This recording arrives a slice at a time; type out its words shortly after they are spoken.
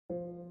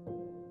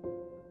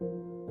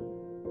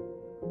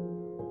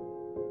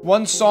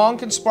One song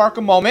can spark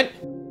a moment.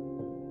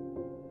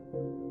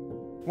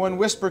 One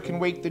whisper can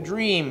wake the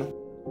dream.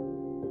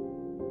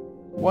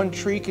 One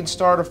tree can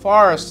start a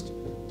forest.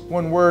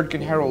 One word can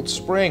herald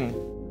spring.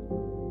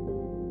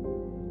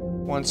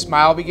 One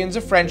smile begins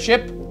a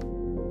friendship.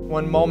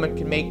 One moment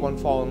can make one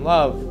fall in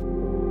love.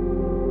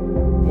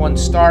 One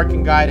star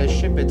can guide a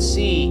ship at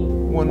sea.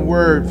 One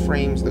word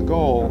frames the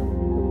goal.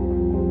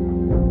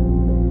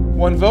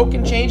 One vote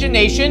can change a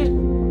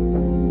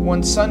nation.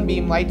 One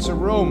sunbeam lights a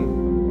room.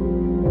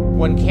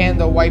 One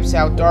candle wipes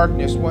out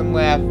darkness. One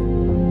laugh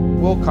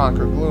will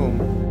conquer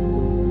gloom.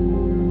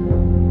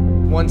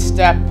 One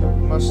step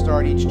must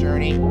start each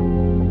journey.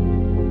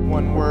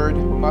 One word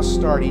must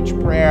start each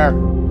prayer.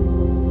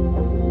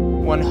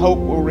 One hope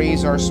will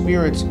raise our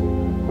spirits.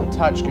 One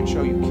touch can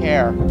show you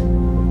care.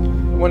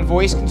 One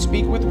voice can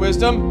speak with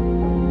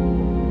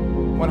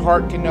wisdom. One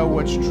heart can know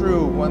what's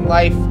true. One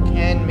life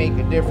can make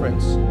a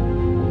difference.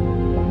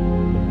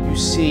 You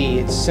see,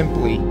 it's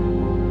simply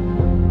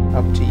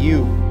up to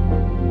you.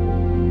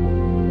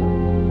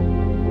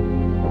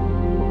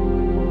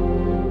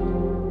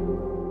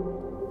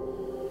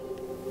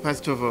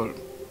 First of all,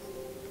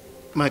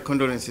 my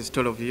condolences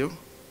to all of you.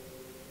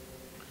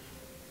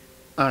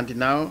 And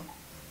now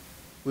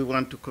we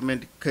want to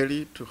commend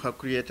Kerry to her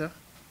Creator,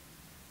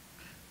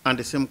 and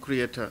the same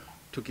Creator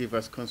to give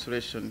us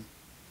consolation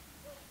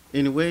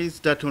in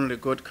ways that only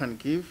God can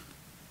give,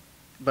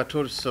 but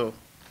also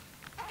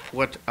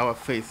what our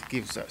faith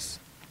gives us.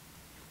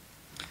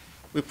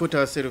 We put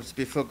ourselves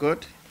before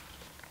God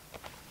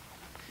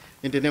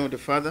in the name of the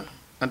Father,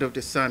 and of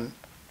the Son,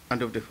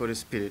 and of the Holy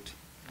Spirit.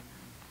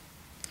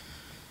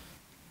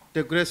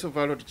 The grace of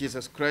our Lord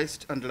Jesus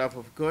Christ and the love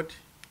of God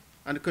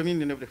and the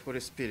communion of the Holy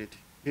Spirit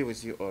be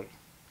with you all.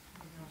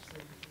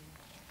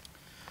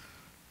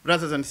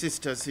 Brothers and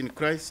sisters in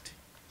Christ,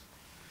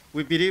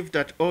 we believe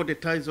that all the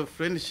ties of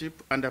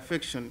friendship and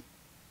affection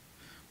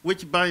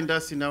which bind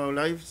us in our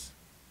lives,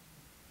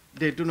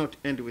 they do not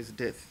end with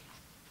death.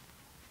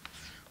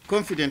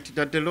 Confident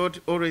that the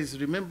Lord always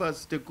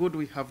remembers the good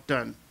we have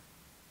done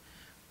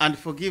and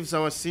forgives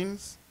our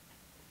sins,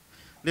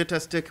 let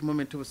us take a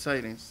moment of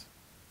silence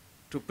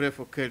to pray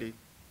for Kerry.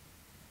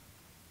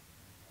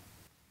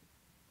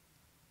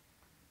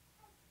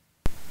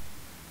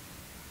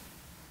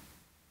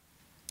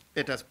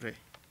 Let us pray.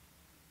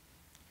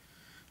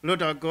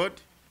 Lord our God,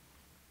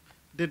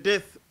 the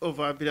death of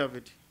our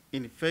beloved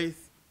in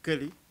faith,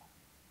 Kerry,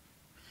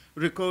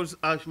 recalls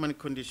our human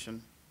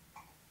condition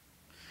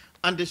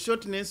and the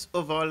shortness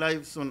of our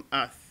lives on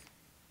earth.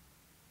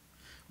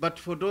 But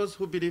for those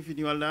who believe in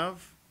your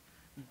love,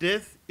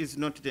 death is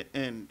not the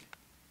end,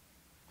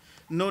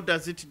 nor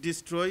does it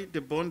destroy the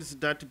bonds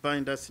that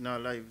bind us in our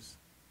lives.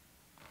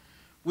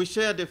 We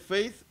share the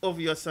faith of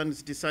your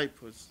Son's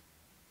disciples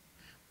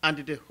and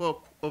the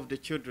hope of the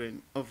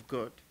children of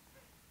God.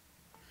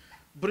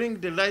 Bring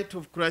the light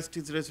of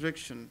Christ's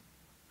resurrection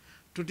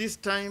to this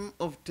time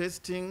of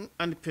testing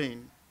and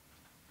pain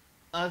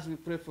as we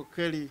pray for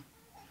Kerry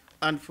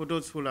and for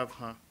those who love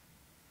her,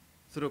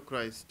 through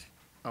Christ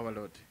our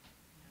Lord.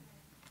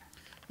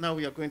 Now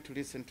we are going to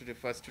listen to the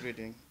first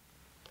reading.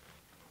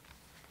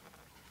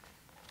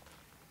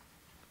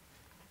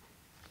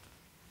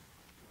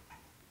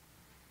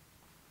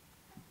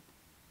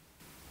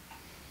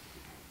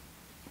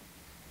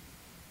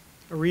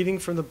 A reading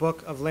from the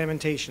book of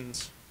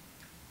Lamentations.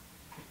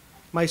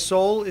 My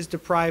soul is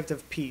deprived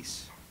of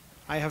peace.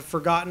 I have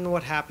forgotten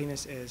what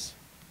happiness is.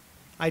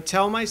 I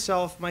tell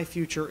myself my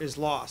future is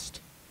lost,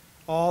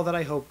 all that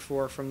I hoped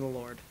for from the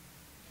Lord.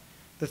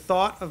 The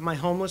thought of my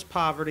homeless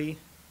poverty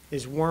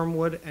is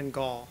wormwood and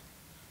gall.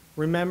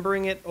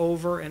 Remembering it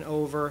over and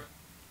over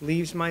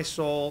leaves my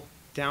soul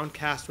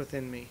downcast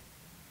within me.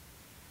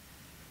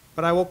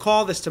 But I will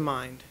call this to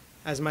mind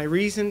as my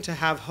reason to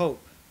have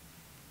hope.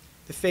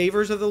 The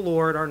favors of the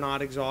Lord are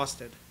not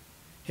exhausted.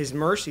 His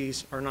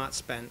mercies are not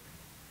spent.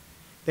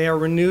 They are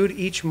renewed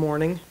each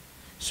morning,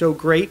 so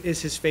great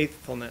is his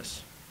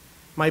faithfulness.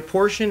 My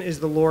portion is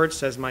the Lord,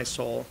 says my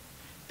soul.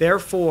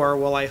 Therefore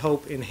will I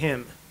hope in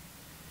him.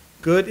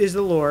 Good is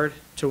the Lord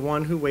to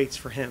one who waits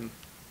for him,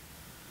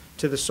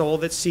 to the soul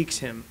that seeks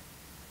him.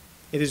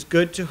 It is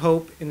good to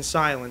hope in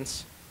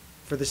silence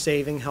for the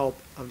saving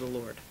help of the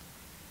Lord.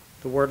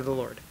 The word of the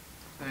Lord.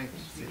 Thanks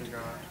be to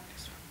God.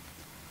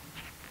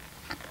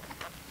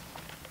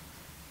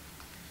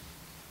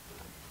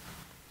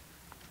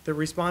 The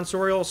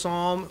responsorial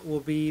psalm will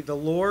be, "The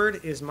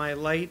Lord is my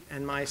light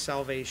and my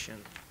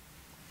salvation."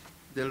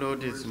 The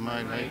Lord is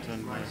my light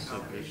and my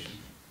salvation.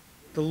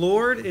 The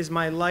Lord is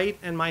my light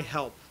and my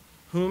help.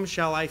 Whom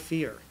shall I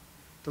fear?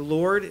 The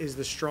Lord is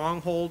the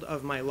stronghold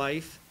of my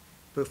life.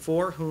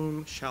 Before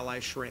whom shall I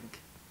shrink?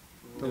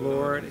 The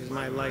Lord is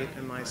my light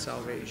and my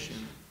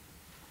salvation.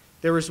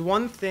 There is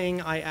one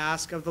thing I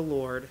ask of the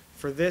Lord,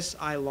 for this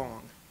I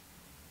long,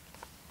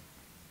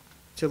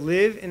 to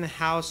live in the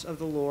house of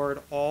the Lord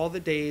all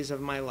the days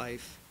of my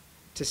life,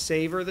 to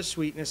savor the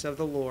sweetness of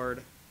the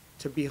Lord,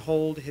 to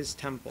behold his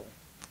temple.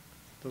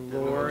 The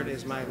Lord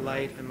is my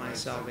light and my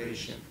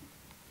salvation.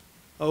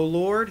 O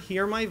Lord,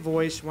 hear my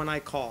voice when I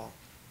call.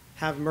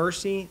 Have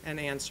mercy and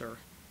answer.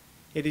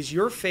 It is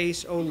your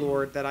face, O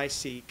Lord, that I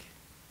seek.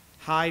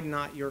 Hide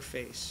not your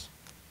face.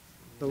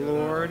 The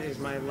Lord is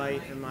my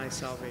light and my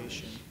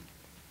salvation.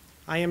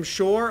 I am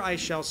sure I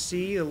shall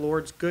see the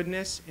Lord's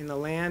goodness in the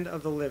land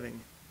of the living.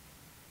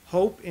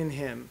 Hope in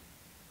him.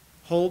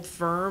 Hold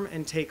firm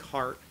and take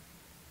heart.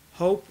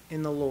 Hope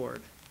in the Lord.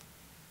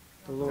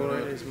 The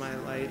Lord is my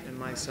light and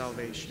my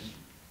salvation.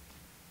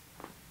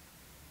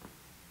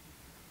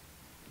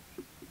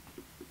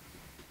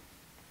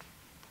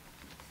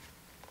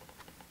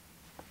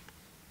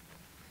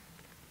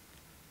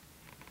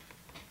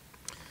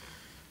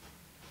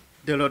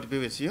 The Lord be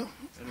with you.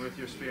 And with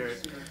your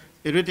spirit.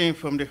 A reading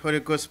from the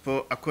Holy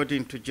Gospel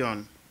according to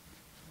John.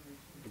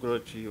 Glory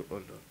to you, O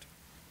Lord.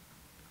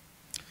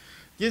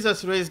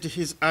 Jesus raised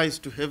his eyes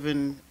to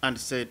heaven and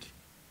said,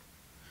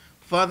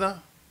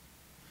 Father,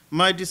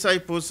 my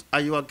disciples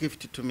are your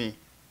gift to me.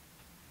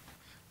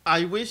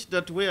 I wish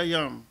that where I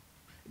am,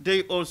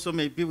 they also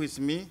may be with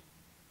me,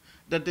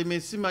 that they may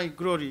see my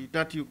glory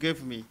that you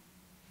gave me,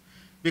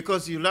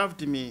 because you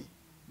loved me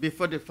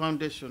before the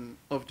foundation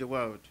of the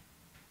world.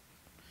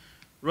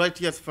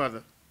 Right, yes,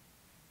 Father.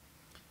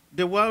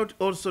 The world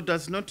also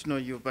does not know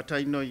you, but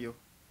I know you.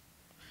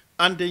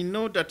 And they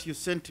know that you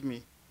sent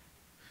me.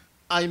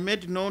 I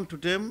made known to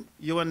them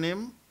your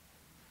name,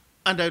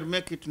 and I'll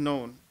make it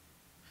known,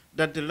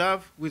 that the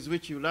love with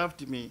which you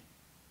loved me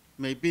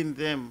may be in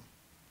them,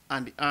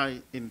 and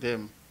I in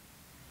them.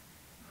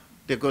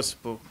 The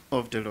Gospel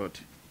of the Lord.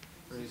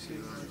 Praise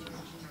you, Lord.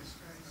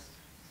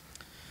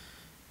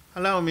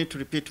 Allow me to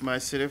repeat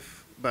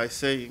myself by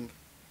saying,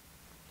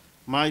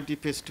 my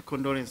deepest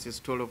condolences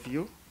to all of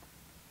you,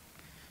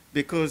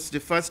 because the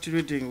first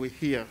reading we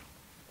hear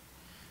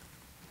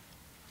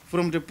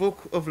from the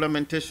book of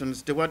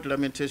Lamentations, the word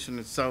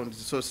lamentation sounds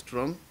so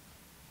strong,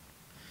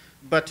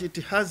 but it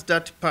has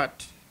that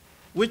part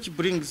which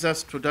brings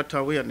us to that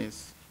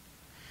awareness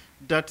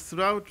that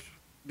throughout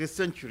the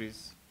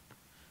centuries,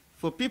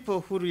 for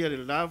people who really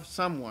love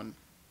someone,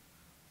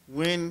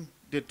 when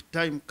the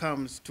time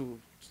comes to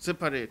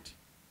separate,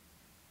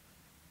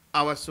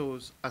 our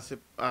souls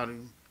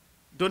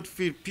don't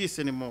feel peace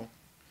anymore.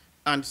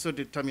 And so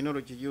the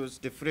terminology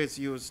used, the phrase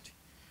used,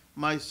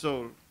 my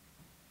soul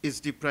is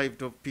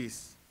deprived of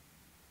peace.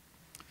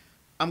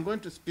 I'm going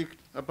to speak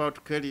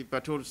about Kerry,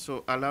 but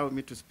also allow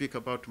me to speak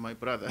about my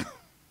brother.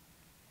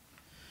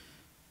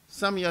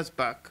 Some years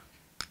back,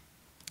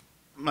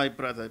 my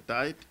brother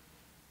died.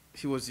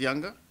 He was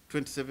younger,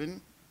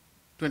 29,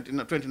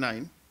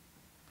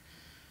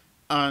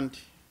 and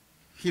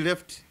he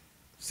left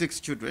 6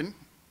 children.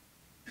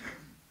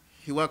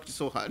 He worked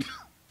so hard.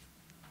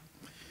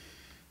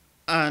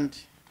 And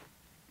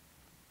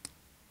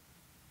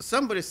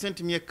somebody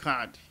sent me a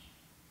card.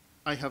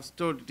 I have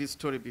told this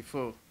story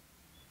before.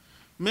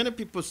 Many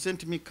people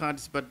sent me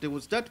cards, but there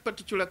was that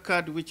particular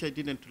card which I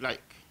didn't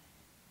like.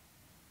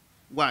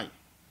 Why?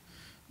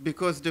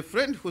 Because the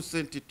friend who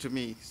sent it to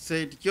me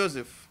said,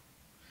 Joseph,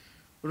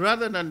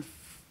 rather than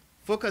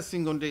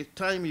focusing on the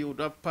time you would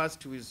have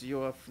passed with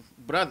your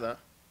brother,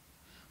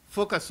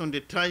 focus on the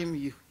time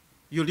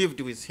you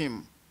lived with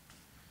him.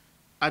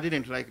 I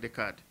didn't like the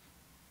card,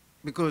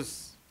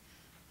 because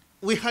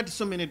we had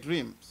so many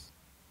dreams.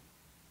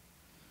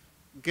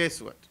 Guess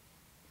what?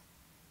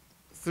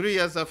 3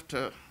 years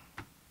after,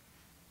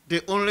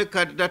 the only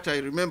card that I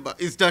remember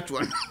is that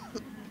one.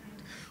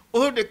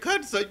 All the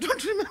cards, I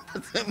don't remember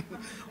them.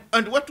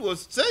 And what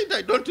was said,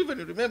 I don't even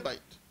remember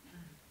it.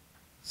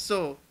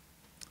 So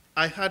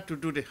I had to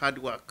do the hard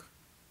work,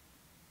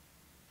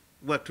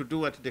 to do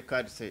what the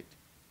card said.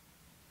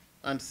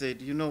 And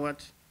said, you know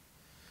what?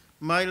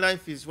 My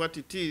life is what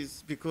it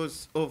is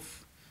because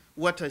of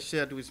what I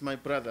shared with my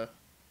brother.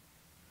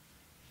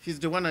 He's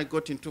the one I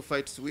got into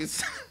fights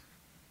with.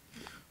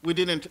 We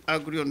didn't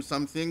agree on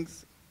some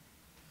things.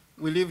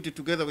 We lived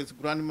together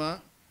with grandma,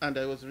 and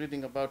I was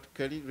reading about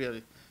Kerry,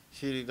 really.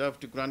 She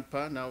loved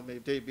grandpa, now may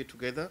they be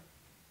together.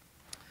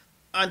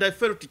 And I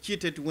felt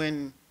cheated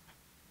when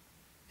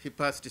he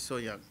passed so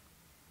young.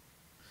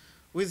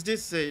 With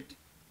this said,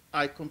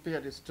 I compare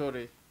the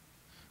story.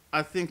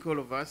 I think all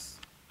of us,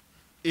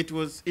 it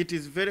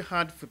is very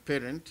hard for a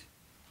parent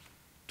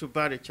to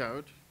bear a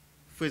child,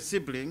 for a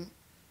sibling,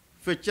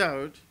 for a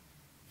child,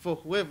 for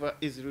whoever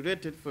is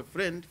related, for a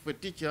friend, for a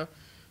teacher,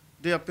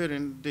 their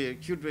parent, the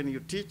children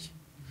you teach.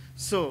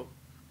 So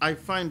I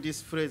find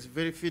this phrase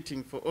very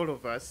fitting for all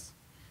of us.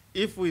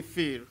 If we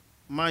feel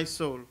my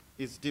soul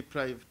is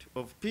deprived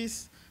of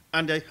peace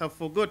and I have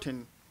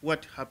forgotten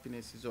what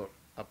happiness is all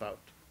about.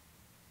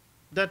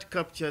 That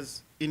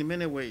captures in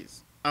many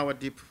ways our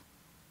deep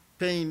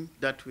pain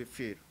that we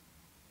feel.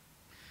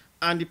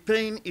 And the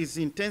pain is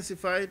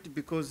intensified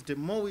because the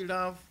more we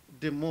love,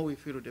 the more we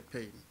feel the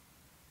pain.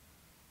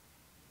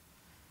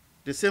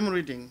 The same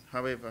reading,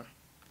 however,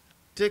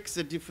 takes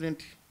a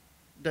different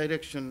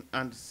direction,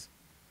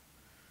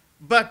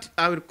 but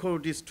I will call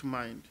this to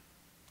mind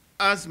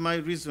as my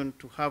reason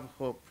to have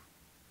hope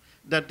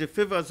that the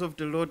favors of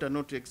the Lord are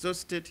not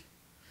exhausted,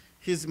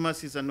 his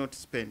mercies are not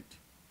spent.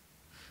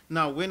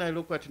 Now, when I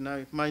look at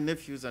my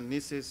nephews and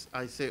nieces,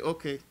 I say,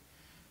 okay,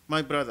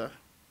 my brother,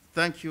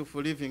 thank you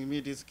for leaving me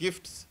these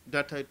gifts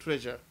that I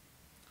treasure.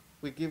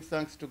 We give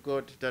thanks to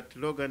God that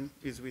Logan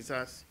is with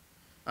us,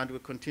 and we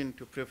continue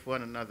to pray for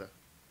one another.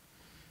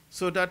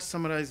 So that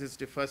summarizes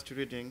the first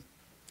reading.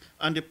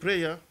 And the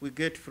prayer we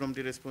get from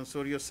the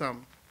responsorial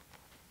psalm.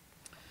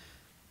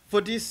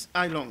 For this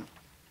I long,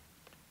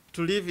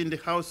 to live in the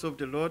house of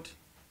the Lord,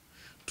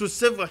 to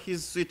savor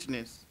his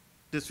sweetness,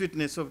 the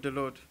sweetness of the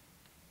Lord,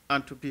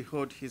 and to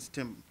behold his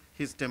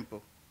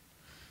temple.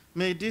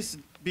 May this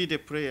be the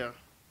prayer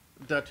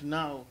that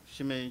now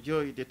she may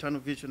enjoy the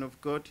eternal vision of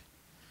God,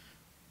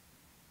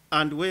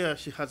 and where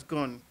she has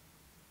gone,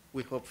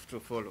 we hope to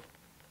follow.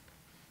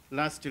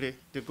 Lastly,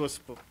 the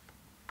gospel.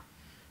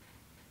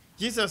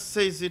 Jesus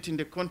says it in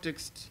the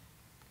context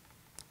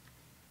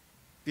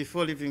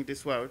before leaving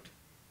this world.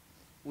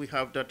 We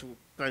have that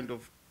kind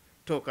of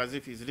talk as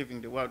if he's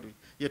leaving the world,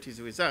 yet he's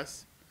with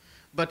us.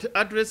 But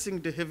addressing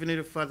the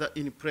Heavenly Father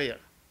in prayer,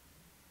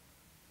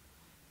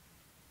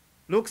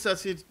 looks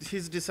at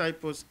his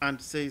disciples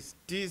and says,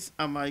 these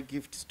are my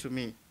gifts to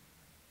me.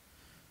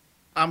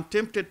 I'm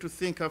tempted to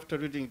think after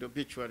reading the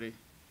obituary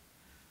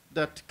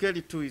that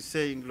Kerry too is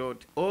saying, Lord,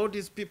 all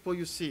these people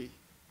you see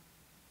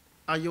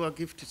are your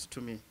gifts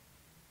to me.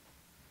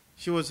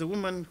 She was a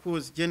woman who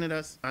was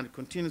generous and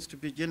continues to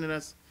be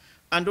generous,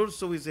 and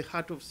also with a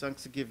heart of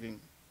thanksgiving.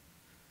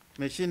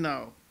 May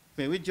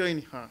we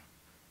join her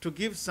to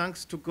give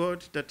thanks to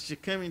God that she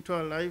came into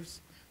our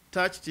lives,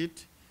 touched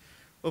it.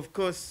 Of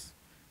course,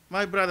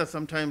 my brother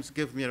sometimes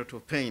gave me a lot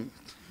of pain.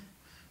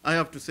 I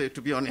have to say,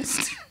 to be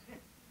honest.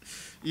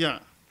 Yeah.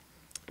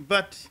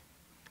 But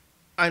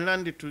I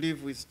learned to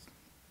live with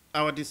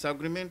our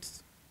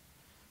disagreements.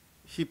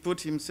 He put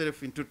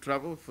himself into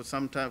trouble for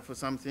some time, for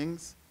some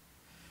things.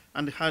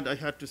 And I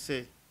had to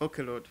say,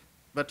 okay, Lord,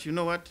 but you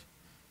know what?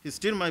 He's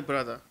still my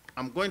brother.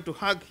 I'm going to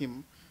hug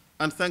him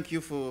and thank you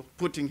for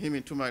putting him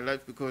into my life,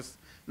 because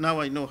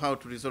now I know how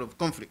to resolve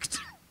conflict.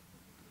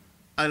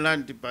 I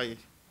learned by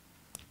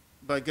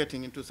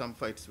getting into some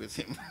fights with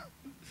him.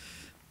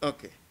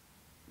 Okay,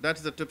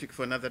 that's the topic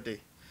for another day.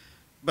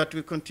 But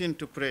we continue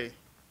to pray.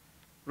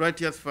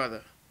 Righteous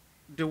Father,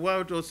 the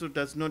world also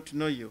does not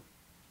know you.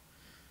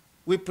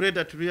 We pray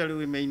that really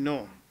we may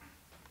know.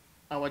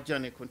 Our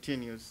journey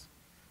continues,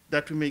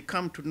 that we may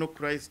come to know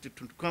Christ,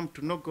 to come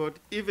to know God,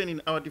 even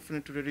in our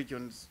different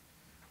religions,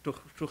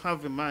 to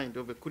have a mind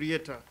of a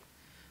creator.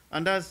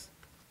 And as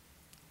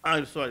I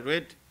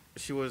read,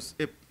 she was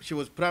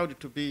proud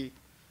to be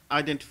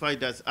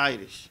identified as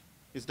Irish.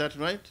 Is that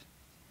right?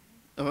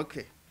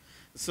 Okay.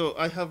 So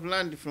I have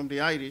learned from the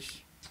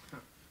Irish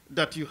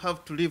that you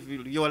have to live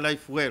your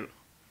life well,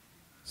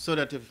 so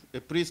that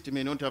a priest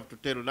may not have to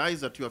tell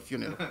lies at your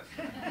funeral.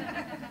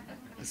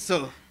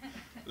 So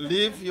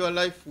live your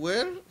life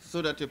well,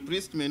 so that a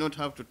priest may not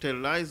have to tell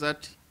lies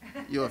at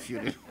your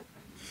funeral.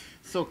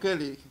 So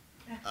Kelly,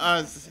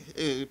 as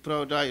a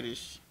proud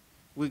Irish,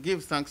 we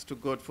give thanks to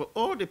God for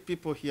all the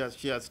people she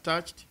has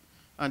touched,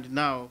 and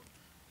now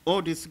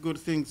all these good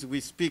things we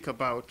speak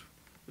about,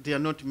 they are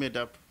not made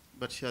up,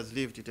 but she has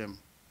lived them.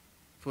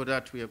 For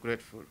that we are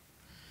grateful.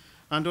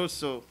 And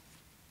also,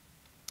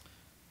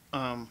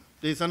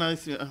 there's another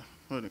thing.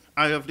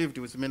 I have lived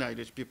with many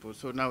Irish people,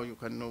 so now you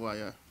can know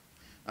why.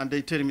 And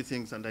they tell me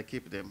things and I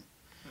keep them.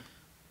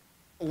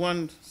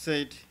 One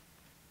said,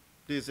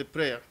 there's a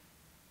prayer.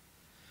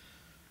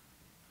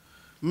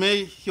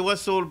 May your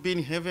soul be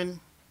in heaven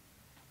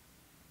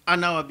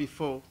an hour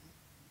before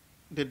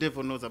the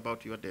devil knows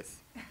about your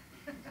death.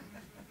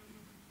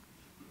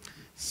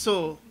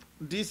 So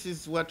this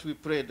is what we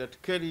pray,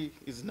 that Kerry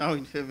is now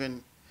in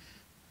heaven,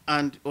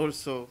 and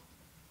also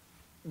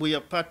we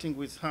are parting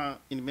with her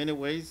in many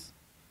ways,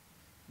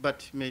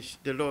 but may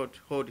the Lord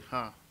hold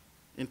her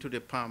into the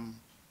palm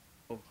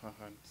of her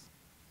hands.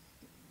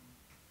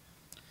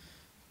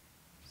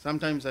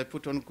 Sometimes I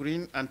put on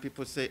green and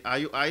people say, are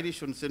you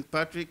Irish on St.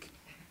 Patrick?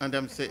 And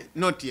I'm saying,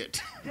 not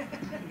yet.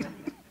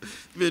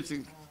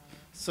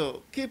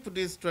 So keep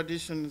these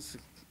traditions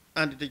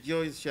and the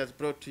joys she has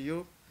brought to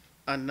you,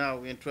 and now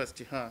we entrust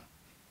her.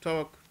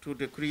 Talk to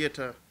the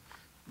Creator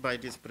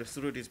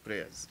through these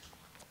prayers.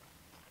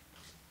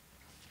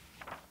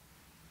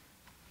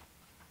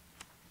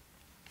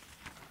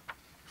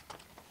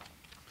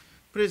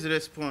 Please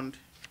respond,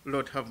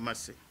 Lord, have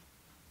mercy.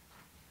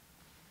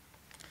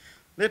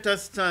 Let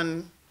us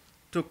turn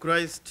to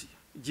Christ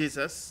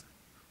Jesus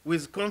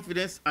with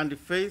confidence and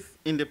faith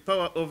in the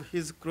power of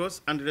his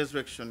cross and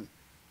resurrection.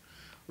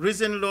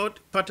 Risen Lord,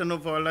 pattern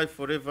of our life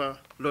forever,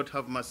 Lord,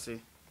 have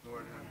mercy.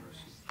 Lord, have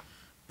mercy.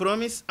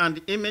 Promise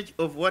and image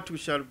of what we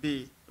shall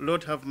be,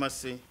 Lord, have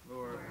mercy.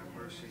 Lord,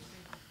 have mercy.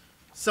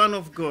 Son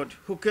of God,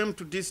 who came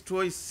to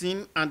destroy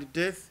sin and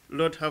death,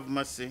 Lord, have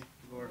mercy.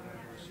 Lord, have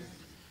mercy.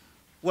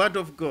 Word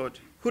of God,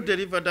 who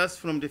delivered us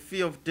from the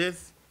fear of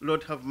death,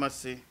 Lord, have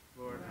mercy.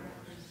 Lord,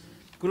 have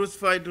mercy.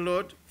 Crucified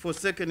Lord,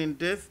 forsaken in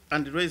death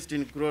and raised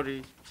in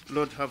glory,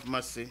 Lord, have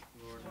mercy.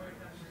 Lord, have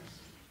mercy.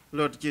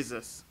 Lord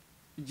Jesus,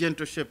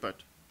 gentle shepherd,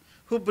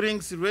 who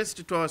brings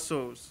rest to our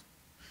souls,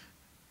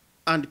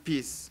 and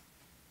peace.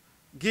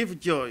 Give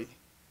joy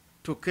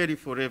to Kerry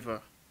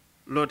forever.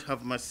 Lord,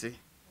 have mercy.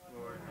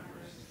 Lord, have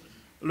mercy.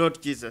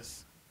 Lord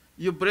Jesus,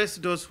 you bless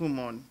those who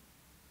mourn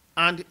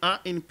and are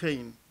in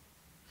pain.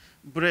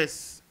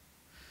 Bless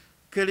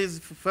Kerry's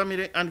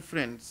family and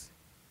friends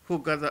who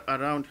gather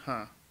around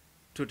her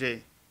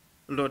today.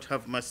 Lord,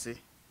 have mercy.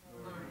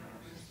 Lord, have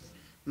mercy.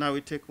 Now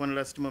we take one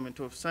last moment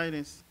of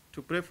silence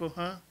to pray for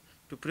her,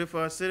 to pray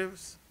for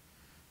ourselves,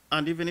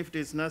 and even if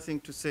there's nothing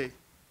to say,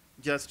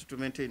 just to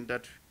maintain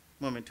that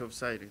moment of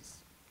silence.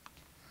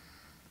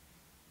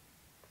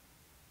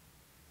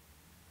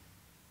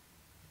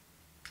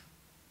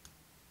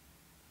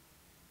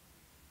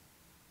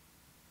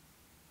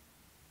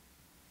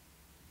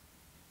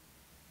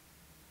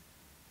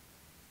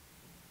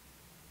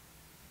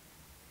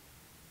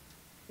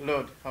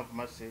 Lord, have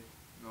mercy.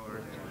 Lord,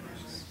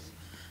 have mercy.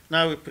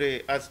 Now we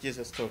pray as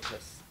Jesus taught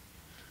us.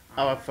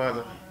 Our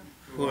Father,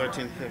 who art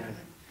in heaven,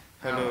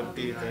 hallowed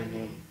be thy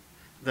name.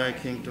 Thy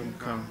kingdom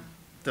come,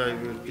 thy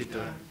will be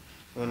done,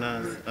 on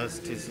earth as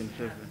it is in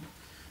heaven.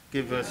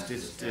 Give us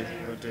this day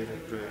our daily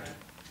bread,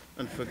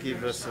 and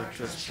forgive us our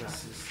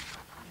trespasses,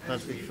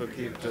 as we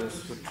forgive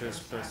those who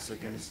trespass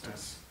against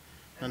us.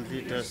 And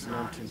lead us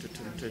not into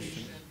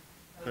temptation,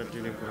 but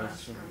deliver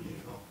us from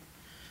evil.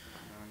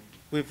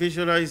 We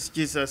visualize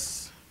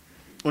Jesus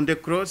on the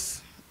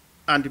cross,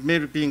 and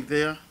Mary being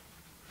there,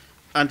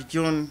 and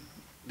John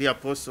the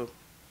Apostle.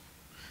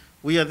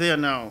 We are there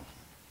now,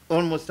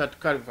 almost at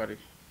Calvary.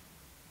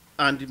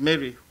 And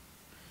Mary,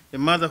 the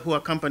mother who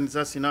accompanies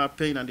us in our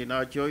pain and in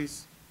our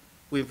joys,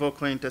 we invoke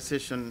her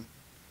intercession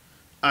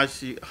as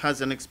she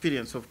has an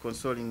experience of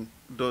consoling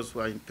those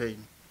who are in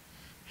pain.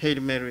 Hail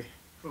Mary,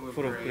 full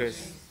of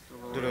grace,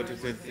 the Lord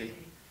is with thee.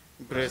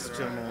 Blessed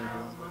among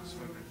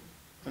women,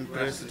 and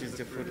blessed is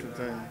the fruit of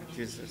thy womb,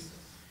 Jesus.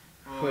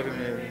 Holy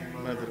Mary,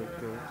 Mother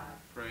of God,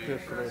 pray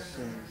for us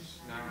sinners,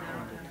 now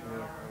and at the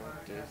hour of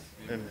our death.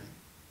 Amen.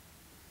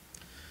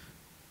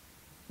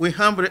 We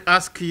humbly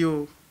ask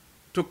you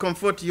to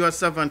comfort your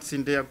servants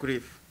in their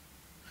grief,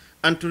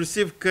 and to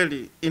receive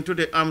Kerry into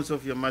the arms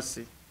of your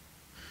mercy.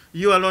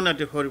 You alone are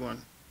the Holy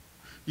One,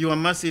 your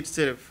mercy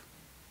itself.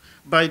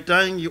 By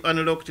dying, you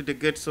unlocked the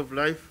gates of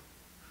life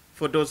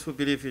for those who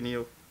believe in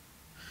you.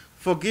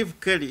 Forgive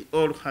Kerry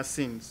all her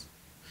sins,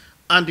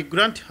 and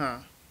grant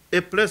her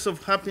a place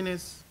of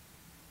happiness,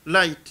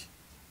 light,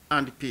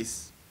 and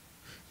peace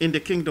in the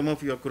kingdom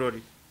of your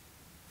glory,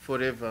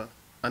 forever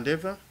and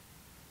ever.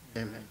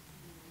 Amen.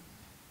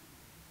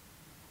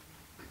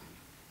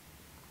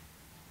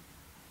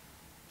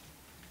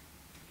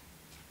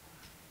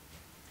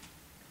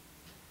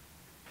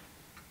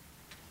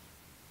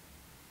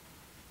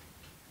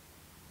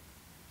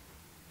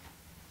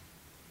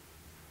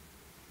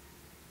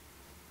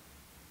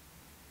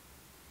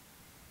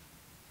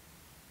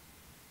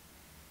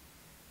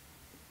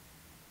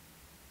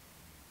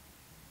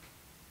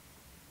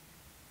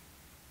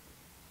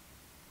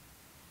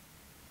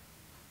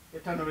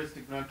 Eternal rest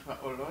grant to her,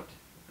 O Lord.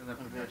 And let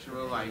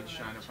perpetual light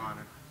shine upon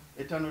her.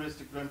 Eternal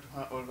rest grant to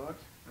her, O Lord.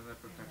 And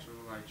let perpetual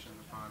light shine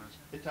upon her.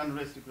 Eternal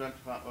rest grant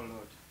to her, O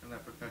Lord. And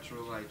let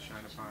perpetual light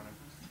shine upon her.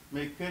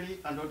 May Kerry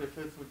and all the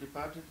faithful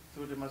departed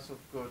through the mercy of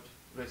God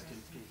rest in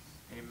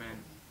peace. Amen.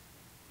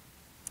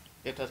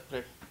 Let us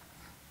pray.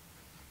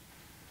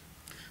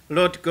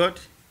 Lord God,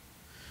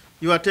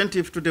 you are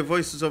attentive to the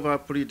voices of our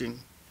pleading.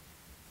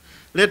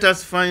 Let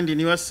us find in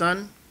your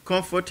Son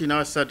comfort in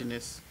our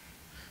sadness,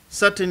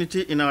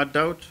 certainty in our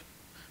doubt,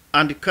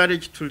 and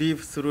courage to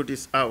live through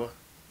this hour.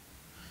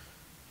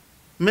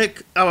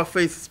 Make our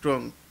faith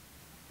strong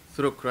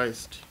through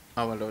Christ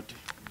our Lord.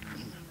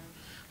 Amen.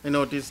 I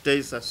know these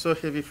days are so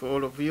heavy for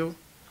all of you,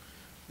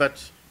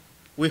 but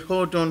we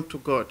hold on to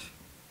God,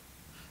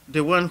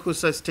 the one who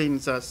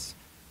sustains us.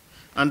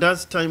 And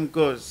as time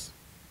goes,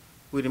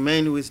 we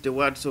remain with the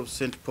words of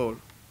St. Paul: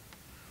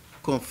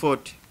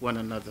 comfort one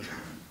another.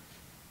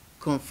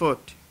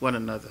 Comfort one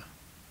another.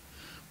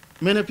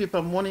 Many people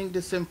are mourning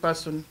the same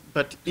person,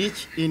 but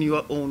each in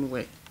your own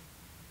way.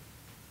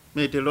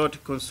 May the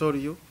Lord console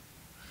you.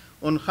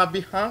 On her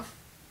behalf,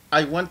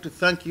 I want to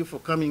thank you for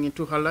coming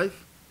into her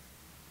life.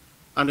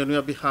 And on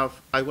your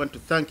behalf, I want to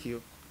thank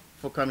you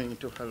for coming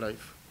into her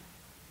life.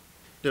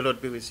 The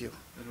Lord be with you.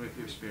 And with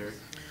your spirit.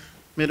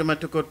 May the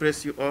Almighty God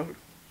bless you all,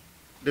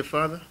 the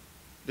Father,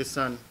 the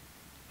Son,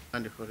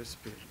 and the Holy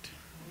Spirit.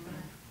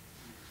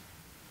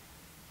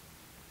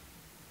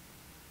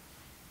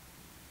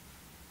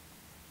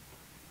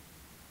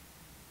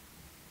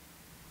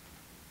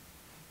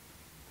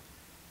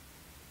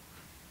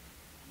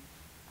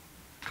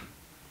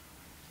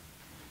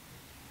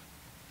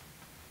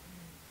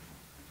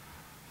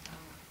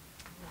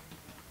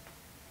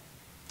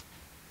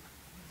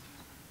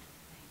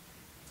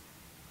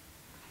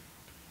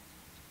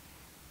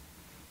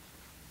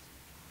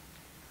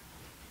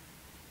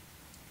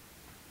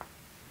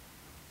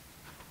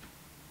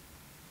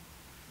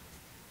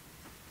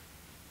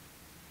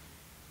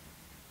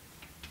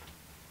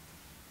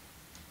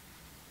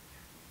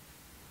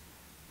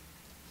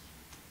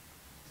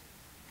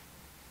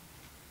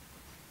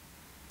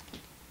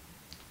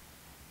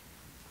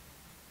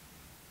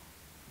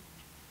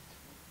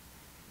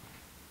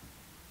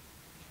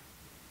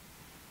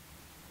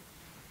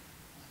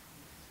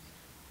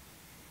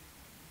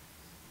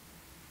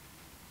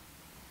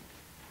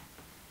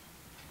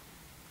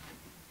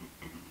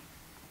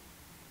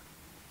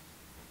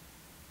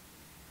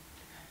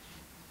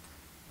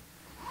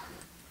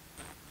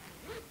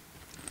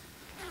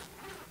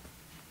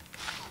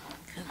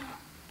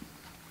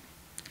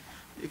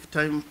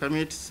 time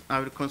permits,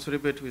 I will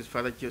consolidate with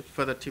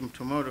Father Tim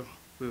tomorrow.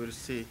 We will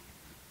see.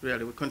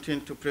 Really, we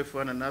continue to pray for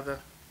one another.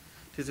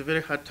 It is a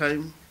very hard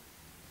time,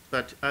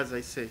 but as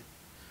I say,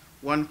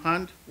 one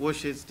hand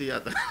washes the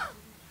other.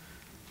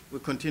 We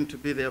continue to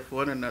be there for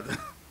one another.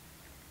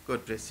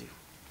 God bless you.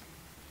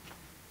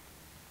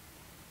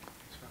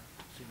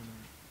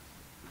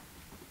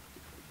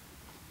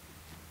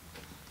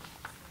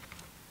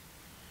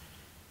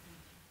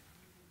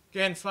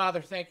 Again,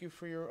 Father, thank you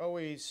for your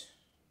always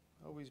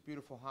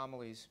beautiful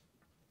homilies.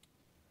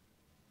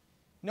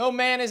 No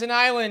man is an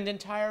island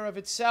entire of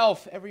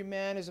itself. Every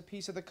man is a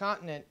piece of the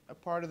continent, a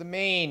part of the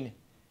main.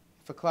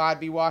 If a clod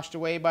be washed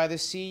away by the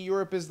sea,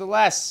 Europe is the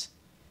less,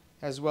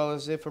 as well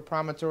as if a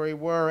promontory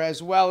were,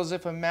 as well as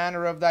if a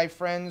manor of thy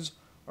friends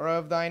or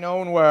of thine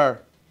own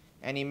were.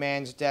 Any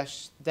man's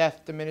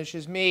death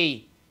diminishes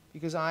me,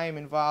 because I am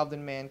involved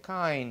in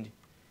mankind,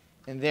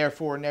 and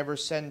therefore never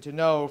send to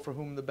know for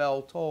whom the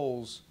bell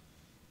tolls.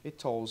 It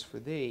tolls for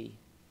thee.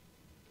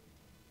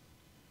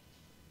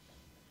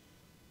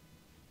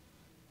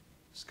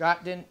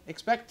 Scott didn't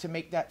expect to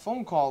make that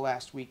phone call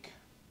last week.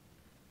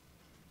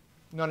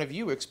 None of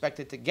you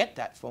expected to get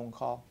that phone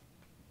call.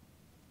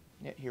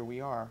 Yet here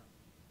we are.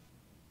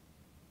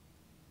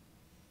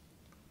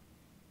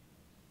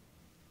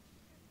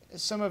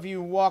 As some of you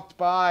walked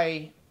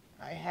by,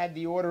 I had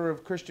the Order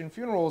of Christian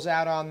Funerals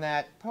out on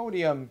that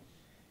podium.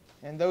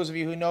 And those of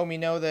you who know me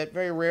know that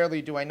very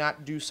rarely do I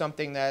not do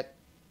something that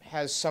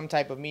has some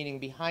type of meaning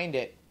behind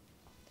it.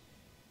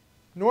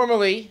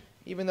 Normally,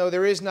 even though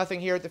there is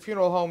nothing here at the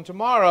funeral home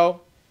tomorrow,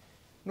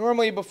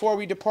 normally before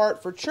we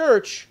depart for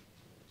church,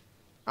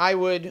 I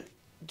would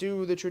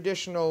do the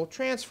traditional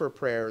transfer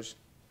prayers.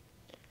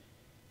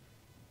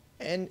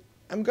 And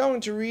I'm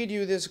going to read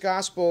you this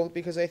gospel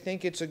because I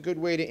think it's a good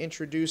way to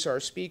introduce our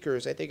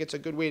speakers. I think it's a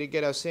good way to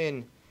get us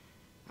in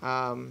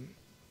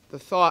the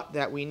thought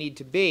that we need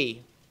to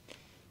be.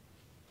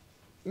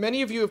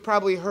 Many of you have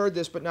probably heard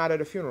this, but not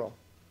at a funeral.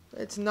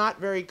 It's not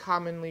very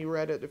commonly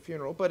read at a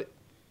funeral, but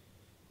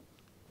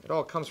it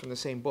all comes from the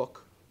same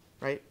book,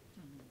 right?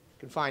 You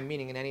can find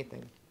meaning in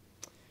anything.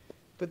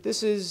 But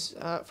this is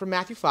from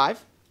Matthew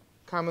 5,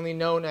 commonly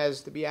known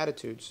as the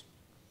Beatitudes.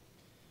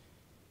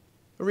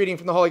 A reading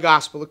from the Holy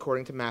Gospel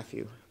according to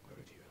Matthew.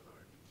 Glory to you,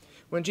 Lord.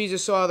 When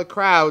Jesus saw the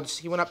crowds,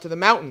 he went up to the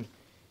mountain,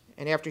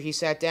 and after he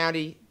sat down,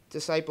 he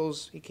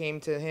came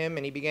to him,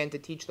 and he began to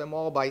teach them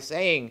all by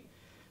saying,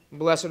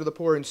 Blessed are the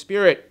poor in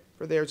spirit,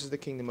 for theirs is the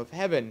kingdom of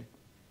heaven.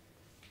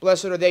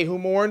 Blessed are they who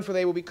mourn, for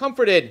they will be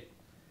comforted.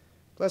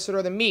 Blessed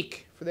are the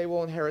meek, for they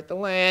will inherit the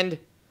land.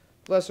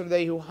 Blessed are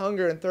they who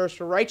hunger and thirst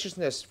for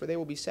righteousness, for they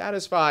will be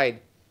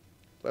satisfied.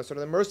 Blessed are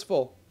the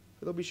merciful,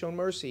 for they will be shown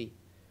mercy.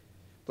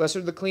 Blessed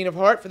are the clean of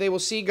heart, for they will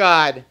see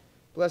God.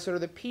 Blessed are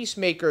the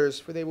peacemakers,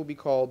 for they will be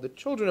called the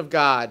children of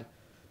God.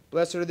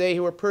 Blessed are they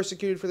who are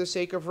persecuted for the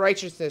sake of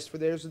righteousness, for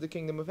theirs is the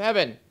kingdom of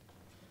heaven.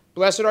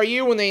 Blessed are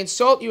you when they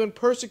insult you and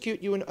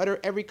persecute you and utter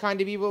every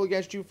kind of evil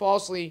against you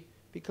falsely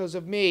because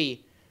of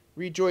me.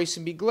 Rejoice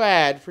and be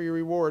glad, for your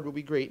reward will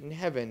be great in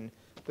heaven.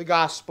 The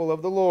gospel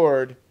of the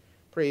Lord.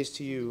 Praise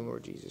to you,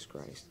 Lord Jesus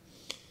Christ.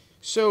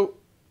 So,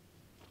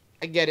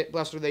 I get it.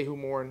 Blessed are they who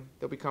mourn.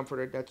 They'll be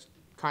comforted. That's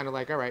kind of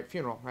like, all right,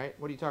 funeral, right?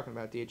 What are you talking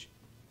about, Deej?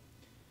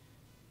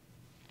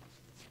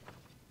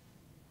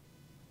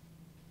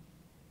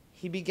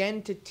 He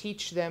began to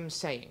teach them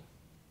saying.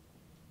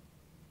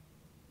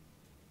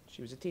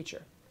 She was a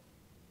teacher.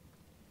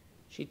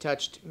 She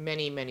touched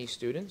many, many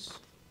students.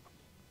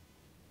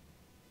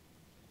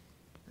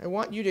 I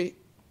want you to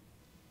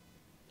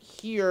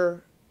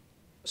hear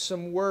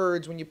some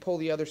words when you pull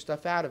the other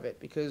stuff out of it,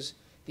 because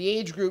the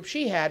age group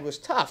she had was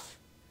tough.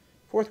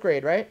 4th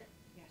grade, right?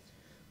 Yes.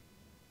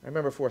 I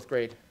remember 4th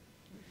grade.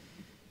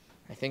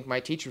 I think my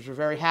teachers were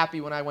very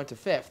happy when I went to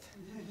 5th.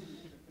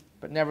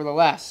 But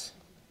nevertheless,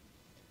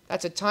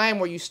 that's a time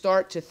where you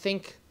start to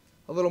think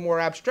a little more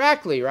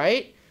abstractly,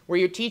 right? Where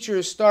your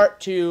teachers start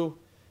to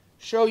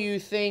show you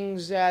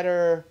things that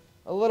are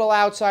a little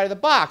outside of the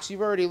box.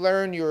 You've already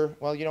learned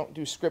well, you don't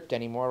do script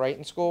anymore, right,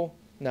 in school?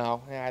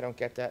 No, I don't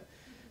get that.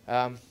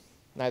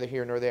 Neither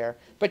here nor there.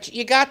 But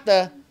you got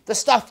the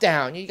stuff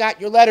down. You got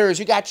your letters,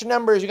 you got your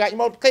numbers, you got your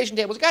multiplication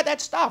tables, you got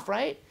that stuff,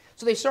 right?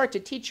 So they start to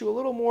teach you a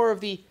little more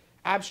of the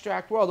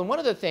abstract world. And one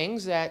of the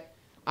things that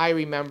I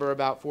remember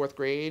about 4th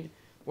grade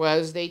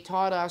was they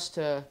taught us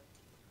to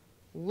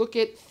look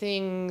at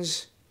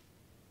things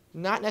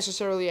not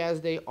necessarily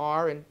as they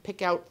are and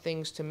pick out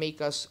things to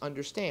make us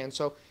understand.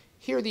 So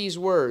hear these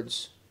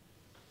words.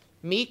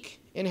 Meek,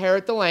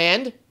 inherit the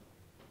land.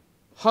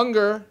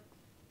 Hunger,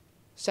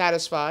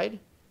 satisfied.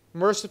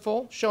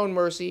 Merciful, shown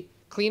mercy.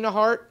 Clean of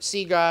heart,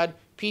 see God.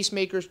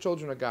 Peacemakers,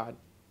 children of God.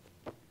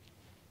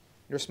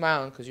 You're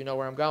smiling because you know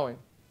where I'm going.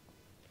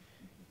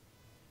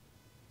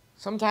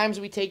 Sometimes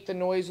we take the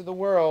noise of the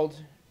world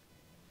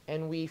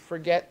and we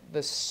forget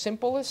the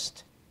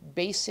simplest,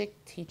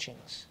 basic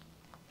teachings.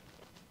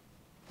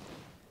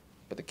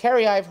 But the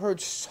Kerry I've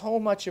heard so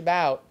much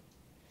about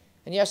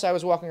And yes, I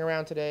was walking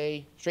around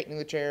today, straightening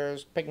the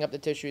chairs, picking up the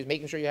tissues,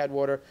 making sure you had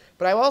water.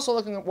 But I was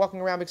also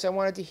walking around because I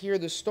wanted to hear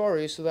the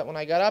stories so that when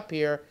I got up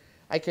here,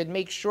 I could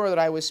make sure that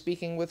I was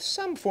speaking with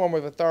some form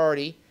of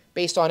authority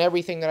based on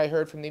everything that I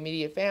heard from the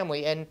immediate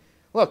family. And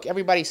look,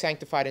 everybody's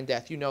sanctified in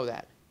death. You know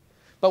that.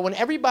 But when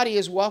everybody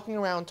is walking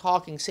around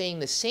talking, saying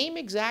the same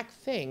exact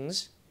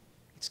things,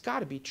 it's got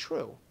to be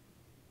true.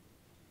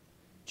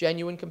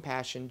 Genuine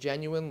compassion,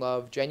 genuine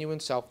love, genuine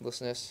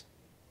selflessness.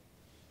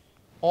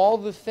 All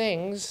the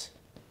things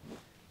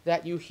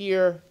that you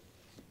hear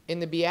in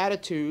the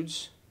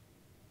Beatitudes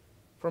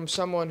from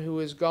someone who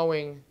is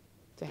going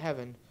to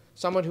heaven.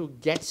 Someone who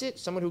gets it,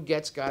 someone who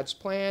gets God's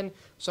plan,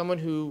 someone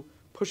who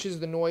pushes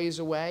the noise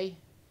away,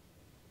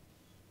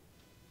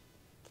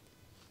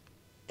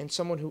 and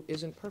someone who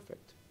isn't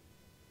perfect.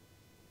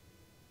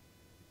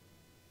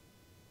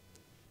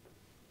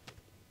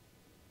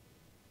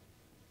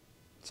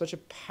 Such a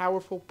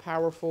powerful,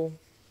 powerful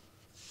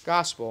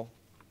gospel.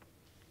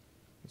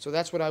 So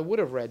that's what I would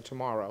have read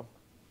tomorrow,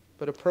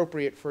 but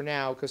appropriate for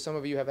now because some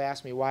of you have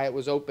asked me why it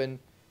was open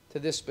to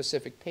this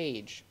specific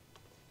page.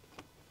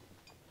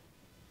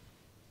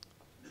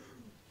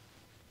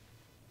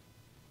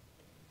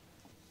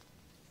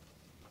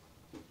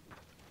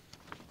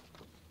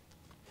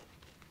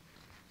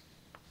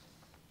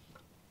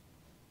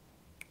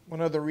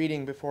 One other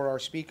reading before our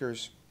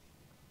speakers.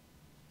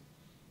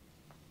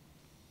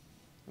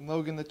 And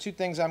Logan, the two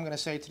things I'm going to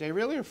say today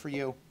really are for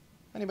you.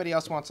 Anybody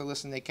else wants to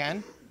listen, they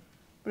can.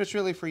 But it's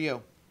really for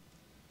you.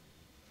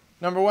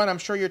 Number one, I'm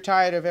sure you're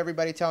tired of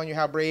everybody telling you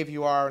how brave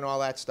you are and all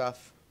that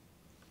stuff.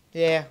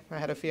 Yeah, I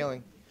had a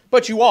feeling.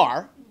 But you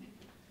are.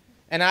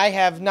 And I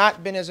have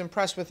not been as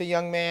impressed with a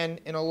young man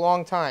in a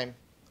long time.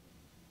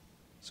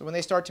 So when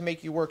they start to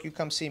make you work, you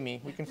come see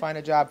me. We can find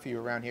a job for you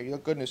around here. You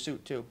look good in a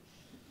suit, too.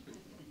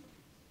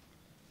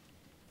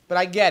 But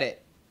I get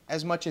it,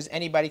 as much as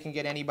anybody can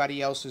get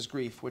anybody else's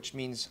grief, which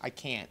means I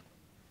can't.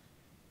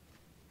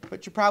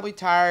 But you're probably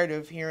tired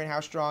of hearing how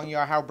strong you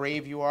are, how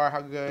brave you are,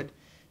 how good.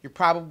 You're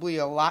probably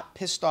a lot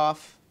pissed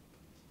off,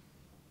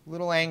 a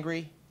little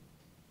angry,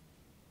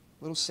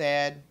 a little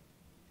sad,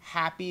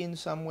 happy in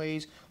some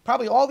ways.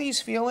 Probably all these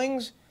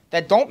feelings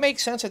that don't make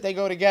sense that they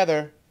go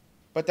together,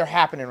 but they're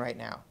happening right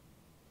now.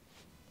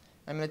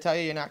 I'm going to tell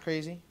you, you're not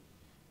crazy.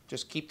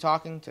 Just keep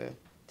talking to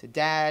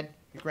Dad,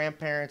 your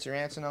grandparents, your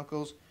aunts and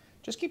uncles.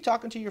 Just keep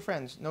talking to your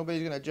friends.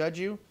 Nobody's going to judge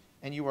you,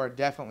 and you are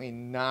definitely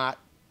not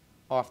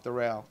off the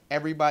rail.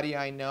 Everybody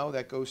I know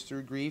that goes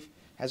through grief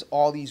has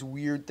all these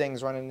weird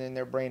things running in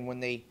their brain when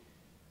they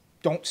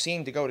don't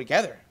seem to go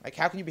together. Like,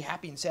 how can you be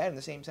happy and sad in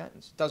the same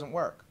sentence? It doesn't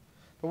work.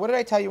 But what did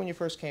I tell you when you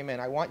first came in?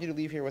 I want you to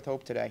leave here with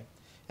hope today.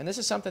 And this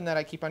is something that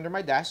I keep under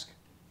my desk.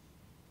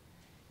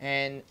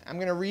 And I'm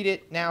going to read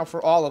it now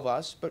for all of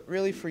us, but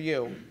really for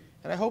you.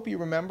 And I hope you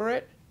remember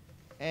it.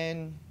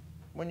 And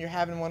when you're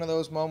having one of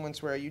those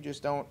moments where you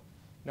just don't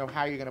know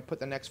how you're going to put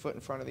the next foot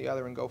in front of the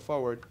other and go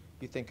forward,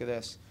 you think of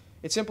this.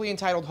 It's simply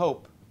entitled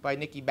Hope by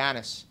Nikki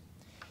Banis.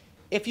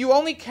 If you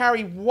only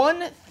carry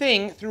one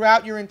thing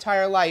throughout your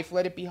entire life,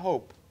 let it be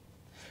hope.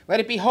 Let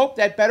it be hope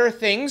that better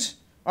things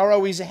are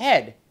always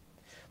ahead.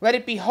 Let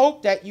it be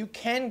hope that you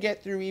can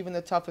get through even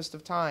the toughest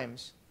of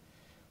times.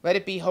 Let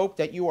it be hope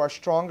that you are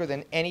stronger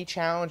than any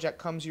challenge that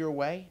comes your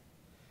way.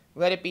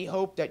 Let it be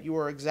hope that you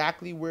are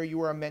exactly where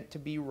you are meant to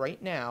be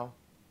right now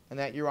and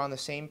that you're on the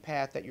same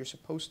path that you're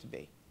supposed to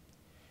be.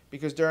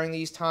 Because during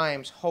these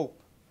times,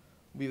 hope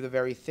will be the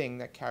very thing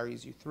that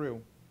carries you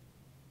through.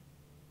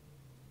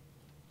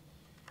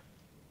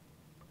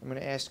 I'm going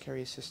to ask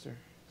Kerry's sister,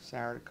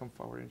 Sarah, to come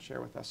forward and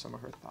share with us some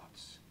of her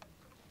thoughts.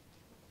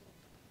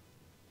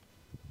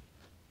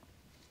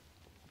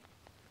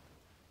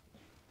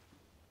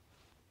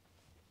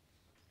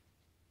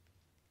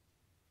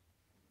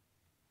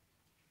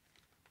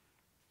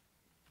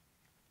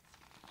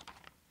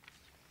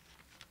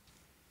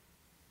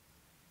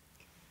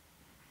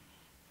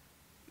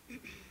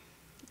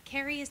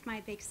 Kerry is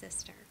my big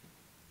sister.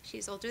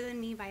 She's older than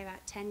me by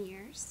about 10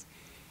 years,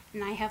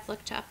 and I have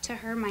looked up to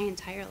her my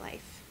entire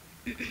life.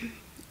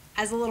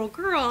 As a little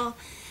girl,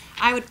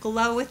 I would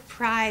glow with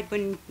pride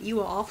when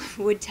you all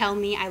would tell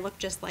me I looked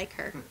just like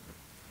her.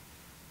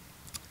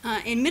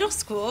 In middle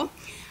school,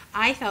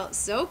 I felt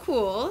so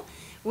cool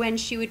when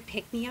she would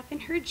pick me up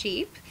in her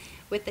Jeep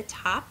with the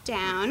top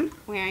down,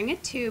 wearing a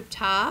tube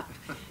top,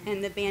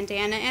 and the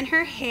bandana in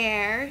her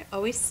hair,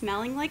 always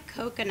smelling like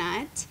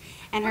coconut,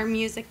 and her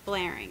music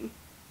blaring.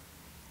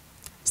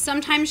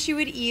 Sometimes she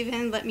would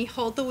even let me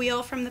hold the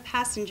wheel from the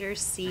passenger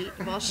seat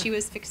while she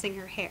was fixing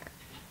her hair.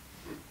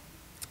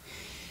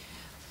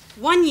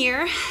 One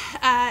year,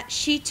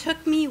 she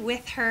took me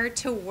with her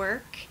to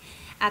work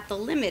at the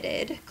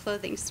Limited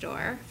clothing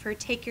store for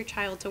Take Your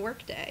Child to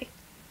Work Day.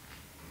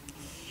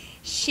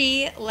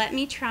 She let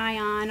me try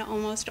on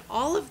almost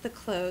all of the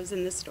clothes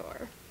in the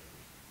store.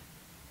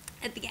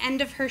 At the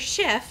end of her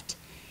shift,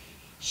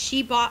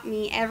 she bought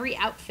me every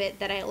outfit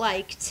that I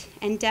liked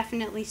and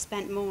definitely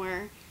spent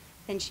more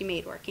than she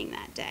made working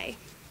that day.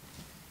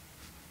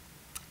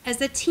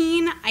 As a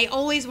teen, I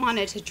always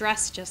wanted to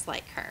dress just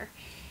like her.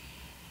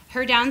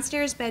 Her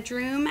downstairs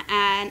bedroom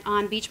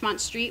on Beachmont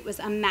Street was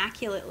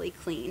immaculately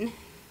clean.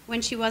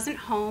 When she wasn't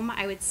home,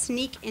 I would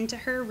sneak into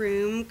her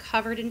room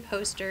covered in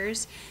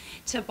posters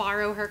to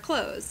borrow her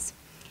clothes.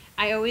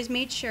 I always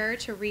made sure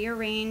to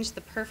rearrange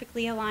the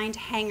perfectly aligned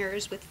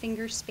hangers with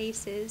finger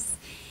spaces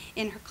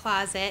in her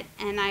closet,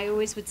 and I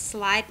always would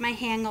slide my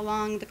hand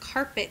along the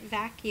carpet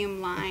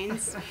vacuum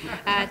lines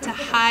to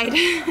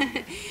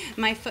hide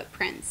my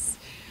footprints.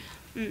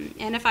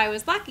 And if I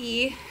was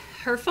lucky,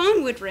 her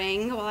phone would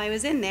ring while I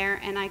was in there,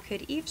 and I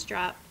could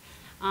eavesdrop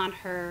on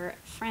her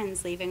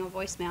friends leaving a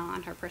voicemail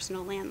on her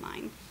personal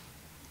landline.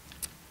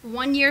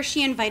 One year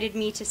she invited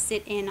me to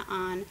sit in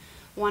on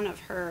one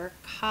of her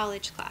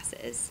college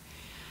classes.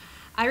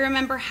 I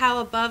remember how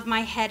above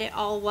my head it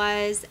all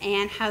was,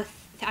 and how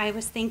I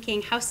was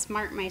thinking how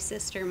smart my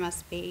sister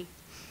must be.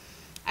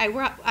 I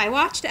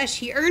watched as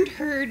she earned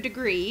her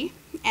degree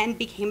and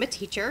became a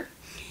teacher,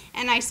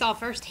 and I saw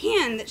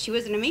firsthand that she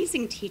was an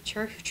amazing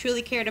teacher who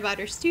truly cared about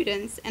her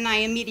students, and I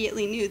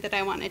immediately knew that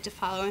I wanted to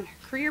follow in her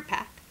career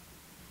path.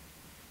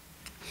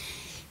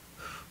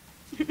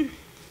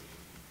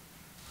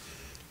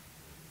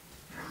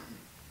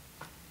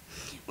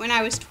 When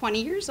I was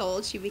 20 years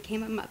old, she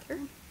became a mother.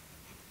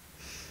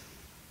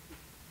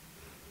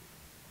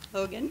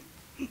 Logan,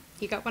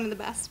 you got one of the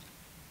best.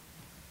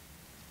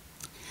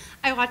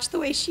 I watched the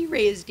way she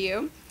raised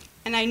you,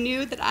 and I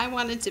knew that I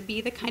wanted to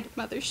be the kind of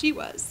mother she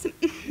was.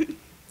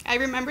 I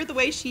remember the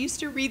way she used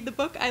to read the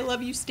book I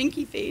Love You,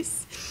 Stinky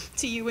Face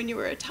to you when you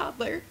were a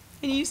toddler,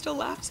 and you used to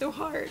laugh so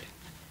hard.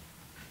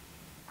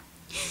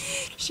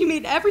 She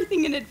made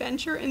everything an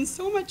adventure and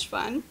so much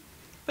fun,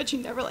 but she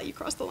never let you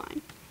cross the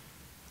line.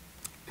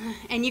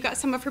 And you got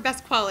some of her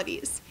best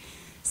qualities: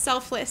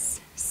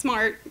 selfless,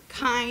 smart,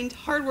 kind,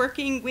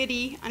 hardworking,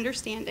 witty,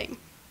 understanding.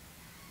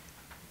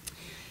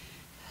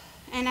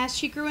 And as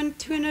she grew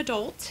into an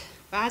adult,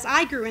 as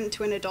I grew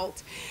into an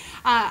adult,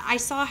 I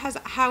saw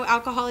how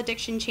alcohol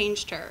addiction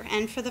changed her.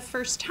 And for the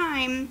first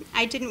time,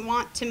 I didn't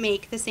want to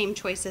make the same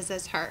choices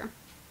as her.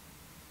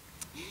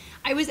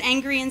 I was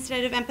angry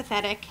instead of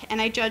empathetic,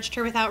 and I judged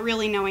her without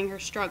really knowing her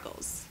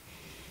struggles.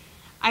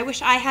 I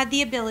wish I had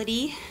the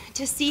ability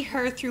to see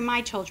her through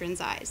my children's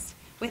eyes,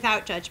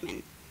 without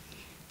judgment.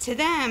 To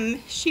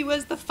them, she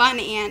was the fun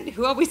aunt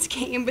who always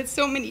came with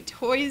so many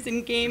toys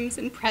and games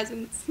and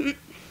presents.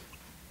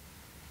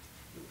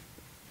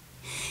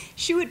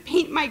 She would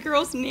paint my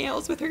girls'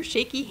 nails with her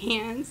shaky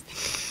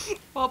hands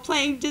while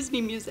playing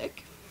Disney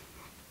music.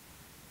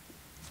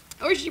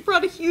 Or she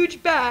brought a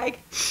huge bag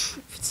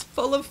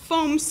full of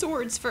foam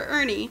swords for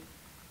Ernie,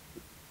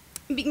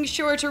 being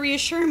sure to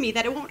reassure me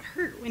that it won't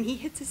hurt when he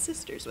hits his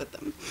sisters with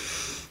them.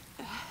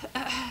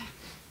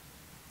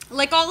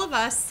 Like all of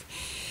us,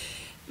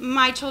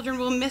 my children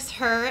will miss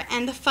her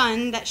and the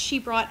fun that she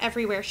brought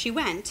everywhere she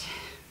went.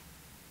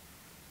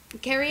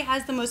 Kerry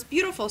has the most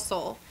beautiful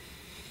soul,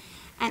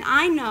 and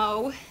I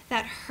know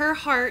that her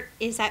heart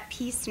is at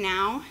peace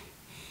now,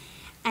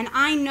 and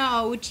I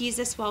know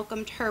Jesus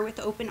welcomed her with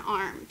open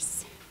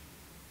arms.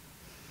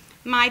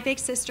 My big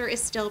sister is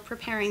still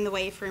preparing the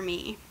way for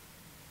me,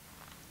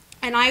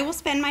 and I will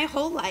spend my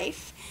whole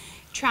life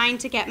trying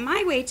to get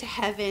my way to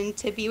heaven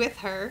to be with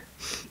her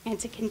and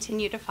to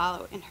continue to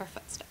follow in her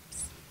footsteps.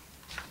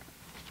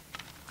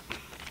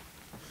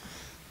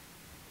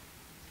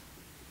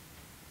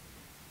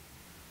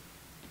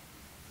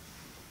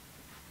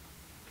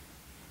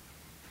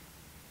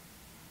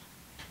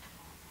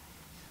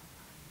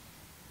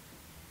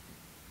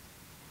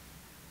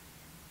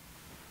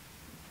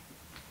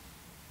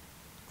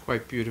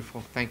 Quite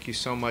beautiful. Thank you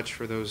so much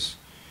for those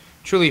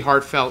truly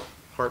heartfelt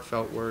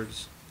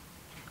words.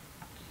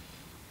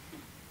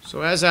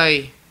 So as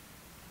I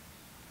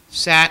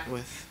sat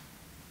with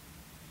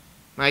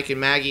Mike and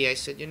Maggie, I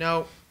said, you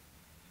know,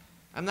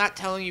 I'm not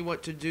telling you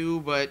what to do,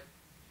 but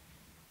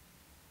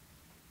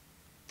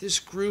this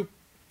group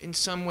in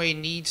some way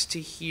needs to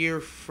hear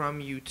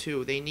from you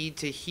too. They need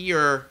to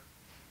hear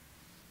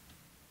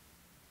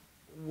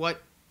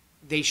what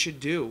they should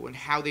do and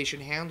how they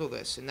should handle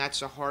this, and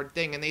that's a hard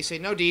thing. And they say,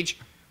 no, Deej,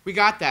 we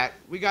got that.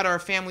 We got our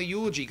family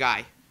eulogy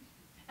guy.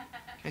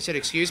 I said,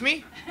 excuse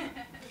me?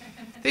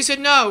 They said,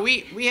 no,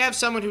 we have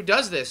someone who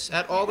does this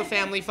at all the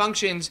family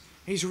functions.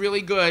 He's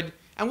really good,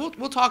 and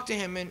we'll talk to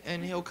him,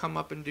 and he'll come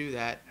up and do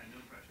that.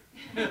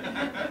 And no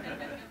pressure.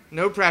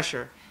 No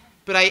pressure.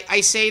 But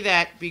I say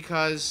that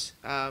because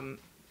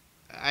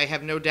I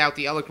have no doubt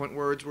the eloquent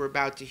words we're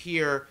about to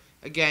hear,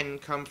 again,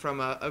 come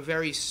from a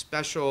very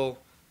special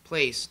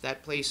place,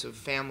 that place of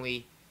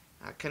family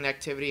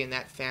connectivity and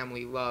that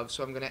family love.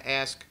 So I'm going to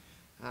ask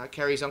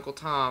Kerry's Uncle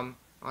Tom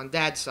on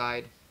Dad's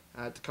side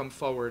to come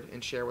forward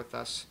and share with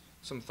us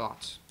some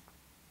thoughts.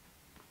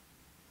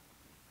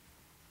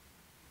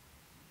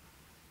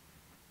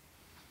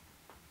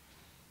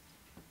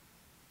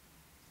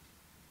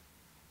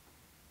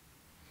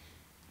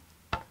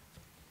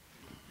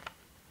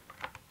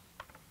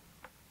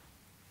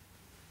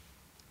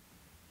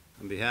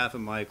 On behalf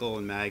of Michael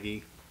and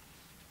Maggie,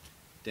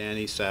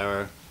 Danny,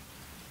 Sarah,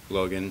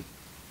 Logan,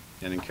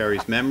 and in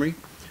Kerry's memory,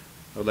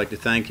 I would like to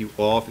thank you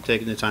all for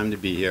taking the time to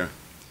be here.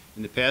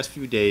 In the past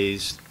few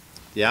days,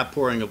 the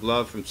outpouring of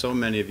love from so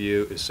many of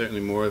you is certainly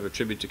more of a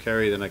tribute to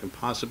Kerry than I can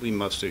possibly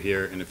muster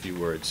here in a few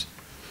words.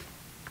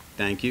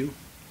 Thank you.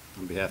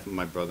 On behalf of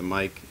my brother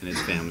Mike and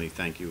his family,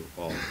 thank you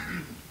all.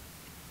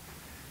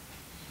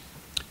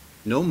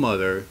 No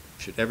mother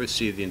should ever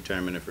see the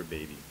interment of her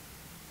baby.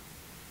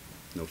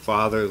 No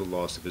father the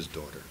loss of his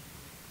daughter.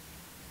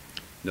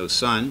 No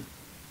son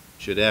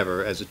should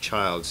ever, as a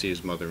child, see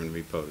his mother in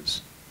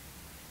repose.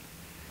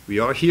 We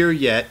are here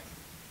yet,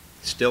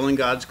 still in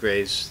God's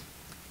grace,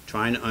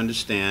 trying to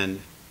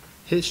understand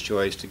his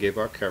choice to give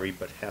our Kerry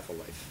but half a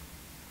life.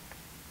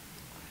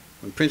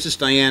 When Princess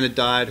Diana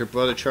died, her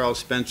brother Charles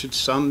Spencer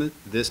summed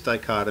this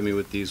dichotomy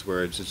with these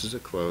words. This is a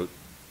quote.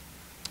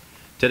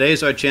 Today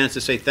is our chance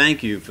to say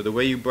thank you for the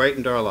way you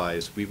brightened our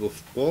lives. We will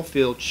all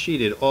feel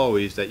cheated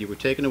always that you were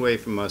taken away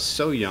from us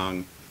so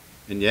young,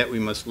 and yet we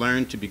must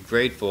learn to be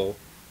grateful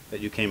that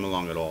you came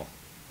along at all.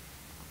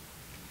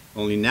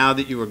 Only now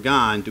that you are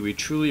gone do we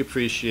truly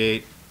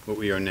appreciate what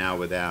we are now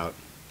without.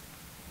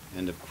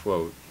 End of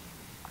quote.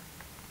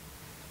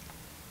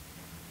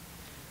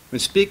 When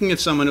speaking of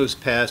someone who has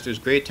passed, there's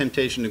great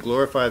temptation to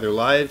glorify their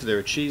lives, their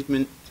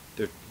achievement,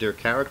 their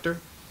character.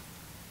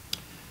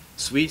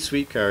 Sweet,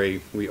 sweet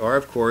Kerry, we are,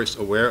 of course,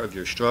 aware of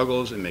your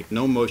struggles and make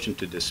no motion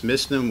to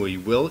dismiss them. We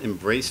will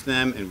embrace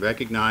them and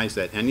recognize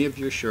that any of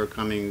your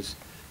shortcomings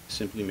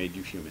simply made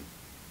you human,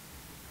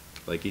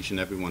 like each and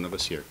every one of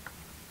us here.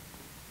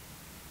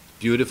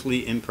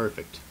 Beautifully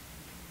imperfect.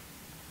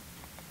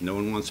 No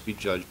one wants to be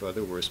judged by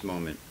their worst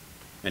moment.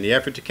 And the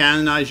effort to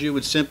canonize you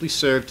would simply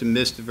serve to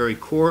miss the very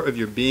core of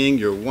your being,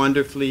 your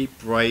wonderfully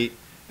bright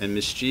and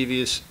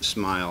mischievous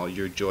smile,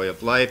 your joy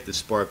of life, the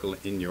sparkle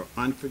in your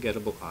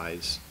unforgettable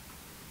eyes,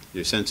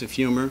 your sense of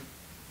humor,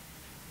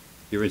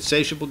 your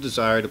insatiable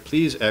desire to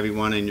please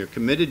everyone, and your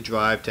committed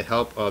drive to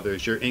help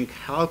others, your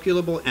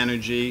incalculable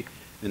energy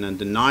and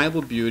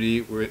undeniable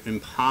beauty were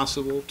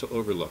impossible to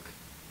overlook.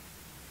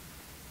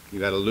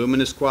 You had a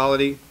luminous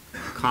quality, a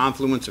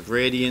confluence of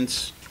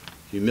radiance,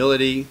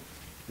 humility,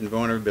 and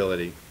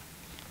vulnerability.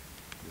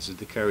 This is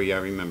the Kerry I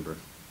remember.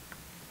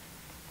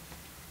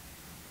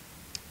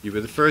 You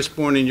were the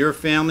firstborn in your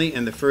family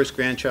and the first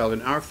grandchild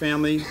in our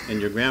family, and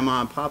your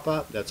grandma and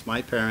papa, that's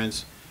my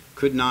parents,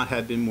 could not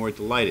have been more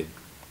delighted.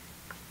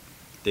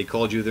 They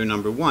called you their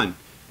number one,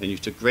 and you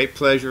took great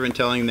pleasure in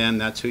telling them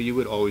that's who you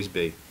would always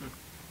be.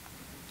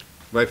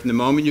 Right from the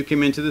moment you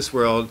came into this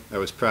world, I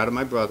was proud of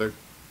my brother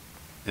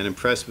and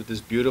impressed with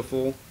this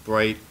beautiful,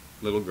 bright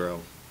little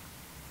girl.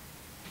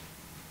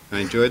 I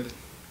enjoyed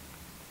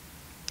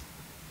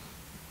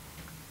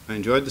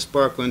the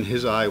sparkle in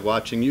his eye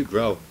watching you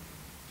grow,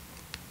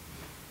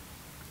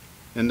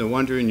 and the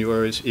wonder in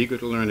yours, eager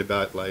to learn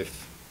about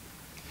life.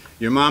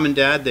 Your mom and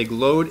dad, they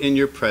glowed in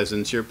your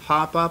presence. Your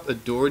pop-up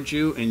adored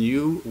you, and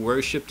you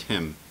worshipped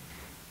him.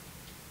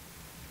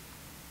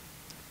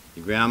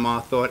 Your grandma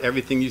thought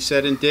everything you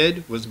said and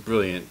did was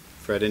brilliant.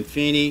 Fred and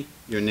Feeney,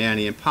 your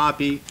nanny and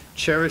Poppy,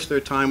 cherished their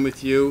time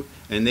with you,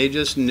 and they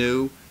just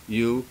knew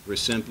you were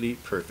simply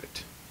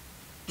perfect.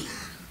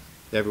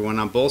 Everyone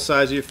on both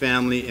sides of your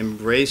family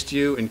embraced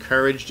you,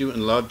 encouraged you,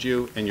 and loved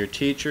you, and your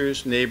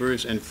teachers,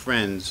 neighbors, and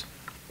friends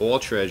all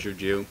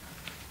treasured you.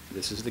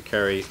 This is the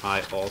Kerry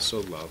I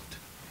also loved.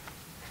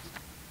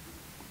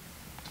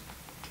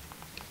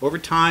 Over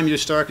time, your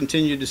star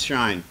continued to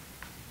shine.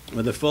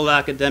 With a full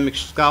academic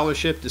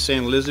scholarship to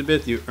St.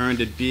 Elizabeth, you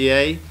earned a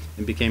BA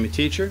and became a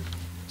teacher,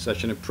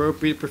 such an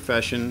appropriate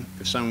profession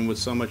for someone with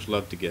so much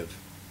love to give.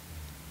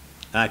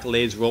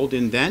 Accolades rolled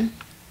in then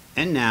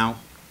and now.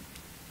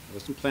 I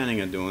wasn't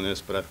planning on doing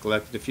this, but I've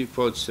collected a few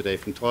quotes today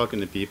from talking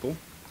to people.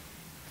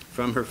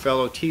 From her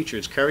fellow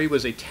teachers, Kerry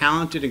was a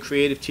talented and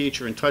creative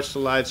teacher and touched the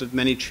lives of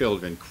many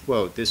children.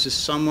 Quote, this is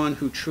someone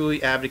who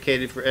truly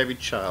advocated for every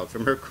child.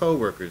 From her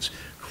co-workers,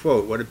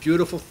 quote, what a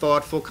beautiful,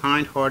 thoughtful,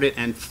 kind-hearted,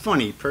 and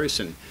funny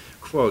person.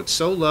 Quote,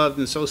 so loved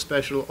and so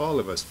special to all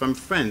of us. From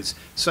friends,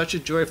 such a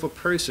joyful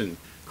person.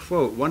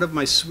 Quote, one of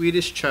my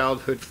sweetest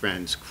childhood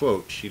friends.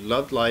 Quote, she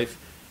loved life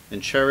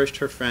and cherished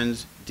her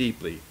friends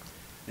deeply,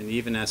 and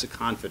even as a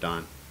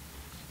confidant.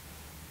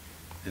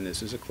 And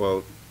this is a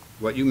quote,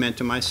 what you meant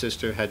to my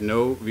sister had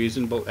no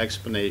reasonable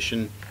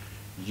explanation.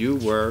 You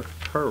were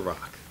her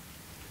rock.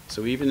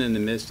 So even in the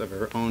midst of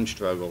her own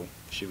struggle,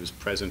 she was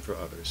present for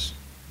others.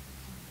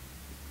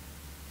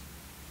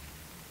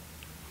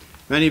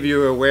 Many of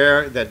you are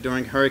aware that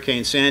during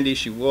Hurricane Sandy,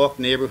 she walked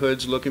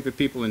neighborhoods looking for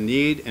people in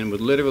need and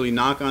would literally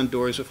knock on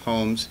doors of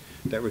homes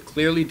that were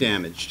clearly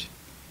damaged.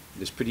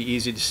 It is pretty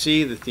easy to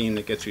see the theme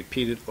that gets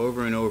repeated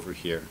over and over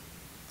here,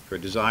 her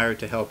desire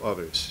to help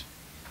others.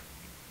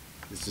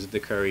 This is the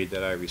Kerry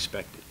that I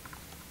respected.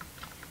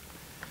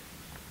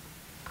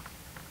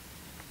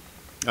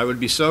 I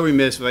would be so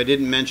remiss if I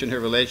didn't mention her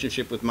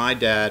relationship with my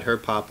dad, her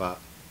papa.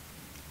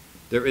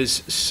 There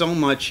is so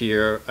much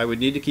here. I would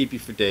need to keep you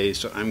for days,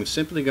 so I'm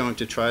simply going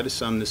to try to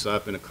sum this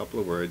up in a couple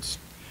of words.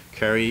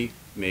 Kerry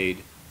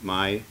made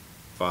my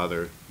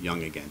father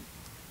young again.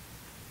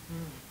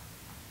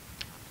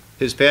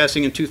 His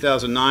passing in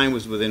 2009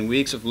 was within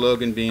weeks of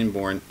Logan being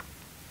born.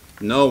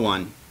 No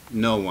one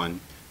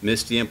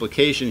missed the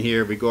implication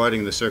here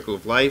regarding the circle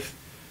of life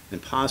and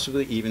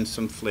possibly even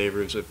some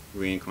flavors of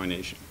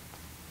reincarnation.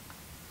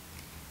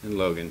 And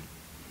Logan.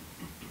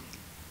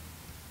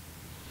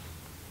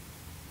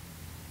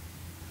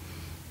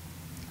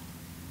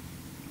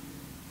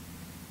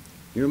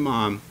 Your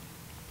mom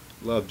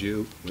loved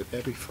you with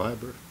every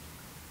fiber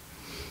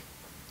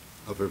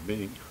of her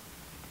being.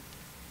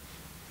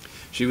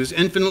 She was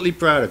infinitely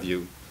proud of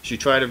you. She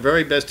tried her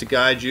very best to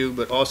guide you,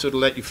 but also to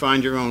let you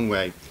find your own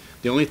way.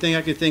 The only thing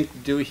I can think to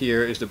do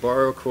here is to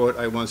borrow a quote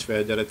I once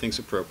read that I think is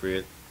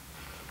appropriate.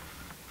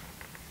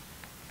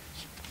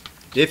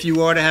 If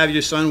you are to have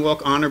your son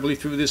walk honorably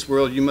through this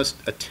world, you must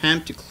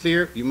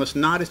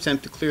not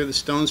attempt to clear the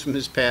stones from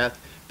his path,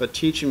 but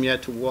teach him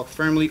yet to walk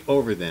firmly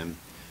over them,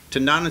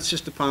 to not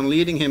insist upon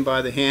leading him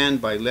by the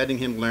hand, by letting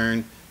him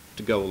learn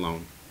to go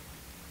alone.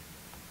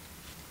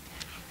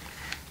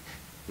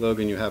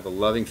 Logan, you have a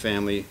loving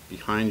family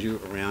behind you,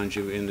 around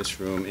you, in this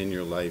room, in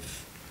your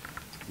life.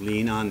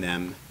 Lean on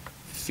them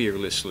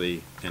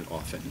fearlessly and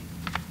often.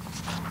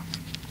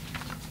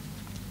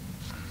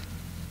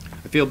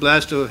 I feel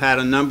blessed to have had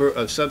a number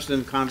of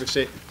substantive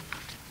conversations.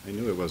 I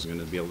knew I wasn't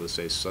going to be able to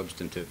say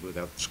substantive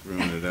without screwing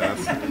it up.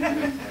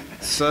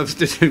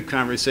 Substantive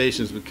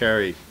conversations with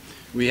Kerry.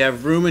 We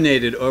have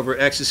ruminated over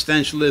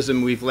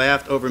existentialism. We've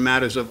laughed over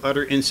matters of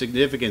utter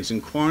insignificance. In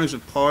corners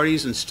of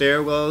parties and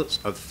stairwells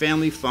of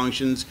family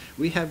functions,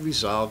 we have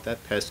resolved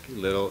that pesky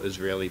little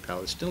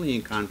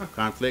Israeli-Palestinian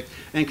conflict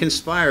and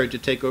conspired to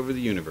take over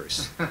the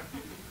universe.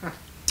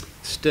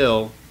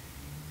 Still,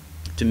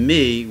 to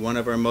me, one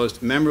of our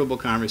most memorable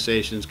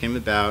conversations came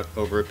about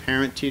over a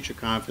parent-teacher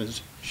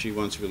conference she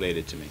once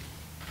related to me.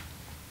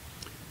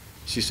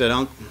 She said,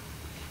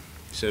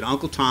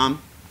 Uncle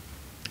Tom,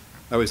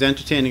 I was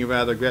entertaining a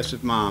rather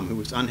aggressive mom who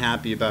was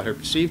unhappy about her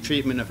perceived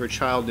treatment of her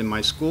child in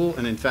my school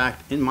and, in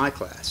fact, in my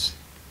class.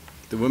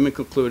 The woman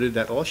concluded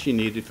that all she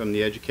needed from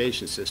the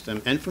education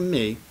system and from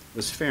me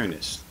was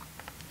fairness.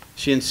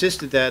 She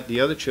insisted that the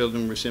other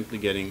children were simply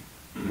getting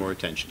more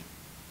attention.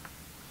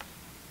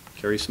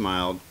 Kerry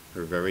smiled,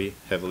 her very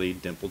heavily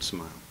dimpled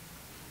smile,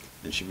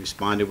 and she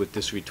responded with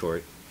this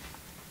retort.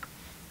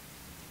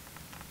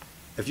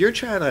 If your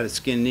child had a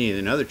skinned knee and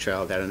another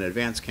child had an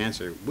advanced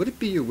cancer, would it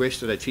be your wish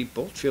that I treat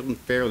both children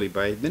fairly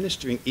by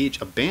administering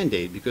each a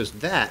Band-Aid, because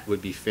that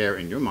would be fair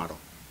in your model?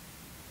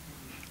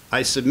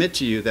 I submit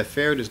to you that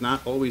fair does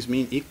not always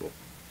mean equal.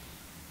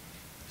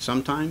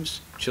 Sometimes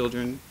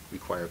children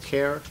require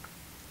care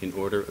in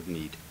order of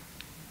need.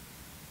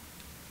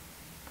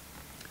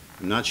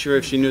 I'm not sure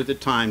if she knew at the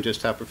time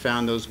just how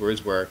profound those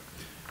words were.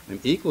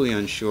 I'm equally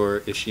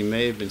unsure if she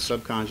may have been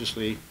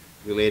subconsciously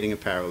relating a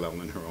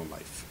parallel in her own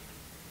life.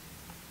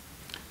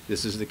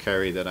 This is the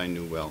Kerry that I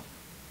knew well.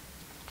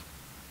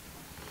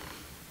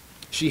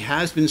 She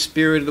has been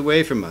spirited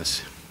away from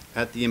us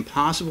at the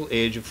impossible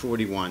age of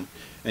 41,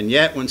 and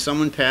yet when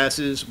someone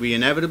passes, we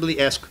inevitably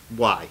ask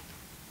why.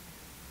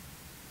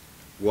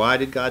 Why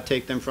did God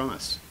take them from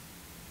us?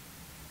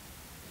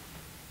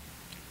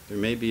 There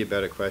may be a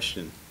better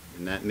question,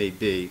 and that may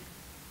be,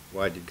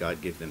 why did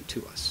God give them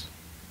to us?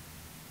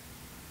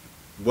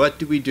 What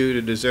do we do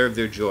to deserve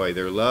their joy,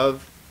 their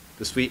love,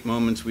 the sweet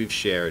moments we've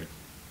shared?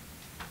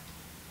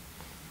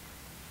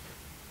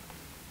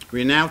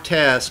 We are now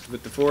tasked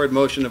with the forward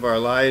motion of our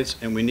lives,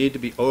 and we need to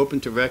be open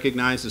to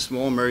recognize the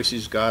small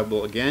mercies God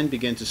will again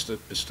begin to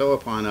bestow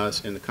upon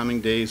us in the coming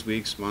days,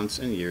 weeks, months,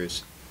 and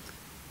years.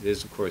 It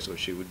is, of course, what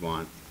she would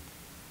want.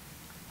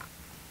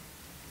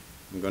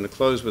 I'm going to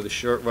close with a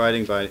short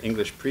writing by an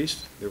English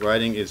priest. The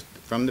writing is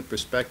from the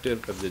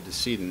perspective of the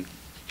decedent.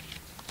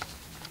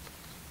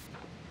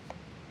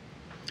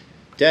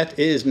 Death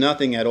is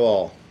nothing at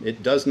all.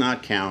 It does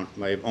not count.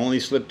 I have only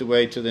slipped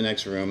away to the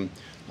next room.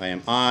 I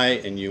am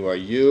I, and you are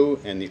you,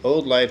 and the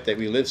old life that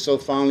we lived so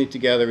fondly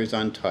together is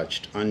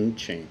untouched,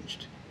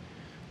 unchanged.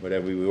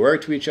 Whatever we were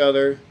to each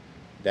other,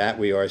 that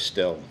we are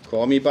still.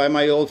 Call me by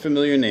my old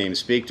familiar name.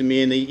 Speak to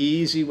me in the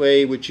easy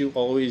way which you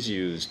always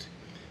used.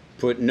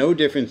 Put no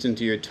difference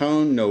into your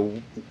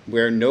tone,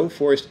 wear no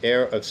forced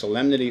air of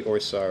solemnity or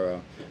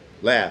sorrow.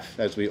 Laugh,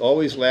 as we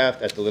always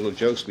laughed at the little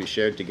jokes we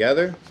shared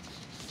together.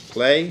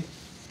 Play,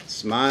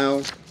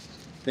 smile,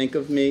 think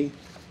of me,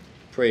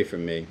 pray for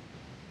me.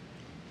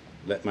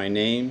 Let my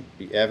name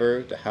be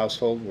ever the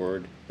household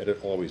word that it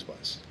always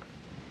was.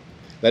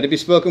 Let it be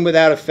spoken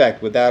without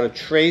effect, without a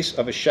trace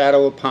of a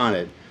shadow upon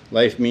it.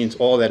 Life means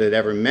all that it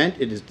ever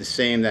meant. It is the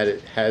same that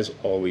it has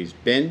always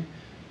been.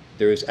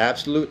 There is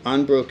absolute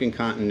unbroken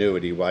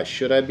continuity. Why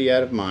should I be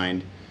out of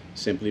mind?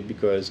 Simply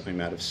because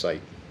I'm out of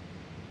sight.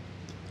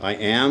 I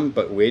am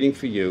but waiting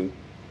for you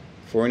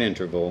for an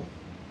interval,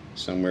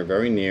 somewhere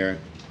very near,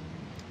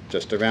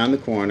 just around the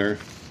corner.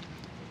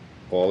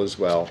 All is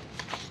well.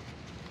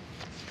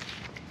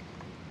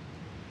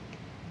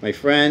 My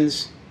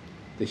friends,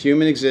 the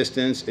human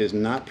existence is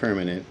not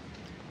permanent,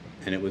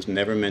 and it was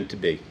never meant to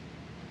be.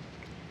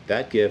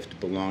 That gift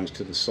belongs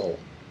to the soul.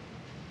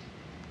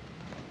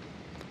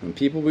 When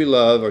people we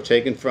love are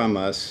taken from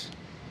us,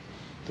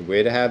 The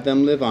way to have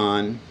them live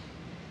on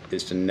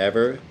is to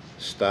never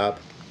stop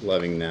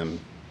loving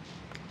them.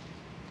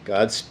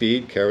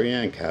 Godspeed, Kerry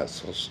Ann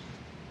Castles.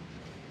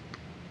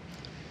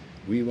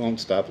 We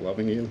won't stop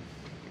loving you.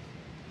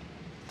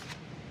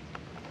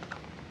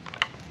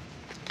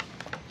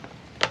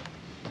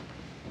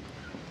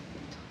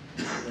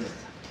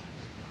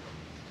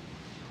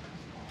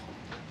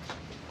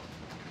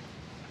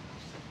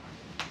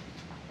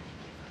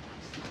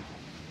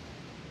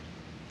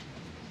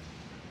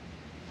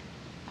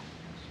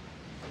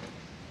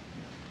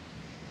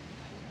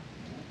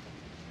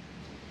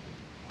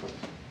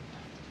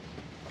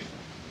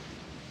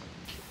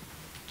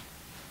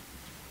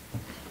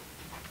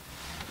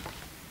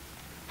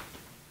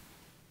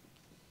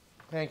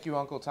 Thank you,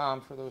 Uncle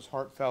Tom, for those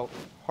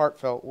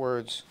heartfelt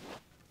words.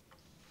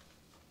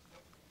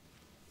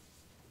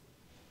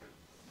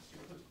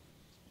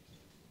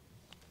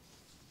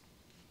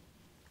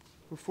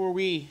 Before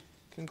we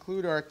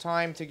conclude our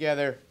time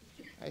together,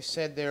 I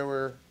said there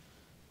were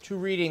 2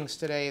 readings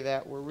today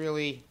that were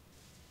really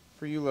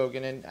for you,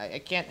 Logan, and I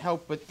can't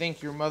help but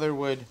think your mother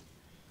would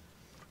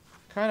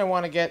kind of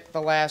want to get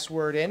the last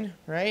word in,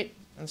 right,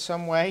 in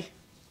some way.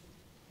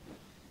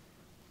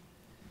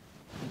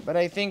 But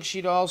I think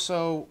she'd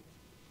also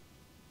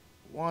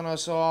want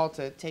us all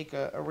to take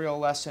a real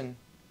lesson,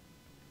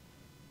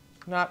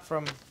 not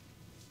from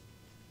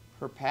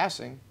her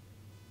passing,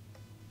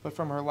 but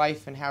from her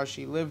life and how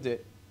she lived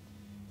it.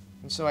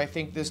 And so I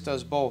think this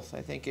does both.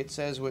 I think it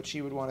says what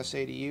she would want to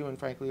say to you and,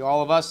 frankly,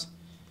 all of us,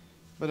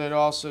 but it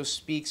also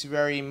speaks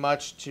very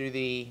much to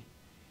the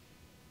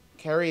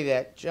Kerry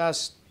that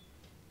just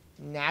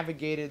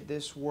navigated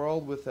this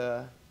world with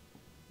a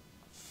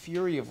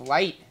fury of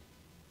light.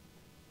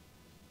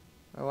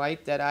 A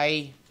light that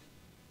I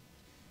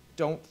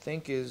don't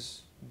think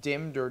is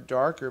dimmed or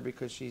darker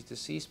because she's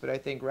deceased, but I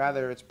think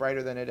rather it's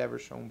brighter than it ever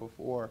shone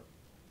before.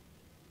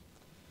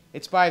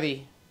 It's by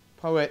the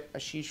poet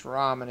Ashish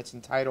Ram, and it's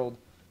entitled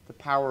The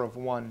Power of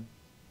One.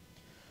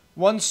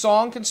 One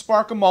song can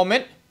spark a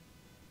moment.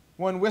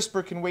 One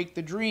whisper can wake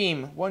the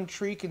dream. One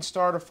tree can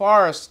start a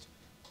forest.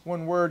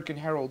 One word can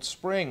herald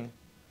spring.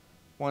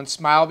 One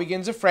smile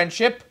begins a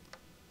friendship.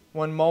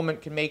 One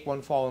moment can make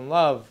one fall in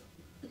love.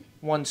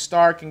 One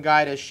star can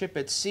guide a ship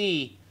at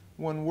sea.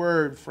 One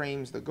word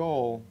frames the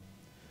goal.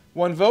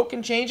 One vote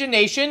can change a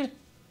nation.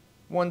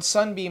 One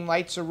sunbeam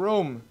lights a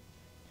room.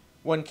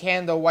 One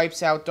candle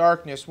wipes out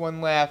darkness.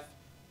 One laugh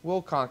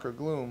will conquer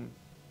gloom.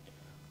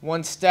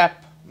 One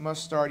step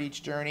must start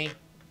each journey.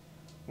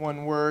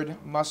 One word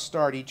must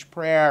start each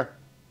prayer.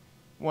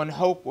 One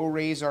hope will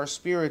raise our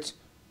spirits.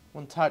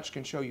 One touch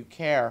can show you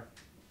care.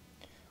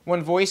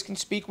 One voice can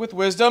speak with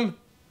wisdom.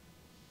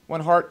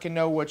 One heart can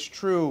know what's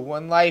true.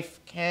 One life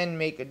can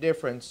make a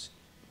difference.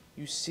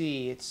 You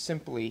see, it's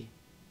simply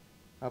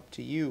up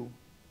to you.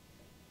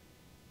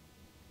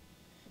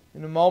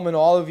 In a moment,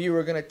 all of you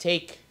are going to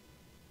take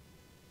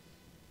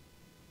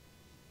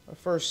a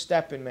first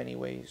step in many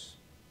ways.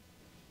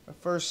 A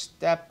first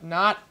step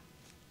not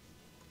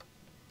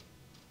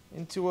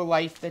into a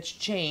life that's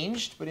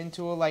changed, but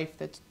into a life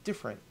that's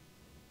different.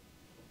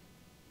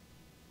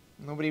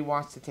 Nobody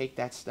wants to take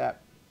that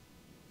step.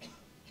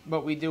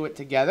 But we do it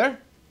together.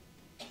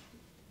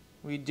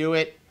 We do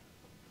it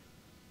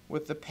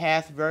with the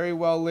path very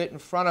well lit in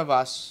front of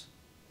us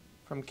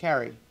from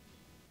Kerry.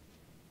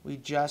 We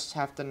just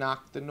have to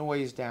knock the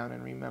noise down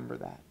and remember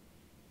that.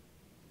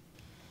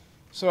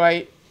 So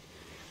I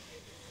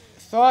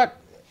thought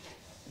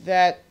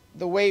that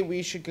the way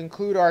we should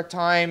conclude our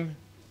time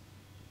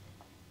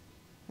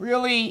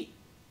really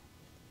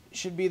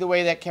should be the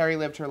way that Kerry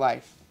lived her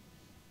life.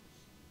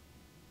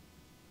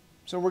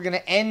 So we're going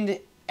to end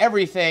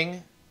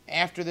everything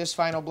after this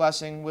final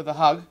blessing with a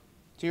hug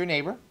to your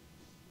neighbor.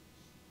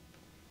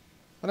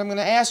 But I'm going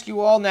to ask you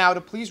all now to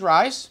please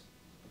rise.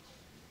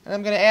 And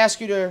I'm going to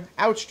ask you to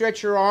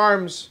outstretch your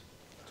arms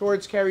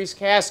towards Kerry's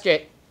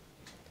casket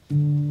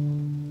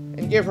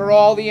and give her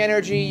all the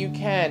energy you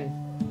can.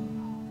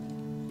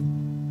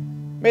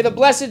 May the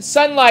blessed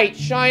sunlight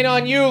shine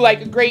on you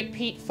like a great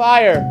peat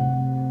fire,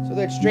 so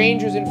that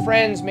strangers and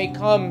friends may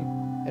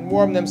come and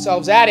warm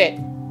themselves at it.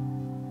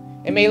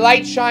 And may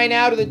light shine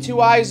out of the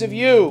 2 eyes of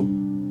you,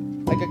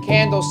 like a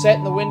candle set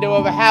in the window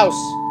of a house,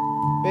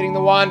 bidding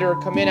the wanderer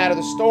come in out of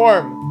the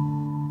storm.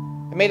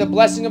 And may the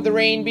blessing of the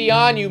rain be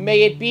on you.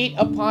 May it beat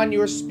upon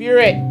your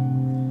spirit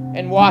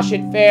and wash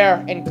it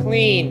fair and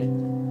clean,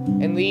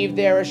 and leave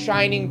there a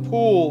shining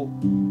pool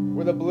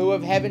where the blue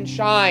of heaven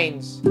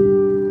shines,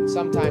 and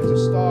sometimes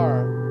a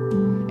star.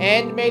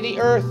 And may the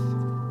earth,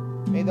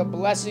 may the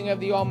blessing of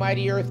the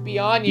almighty earth be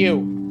on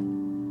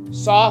you,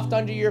 soft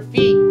under your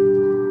feet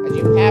as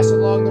you pass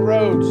along the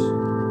roads,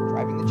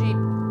 driving the Jeep.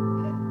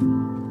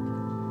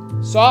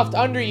 Soft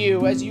under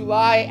you as you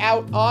lie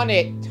out on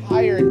it,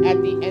 tired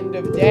at the end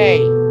of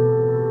day.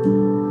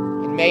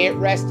 And may it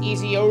rest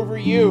easy over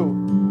you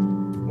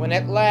when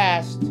at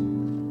last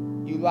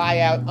you lie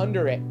out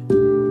under it.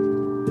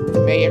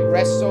 May it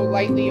rest so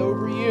lightly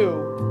over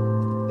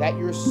you that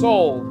your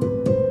soul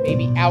may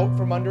be out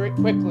from under it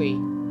quickly,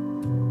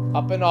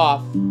 up and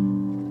off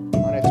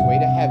on its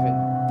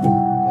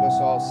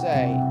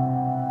say,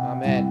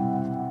 Amen.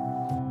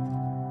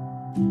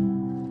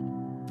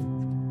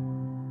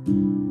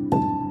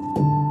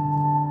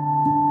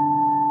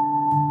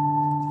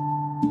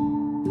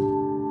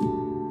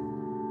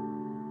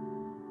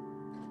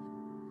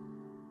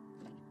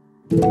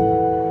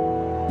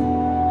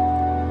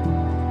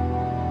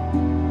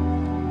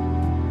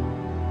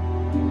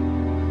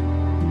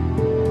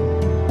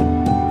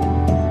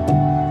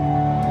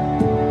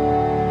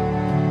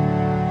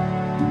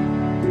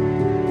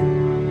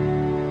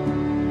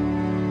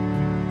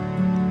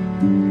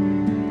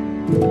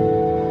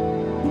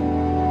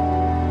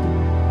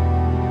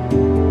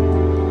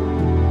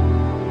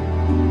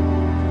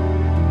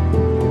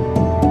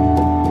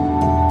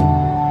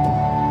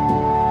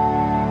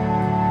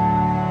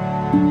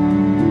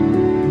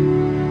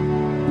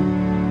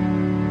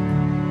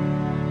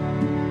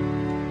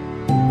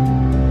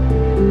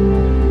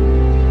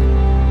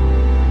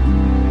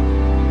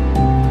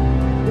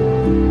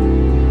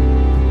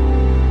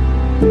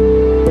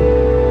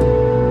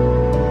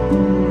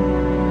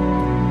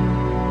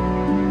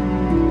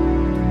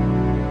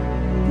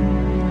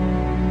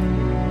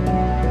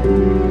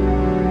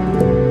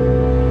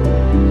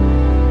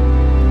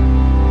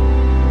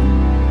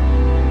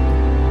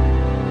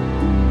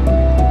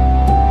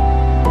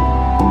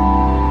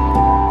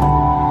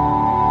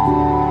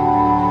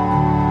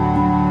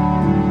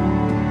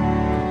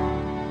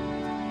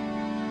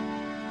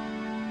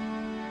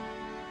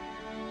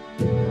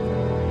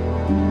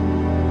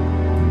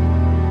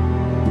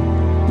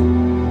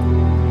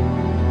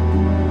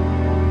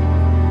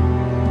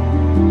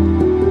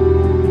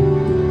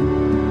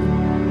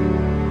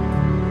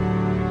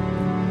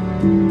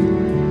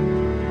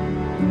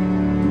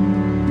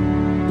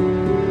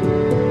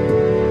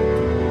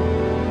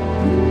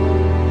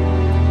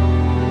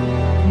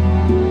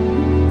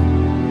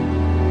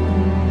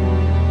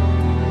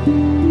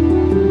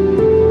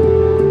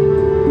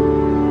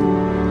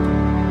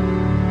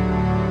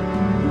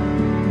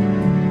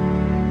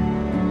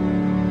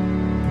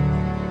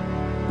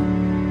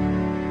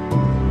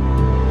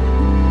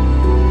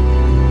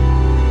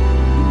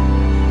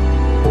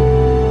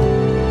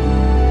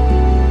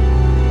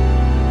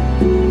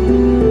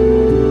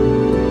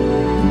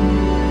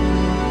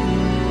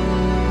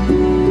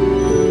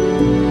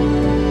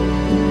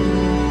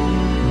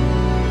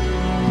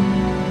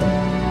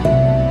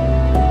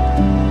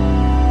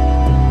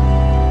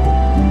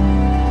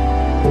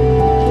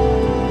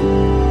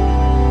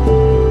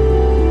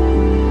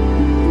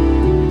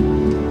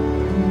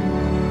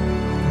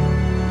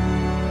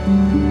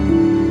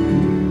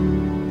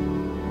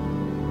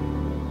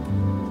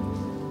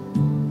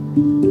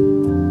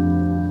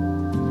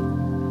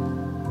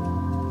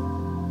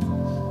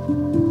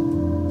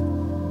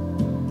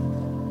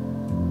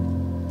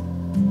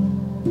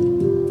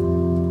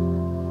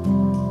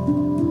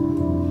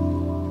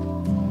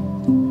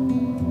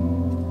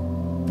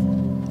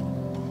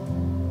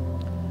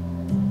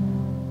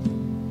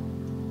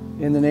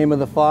 In the name of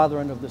the Father,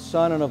 and of the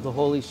Son, and of the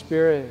Holy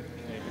Spirit,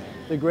 amen.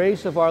 The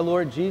grace of our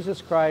Lord Jesus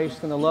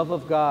Christ, and the love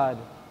of God,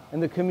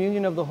 and the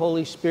communion of the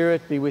Holy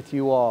Spirit be with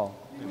you all.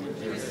 And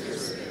with your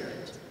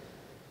spirit.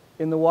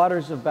 In the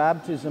waters of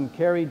baptism,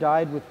 Kerry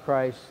died with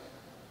Christ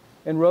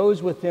and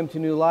rose with him to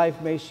new life.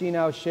 May she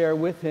now share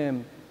with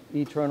him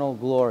eternal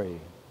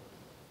glory.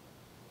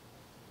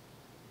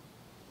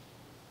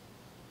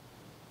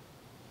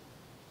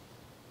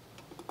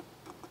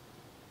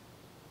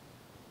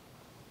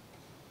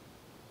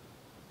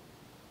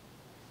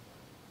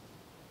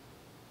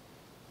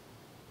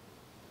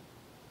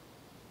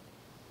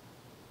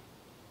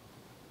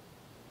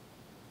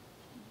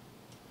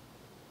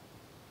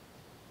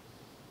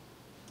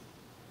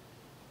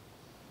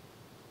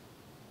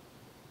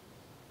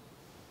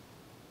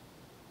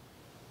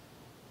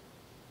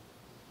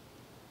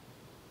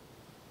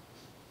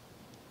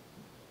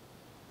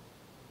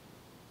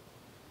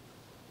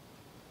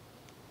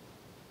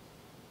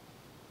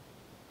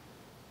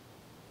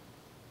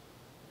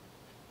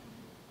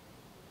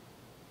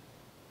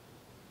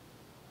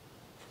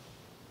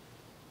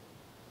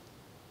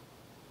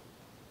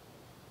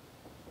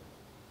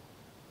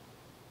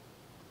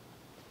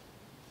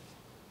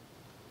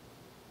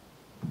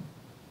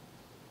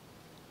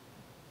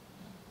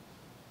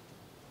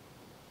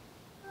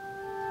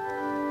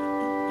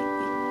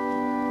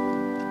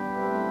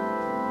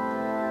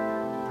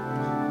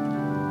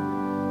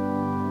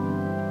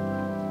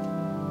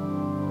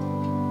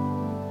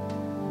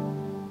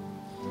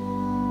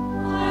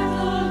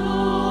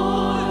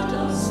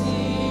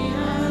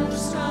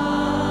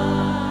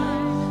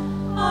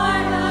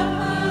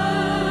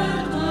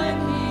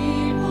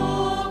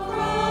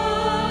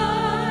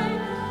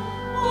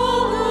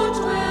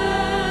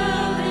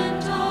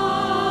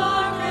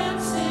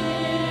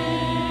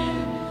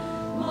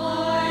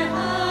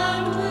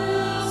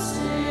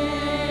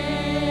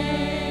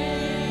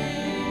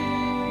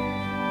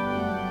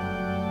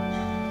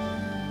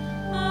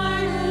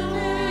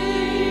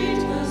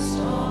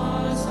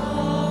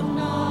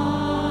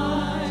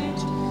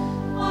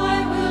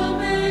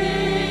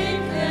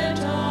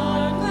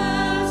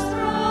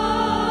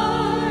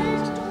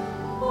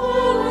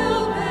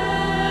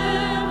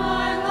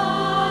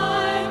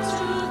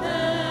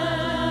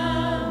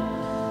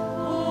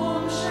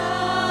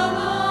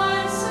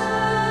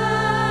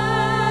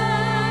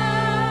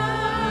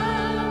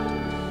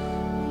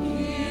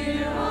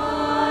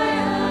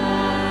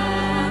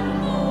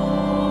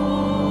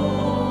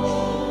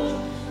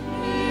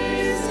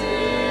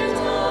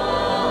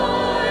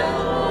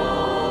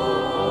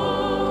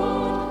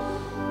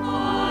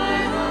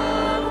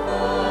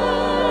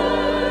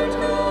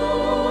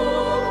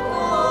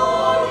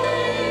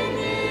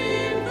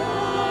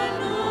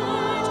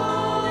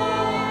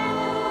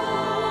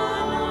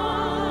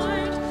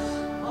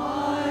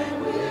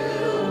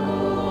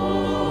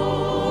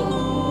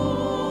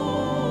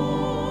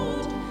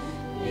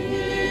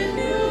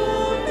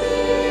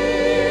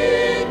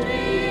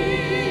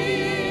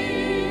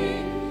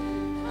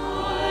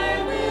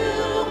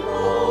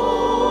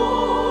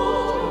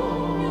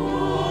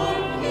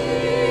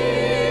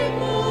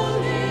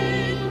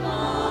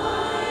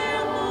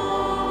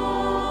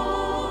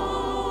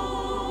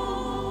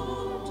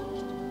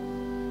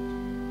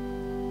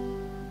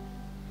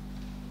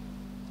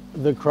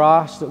 The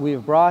cross that we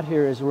have brought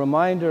here is a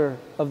reminder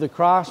of the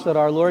cross that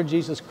our Lord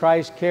Jesus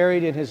Christ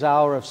carried in his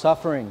hour of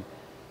suffering.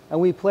 And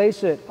we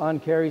place it on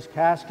Kerry's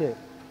casket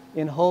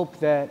in hope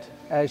that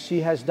as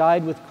she has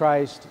died with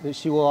Christ, that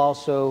she will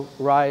also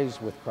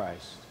rise with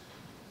Christ.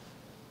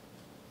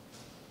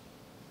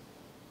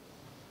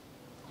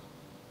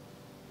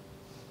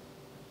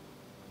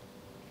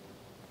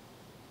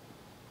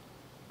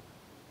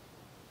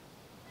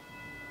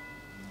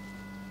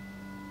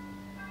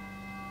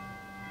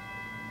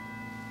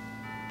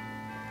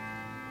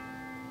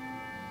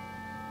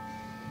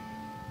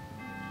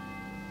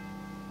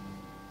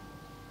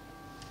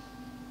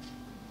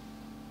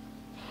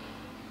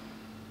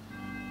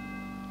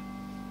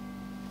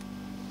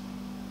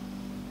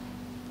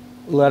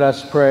 Let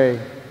us pray.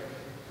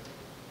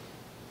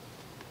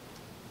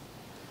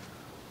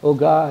 O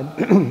God,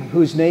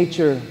 whose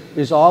nature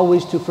is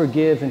always to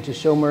forgive and to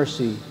show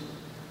mercy,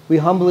 we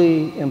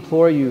humbly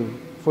implore you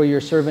for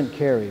your servant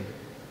Kerry,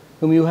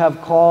 whom you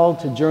have called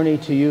to journey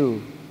to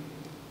you.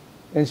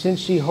 And since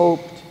she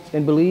hoped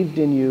and believed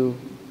in you,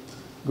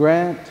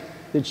 grant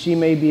that she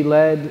may be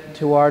led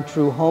to our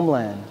true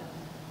homeland,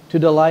 to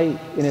delight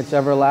in its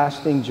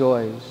everlasting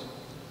joys.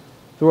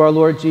 Through our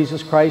Lord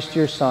Jesus Christ,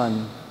 your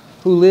Son,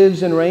 who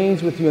lives and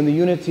reigns with you in the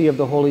unity of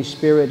the Holy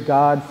Spirit,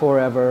 God,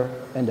 forever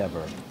and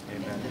ever.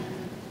 Amen.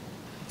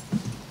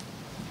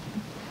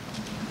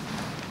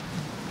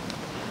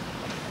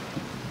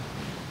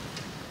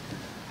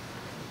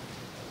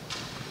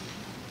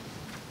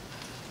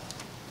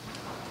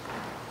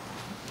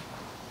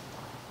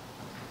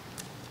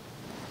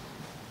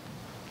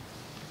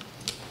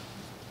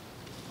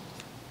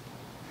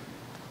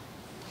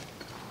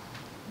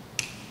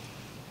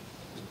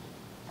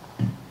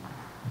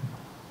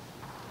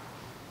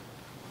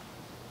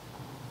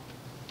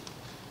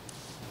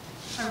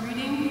 A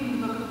reading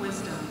from the Book of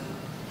Wisdom.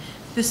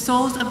 The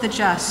souls of the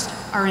just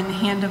are in the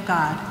hand of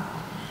God,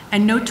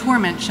 and no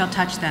torment shall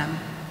touch them.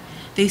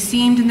 They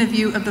seemed in the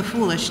view of the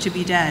foolish to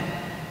be dead,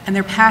 and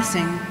their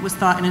passing was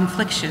thought an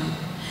infliction,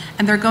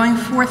 and their going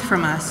forth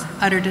from us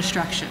utter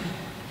destruction.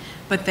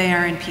 But they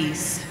are in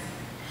peace.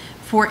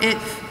 For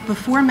if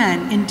before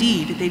men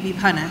indeed they be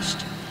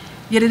punished,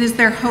 yet it is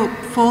their hope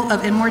full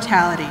of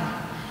immortality.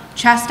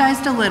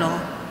 Chastised a little,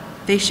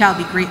 they shall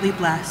be greatly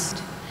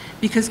blessed,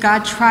 because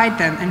God tried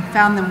them and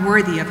found them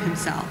worthy of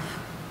himself.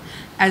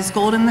 As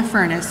gold in the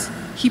furnace,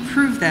 he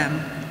proved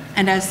them,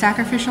 and as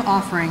sacrificial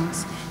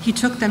offerings, he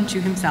took them to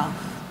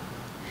himself.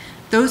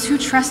 Those who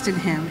trust in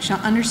him shall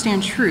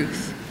understand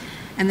truth,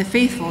 and the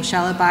faithful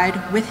shall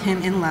abide with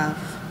him in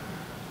love,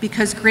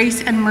 because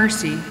grace and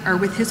mercy are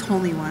with his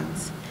holy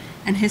ones,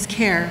 and his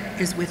care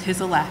is with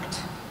his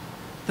elect.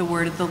 The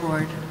word of the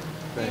Lord.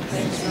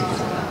 Thanks be to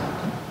God.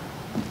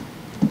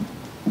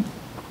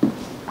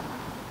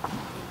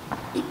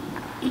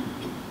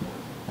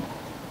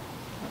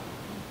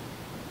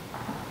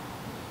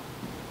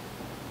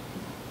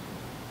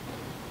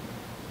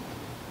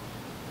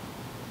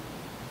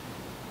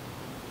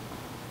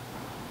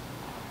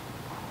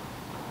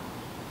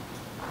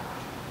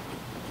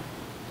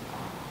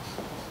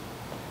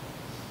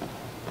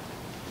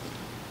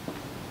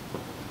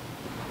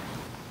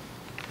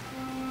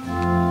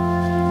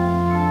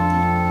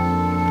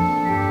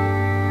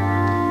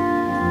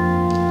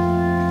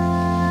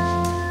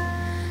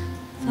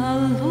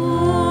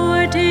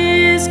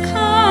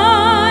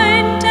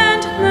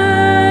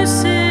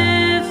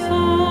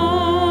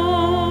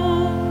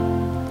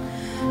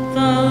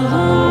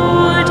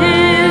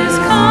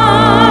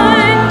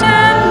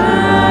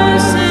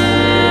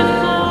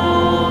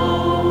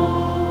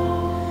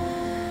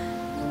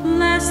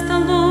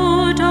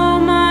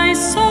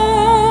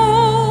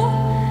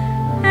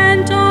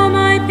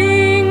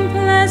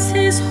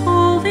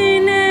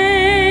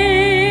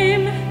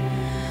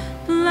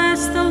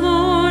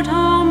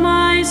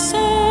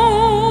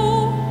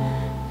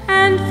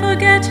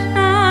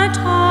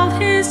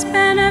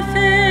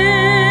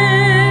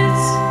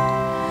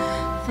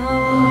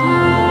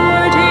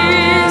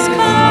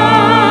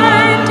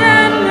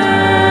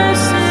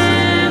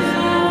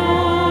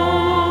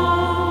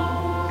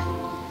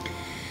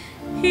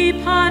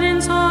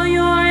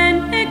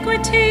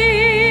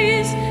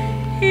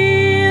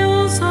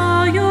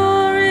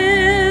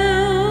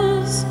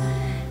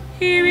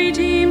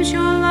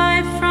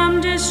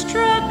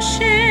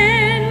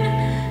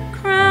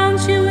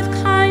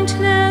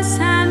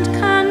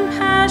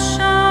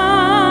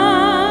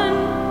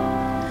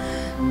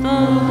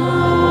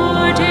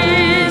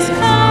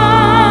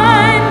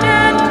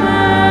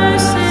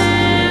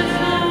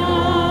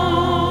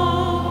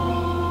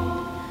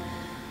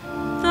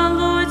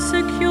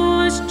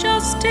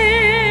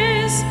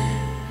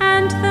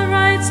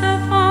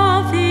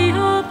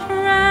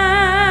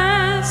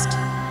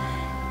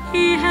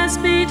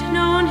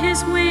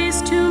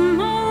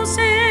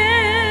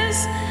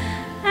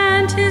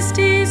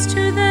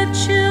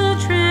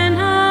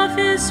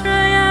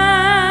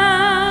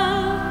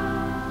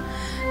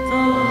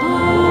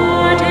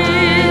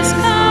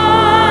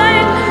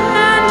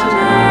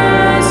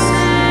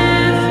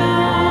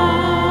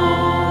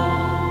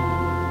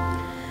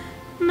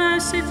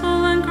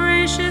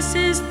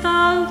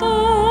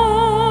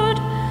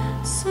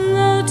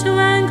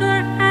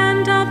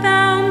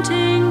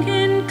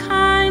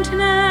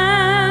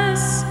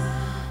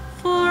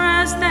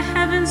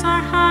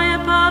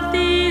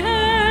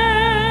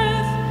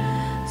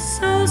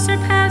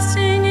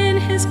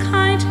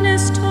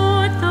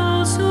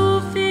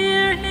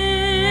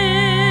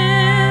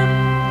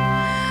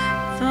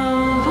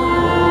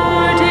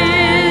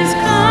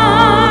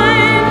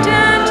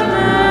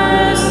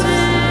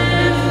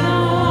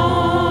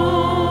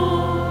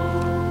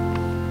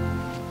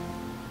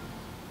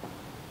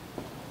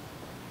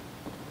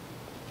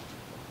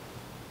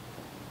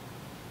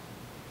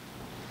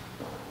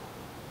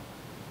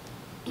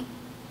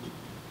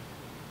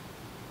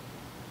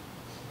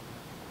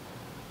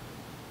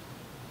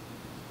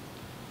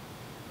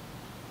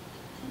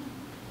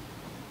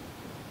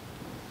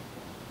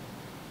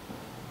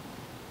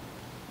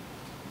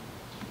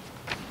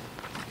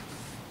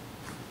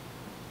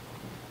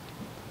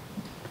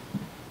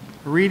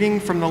 reading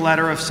from the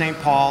letter of St.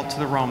 Paul to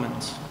the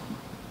Romans.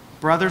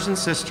 Brothers and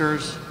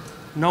sisters,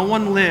 no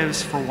one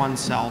lives for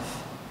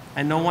oneself,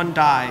 and no one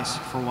dies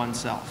for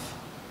oneself.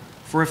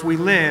 For if we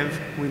live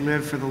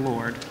for the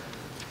Lord,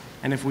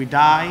 and if we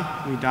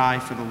die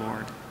for the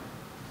Lord.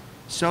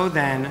 So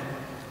then,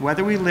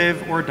 whether we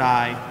live or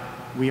die,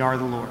 we are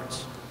the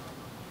Lord's.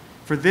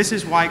 For this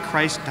is why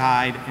Christ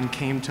died and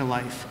came to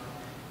life,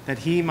 that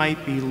he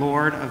might be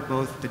Lord of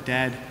both the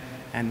dead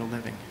and the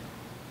living.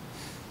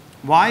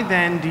 Why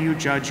then do you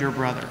judge your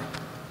brother?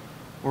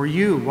 Or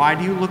you, why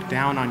do you look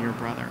down on your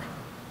brother?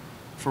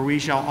 For we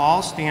shall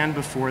all stand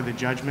before the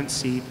judgment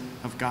seat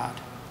of God.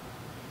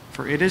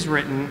 For it is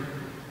written,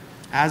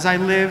 "As I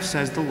live,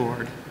 says the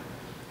Lord,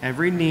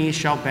 every knee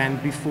shall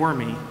bend before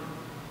me,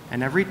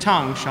 and every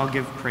tongue shall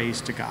give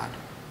praise to God."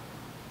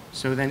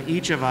 So then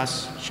each of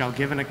us shall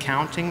give an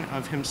accounting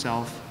of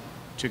himself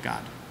to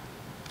God.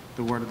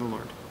 The word of the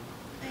Lord.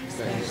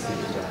 Thanks be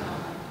to God.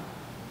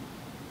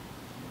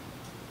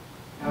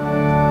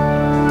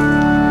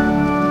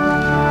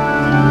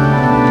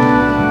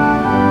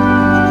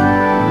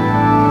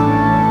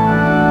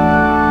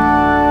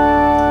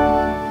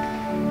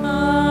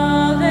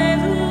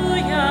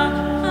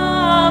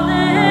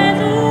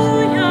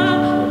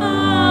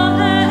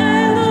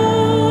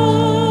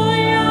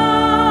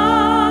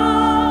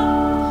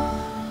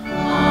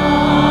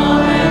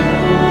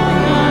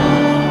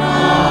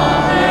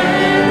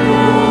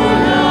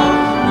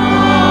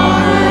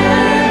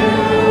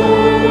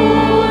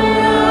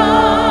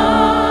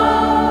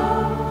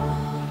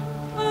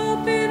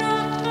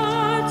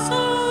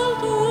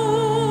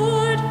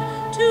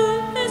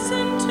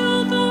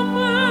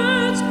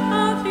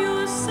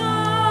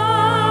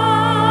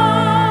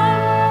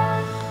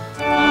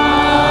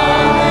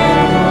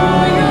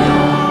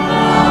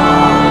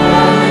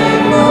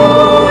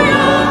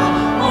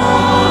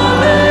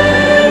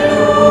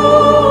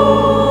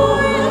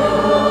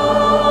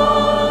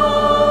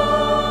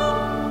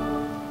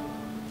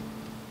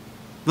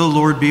 The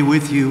Lord be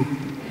with you.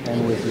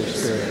 And with your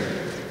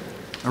spirit.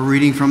 A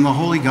reading from the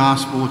Holy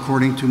Gospel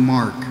according to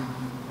Mark.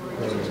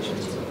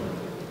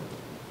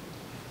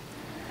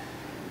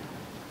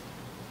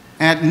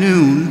 At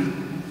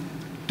noon,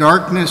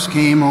 darkness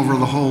came over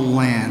the whole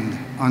land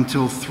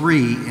until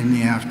 3 in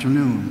the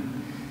afternoon.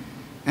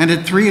 And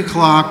at 3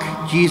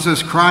 o'clock,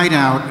 Jesus cried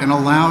out in a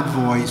loud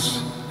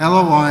voice,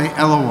 "Eloi,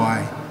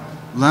 Eloi,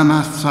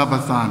 lema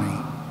sabachthani,"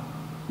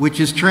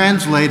 which is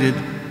translated,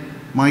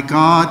 my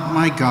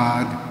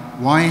God,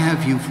 why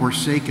have you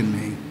forsaken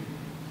me?"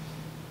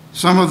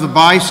 Some of the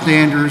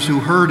bystanders who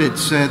heard it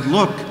said,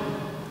 "Look,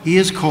 he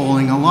is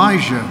calling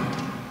Elijah."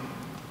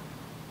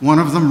 One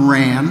of them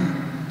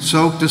ran,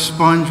 soaked a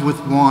sponge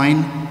with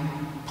wine,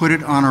 put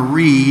it on a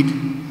reed,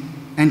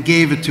 and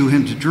gave it to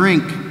him to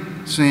drink,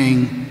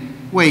 saying,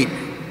 "Wait,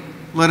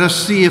 let us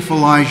see if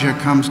Elijah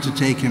comes to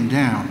take him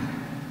down."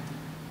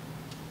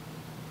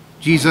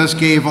 Jesus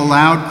gave a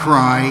loud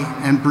cry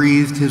and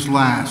breathed his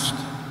last.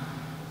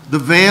 The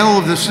veil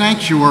of the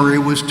sanctuary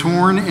was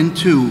torn in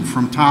two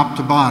from top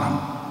to bottom.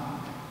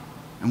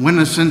 And when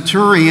the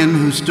centurion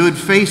who stood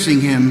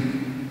facing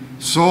him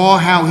saw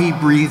how he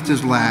breathed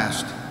his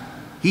last,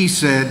 he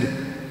said,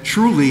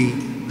 "Truly,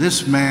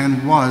 this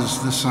man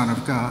was the Son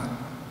of God."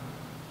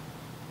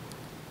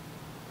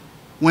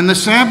 When the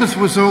Sabbath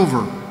was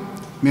over,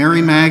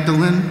 Mary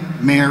Magdalene,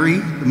 Mary,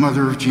 the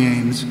mother of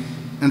James,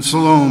 and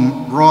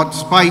Salome brought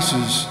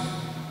spices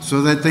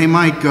so that they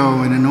might go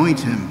and anoint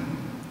him.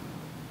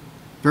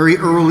 Very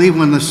early,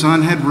 when the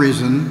sun had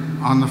risen,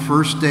 on the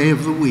first day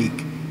of the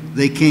week,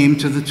 they came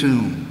to the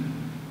tomb.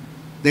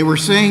 They were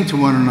saying to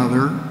one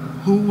another,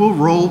 "Who will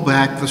roll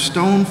back the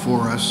stone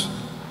for us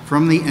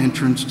from the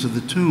entrance to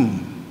the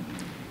tomb?"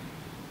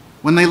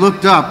 When they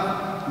looked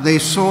up, they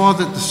saw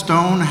that the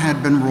stone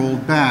had been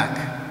rolled back.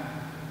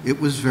 It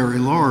was very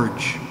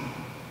large.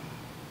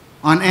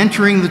 On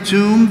entering the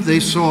tomb, they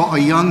saw a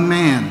young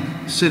man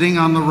sitting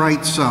on the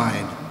right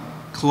side,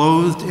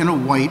 clothed in a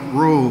white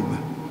robe,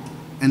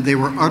 and they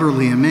were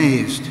utterly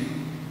amazed.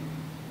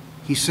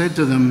 He said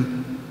to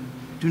them,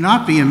 "Do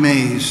not be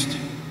amazed.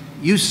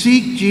 You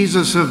seek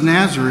Jesus of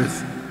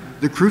Nazareth,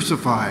 the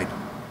crucified.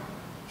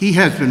 He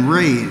has been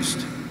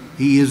raised.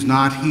 He is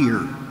not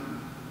here.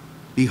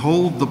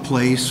 Behold the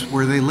place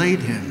where they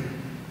laid him."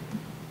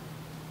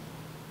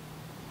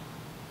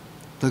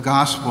 The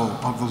Gospel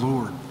of the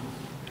Lord.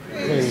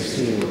 Praise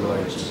to you,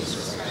 Lord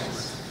Jesus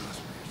Christ.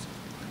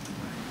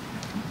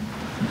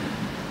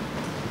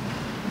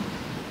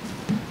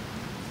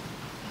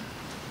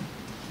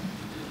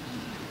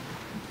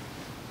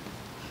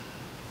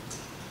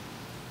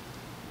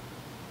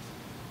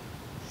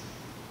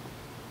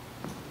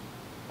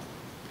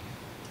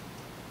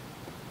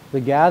 The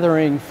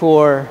gathering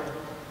for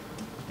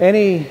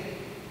any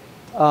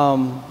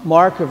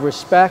mark of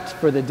respect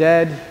for the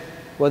dead,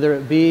 whether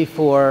it be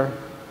for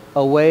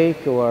a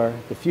wake or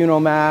the funeral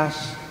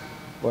mass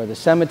or the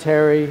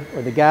cemetery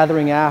or the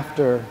gathering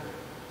after,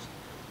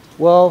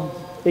 well,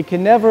 it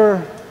can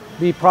never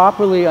be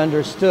properly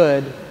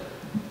understood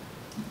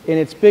in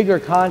its bigger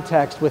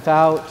context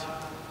without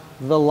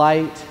the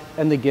light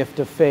and the gift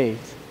of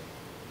faith.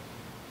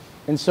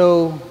 And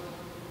so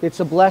it's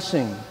a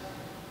blessing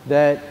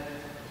that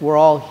we're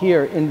all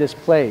here in this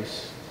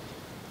place,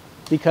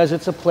 because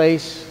it's a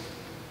place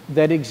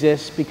that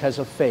exists because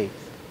of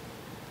faith.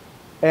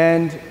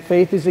 And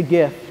faith is a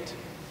gift.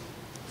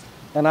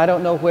 And I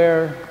don't know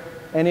where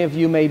any of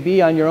you may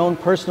be on your own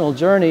personal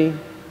journey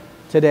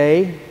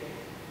today,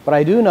 but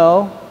I do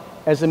know,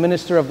 as a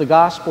minister of the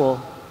gospel,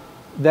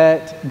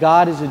 that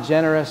God is a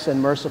generous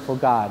and merciful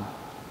God.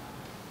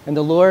 And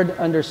the Lord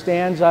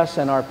understands us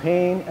and our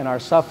pain and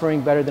our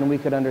suffering better than we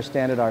could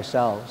understand it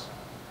ourselves.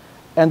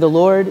 And the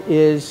Lord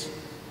is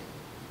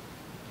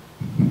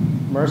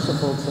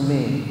merciful to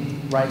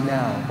me right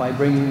now by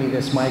bringing me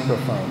this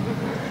microphone.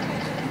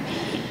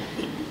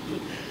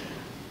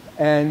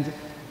 And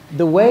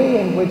the way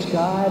in which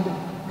God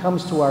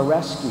comes to our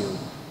rescue,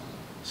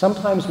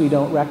 sometimes we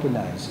don't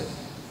recognize it.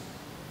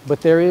 But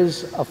there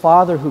is a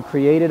Father who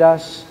created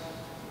us,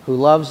 who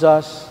loves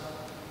us,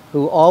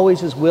 who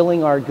always is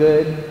willing our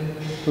good,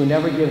 who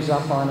never gives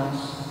up on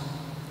us,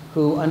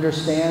 who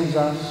understands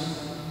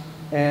us,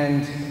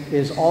 and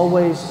is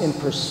always in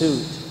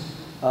pursuit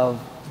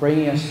of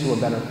bringing us to a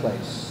better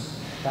place.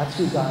 That's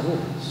who God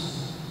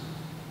is.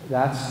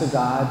 That's the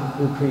God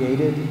who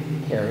created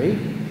Kerry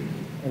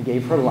and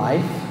gave her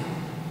life,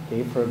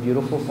 gave her a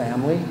beautiful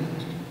family,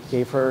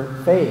 gave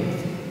her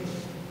faith.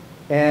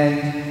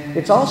 And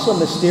it's also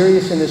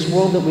mysterious in this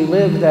world that we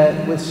live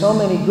that with so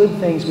many good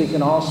things, we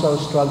can also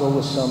struggle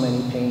with so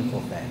many painful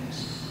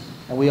things.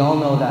 And we all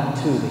know that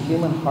too. The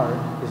human heart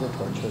is a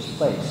torturous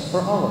place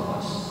for all of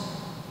us.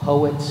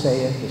 Poets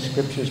say it, the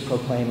scriptures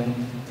proclaim it.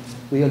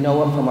 We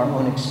know it from our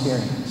own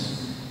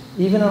experience.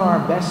 Even on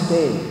our best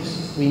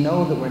days, we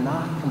know that we're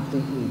not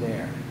completely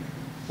there.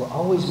 We're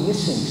always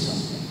missing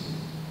something.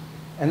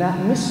 And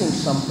that missing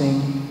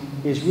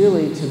something is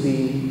really to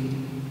be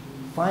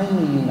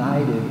finally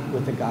united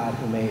with the God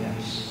who made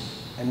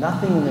us. And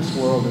nothing in this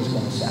world is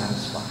going to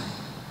satisfy.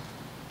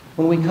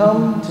 When we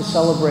come to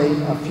celebrate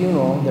a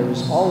funeral, there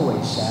is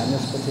always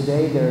sadness, but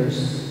today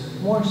there's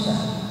more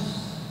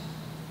sadness.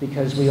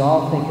 Because we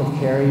all think of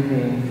Kerry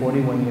being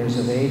 41 years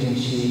of age, and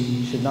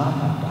she should not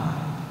have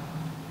died.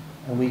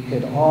 And we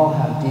could all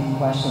have deep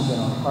questions in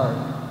our heart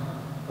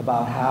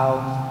about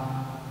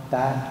how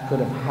that could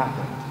have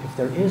happened. If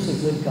there is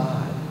a good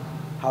God,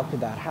 how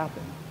could that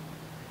happen?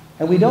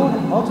 And we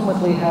don't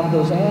ultimately have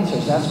those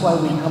answers. That's why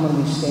we come and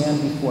we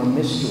stand before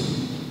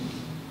mystery.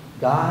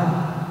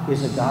 God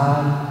is a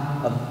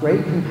God of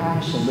great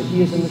compassion, but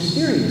He is a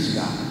mysterious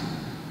God.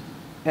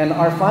 And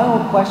our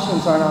final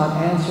questions are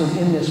not answered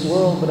in this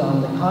world, but on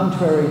the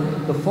contrary,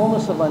 the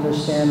fullness of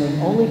understanding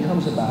only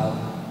comes about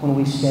when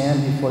we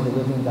stand before the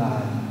living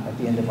God at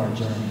the end of our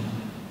journey.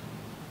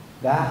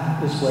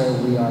 That is where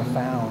we are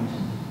found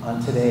on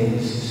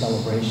today's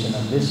celebration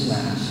of this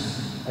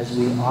Mass, as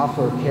we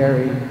offer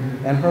Kerry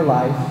and her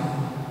life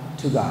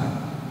to God.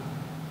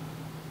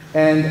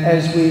 And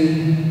as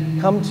we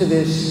come to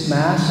this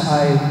Mass,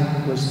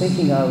 I was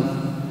thinking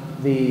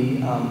of the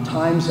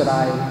times that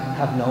I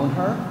have known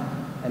her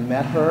and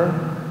met her,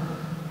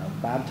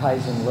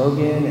 baptizing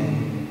Logan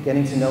and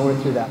getting to know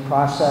her through that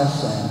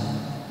process. And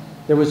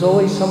there was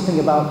always something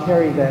about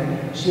Kerry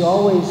that she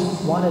always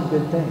wanted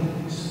good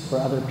things for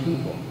other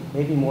people,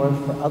 maybe more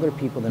for other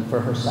people than for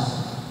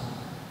herself.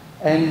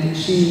 And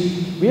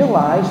she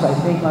realized, I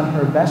think, on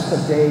her best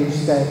of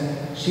days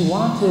that she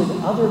wanted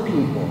other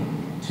people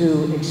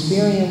to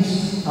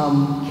experience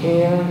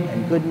care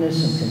and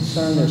goodness and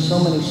concern. There's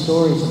so many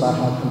stories about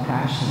how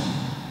compassionate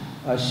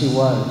she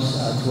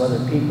was to other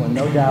people. And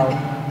no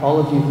doubt all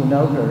of you who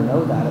know her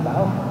know that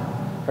about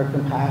her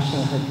compassion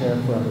and her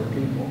care for other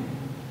people.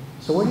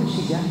 So where did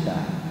she get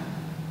that?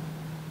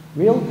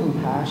 Real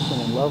compassion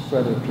and love for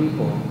other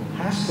people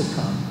has to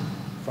come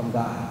from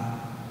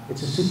God.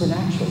 It's a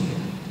supernatural gift.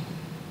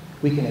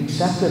 We can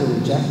accept it or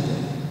reject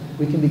it.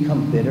 We can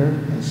become bitter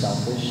and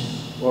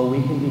selfish, or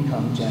we can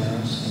become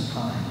generous and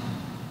kind.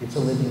 It's a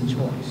living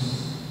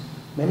choice.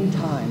 Many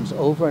times,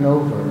 over and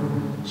over,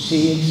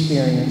 she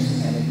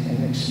experienced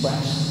and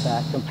expressed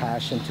that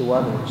compassion to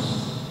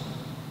others.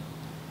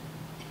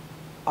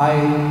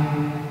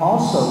 I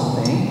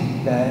also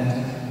think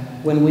that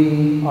when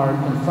we are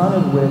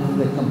confronted with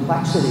the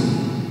complexity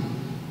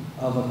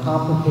of a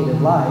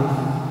complicated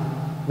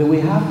life, that we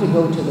have to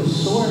go to the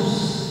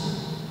source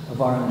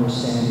of our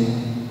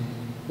understanding,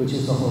 which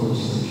is the Holy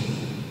Scripture.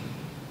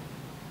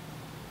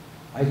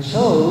 I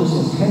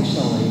chose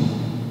intentionally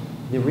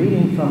the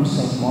reading from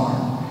St.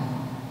 Mark,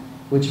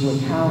 which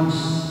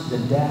recounts the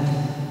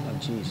death of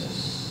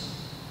Jesus.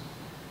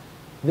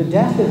 The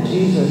death of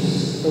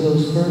Jesus for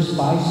those first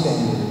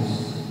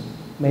bystanders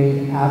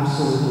made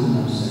absolutely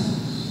no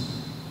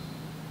sense.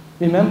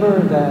 Remember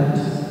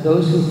that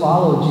those who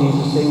followed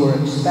Jesus, they were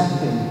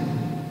expecting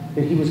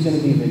that He was going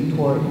to be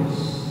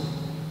victorious.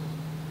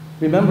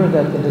 Remember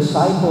that the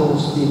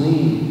disciples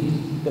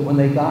believed that when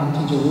they got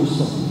to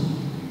Jerusalem,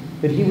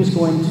 that He was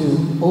going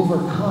to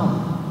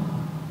overcome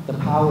the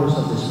powers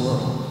of this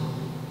world,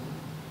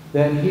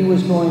 that He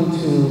was going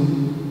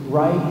to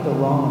right the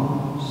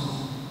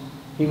wrongs,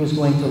 He was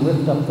going to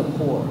lift up the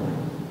poor,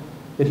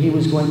 that he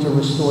was going to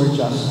restore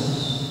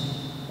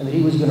justice, and that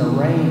he was going to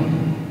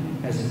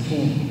reign as a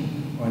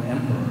king or an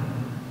emperor.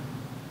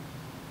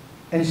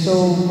 And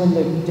so when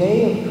the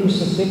day of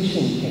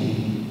crucifixion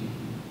came,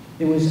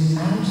 it was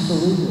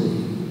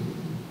absolutely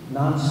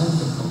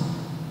nonsensical.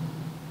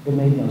 It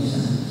made no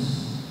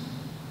sense.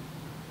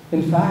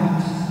 In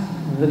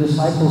fact, the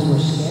disciples were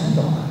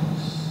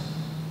scandalized.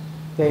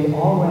 They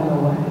all ran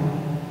away,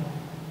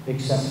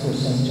 except for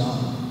St.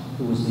 John,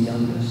 who was the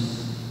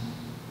youngest,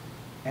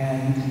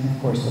 and,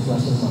 of course, the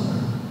Blessed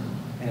Mother,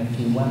 and a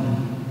few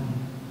women.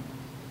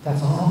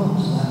 That's all that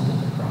was left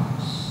at the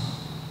cross.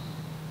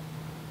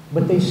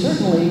 But they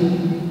certainly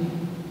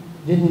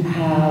didn't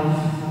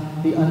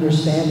have the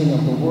understanding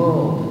of the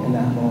world in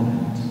that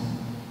moment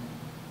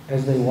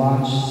as they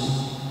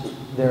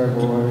watched their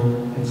Lord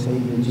and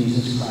Savior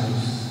Jesus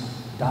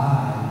Christ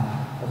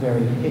die a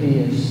very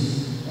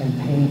hideous and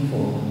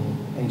painful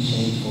and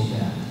shameful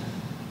death.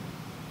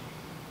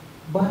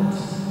 But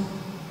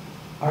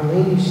Our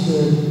Lady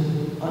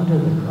stood under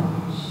the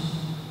cross.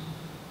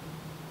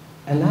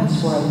 And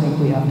that's where I think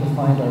we have to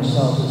find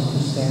ourselves, is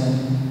to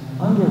stand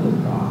under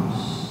the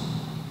cross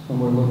when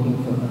we're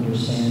looking for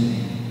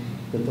understanding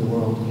that the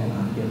world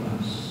cannot give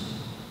us.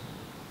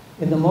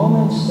 In the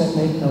moments that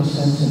make no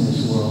sense in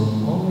this world,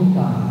 only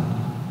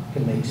God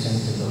can make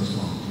sense of those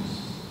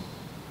moments.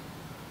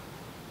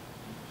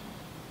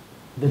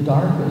 The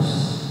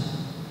darkest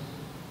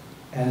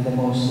and the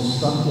most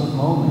destructive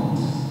moment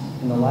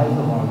in the life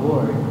of our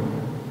Lord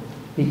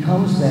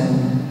becomes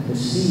then the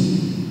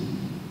seed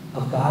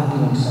of God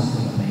doing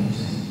something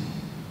amazing.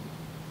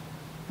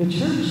 The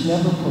church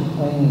never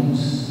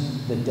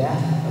proclaims the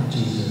death of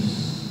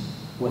Jesus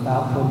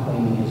without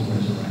proclaiming his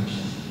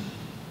resurrection.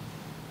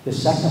 The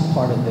second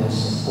part of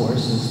this, of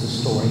course, is the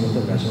story of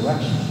the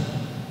resurrection.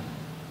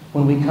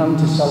 When we come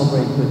to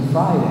celebrate Good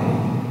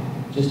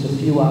Friday, just a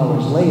few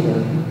hours later,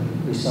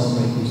 we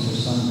celebrate Easter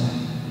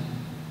Sunday.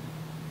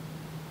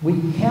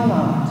 We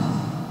cannot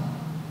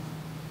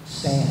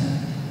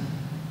stand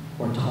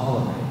or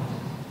tolerate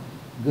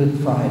Good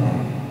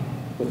Friday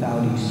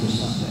without Easter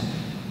Sunday.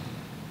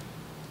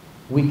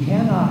 We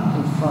cannot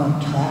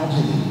confront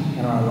tragedy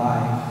in our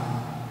life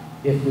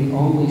if we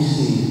only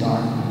see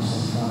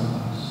darkness in front of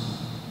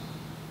us.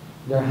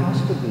 There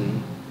has to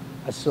be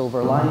a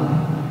silver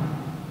lining.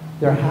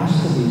 There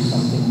has to be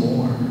something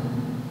more.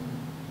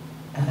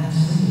 And that's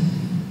faith.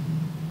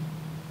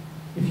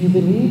 If you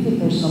believe that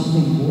there's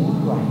something more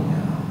right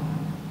now,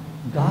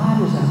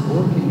 God is at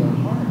work in your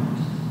heart.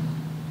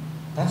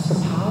 That's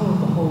the power of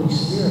the Holy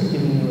Spirit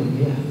giving you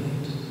a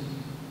gift.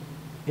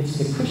 It's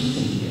the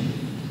Christian gift.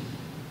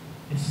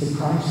 It's the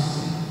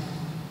Christ gift.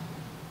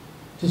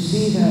 To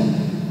see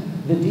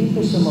that the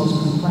deepest and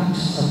most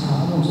complex of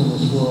problems in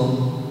this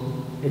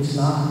world, it's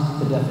not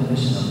the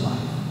definition of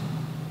life,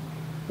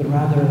 but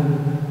rather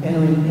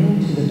entering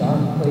into the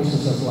dark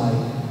places of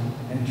life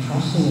and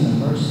trusting in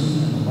the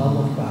mercy and the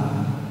love of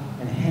God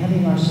and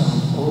handing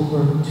ourselves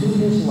over to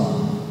his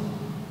love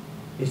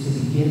is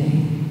the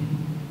beginning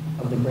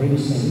of the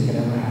greatest thing that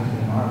could ever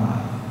happen in our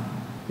life.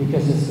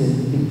 Because it's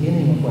the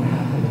beginning of what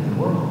happened in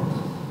the world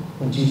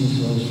when Jesus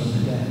rose from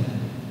the dead.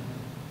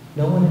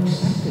 No one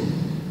expected it.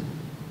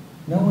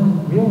 No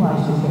one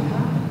realized it could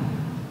happen.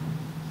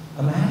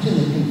 Imagine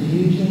the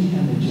confusion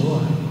and the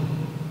joy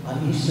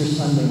on Easter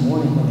Sunday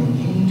morning when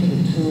they came to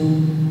the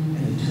tomb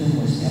and the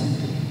tomb was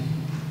empty.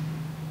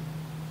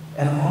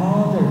 And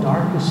all their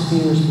darkest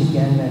fears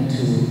began then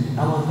to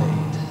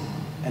elevate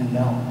and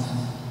melt.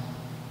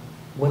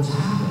 What's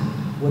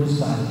happened? What is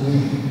God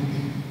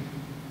doing?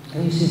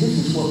 And you see,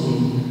 this is what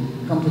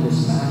we come to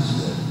this Mass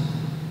with.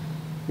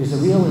 There's a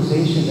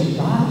realization that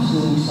God is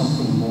doing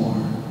something more.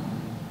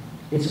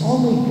 It's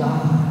only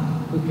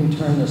God who can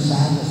turn the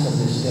sadness of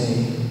this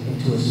day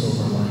into a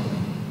silver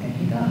lining. And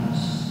he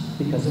does,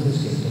 because of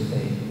his gift of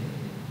faith.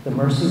 The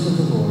mercies of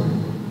the Lord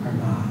are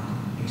not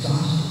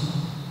exhausted.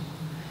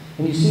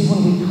 And you see,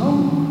 when we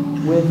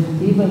come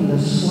with even the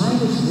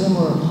slightest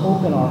glimmer of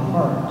hope in our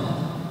heart,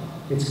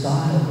 it's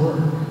God at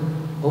work,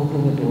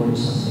 opening the door to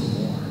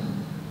something more.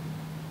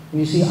 And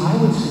you see,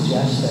 I would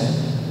suggest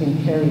that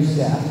in Kerry's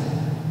death,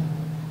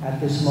 at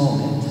this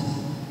moment,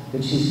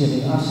 that she's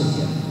giving us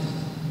a gift.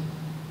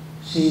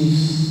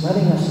 She's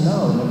letting us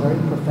know in a very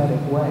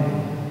prophetic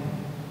way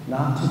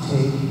not to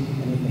take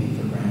anything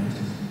for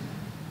granted.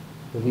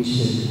 That we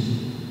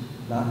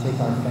should not take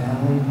our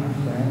family, our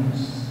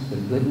friends, the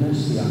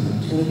goodness, the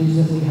opportunities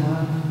that we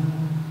have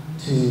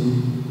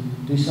to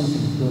do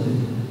something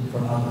good for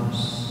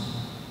others.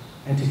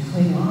 And to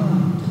cling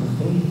on to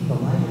the faith, the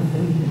light of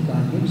faith that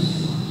God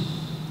gives to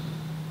us.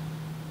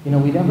 You know,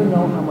 we never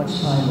know how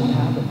much time we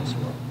have in this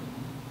world.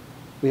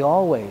 We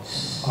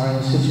always are in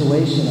a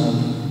situation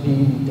of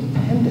being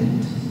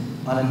dependent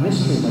on a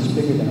mystery much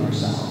bigger than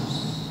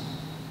ourselves.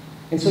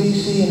 And so you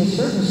see, in a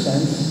certain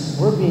sense,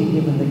 we're being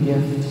given the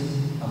gift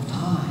of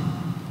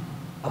time,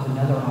 of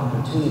another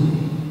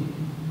opportunity.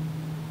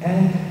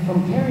 And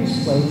from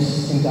Kerry's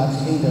place in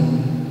God's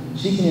kingdom,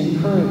 she can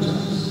encourage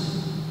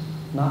us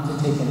not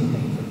to take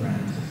anything for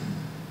granted.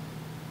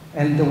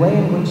 And the way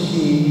in which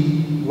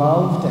she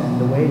loved and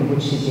the way in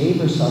which she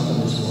gave herself in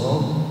this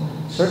world,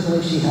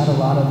 certainly she had a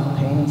lot of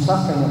pain and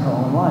suffering in her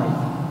own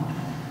life.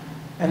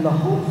 And the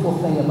hopeful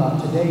thing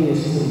about today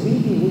is that we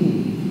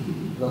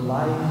believe that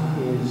life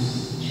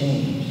is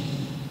changed.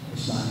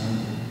 It's not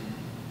ended.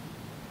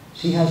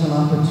 She has an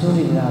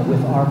opportunity now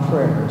with our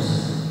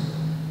prayers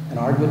and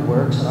our good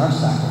works and our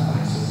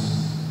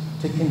sacrifices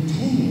to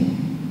continue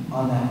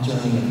on that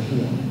journey of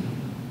healing.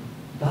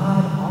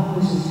 God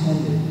always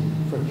intended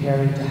for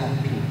Kerry to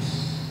have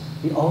peace.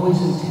 He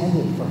always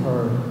intended for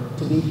her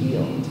to be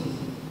healed.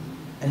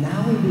 And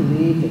now we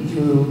believe that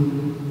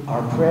through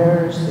our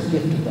prayers, the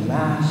gift of the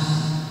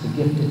Mass, the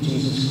gift of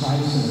Jesus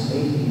Christ and the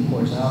faith that He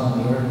pours out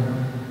on the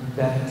earth,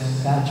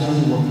 that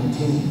journey will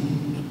continue.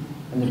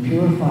 And the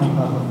purifying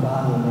love of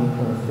God will make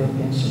her a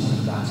fit instrument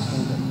of God's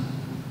kingdom.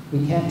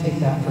 We can't take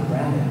that for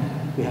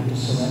granted. We have to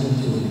surrender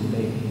to it in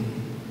faith.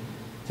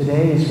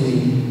 Today, as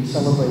we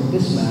celebrate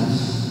this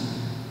Mass,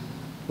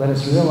 let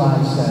us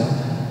realize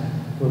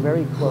that we're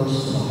very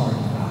close to the heart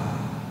of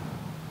God.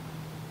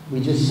 We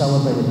just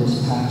celebrated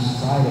this past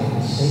Friday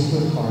the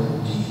Sacred Heart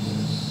of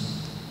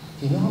Jesus.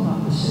 Do you know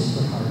about the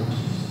Sacred Heart of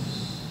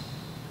Jesus?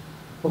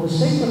 Well, the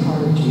Sacred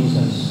Heart of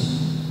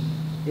Jesus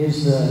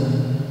is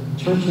the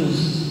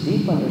Church's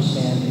deep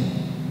understanding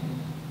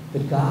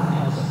that God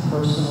has a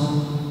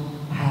personal,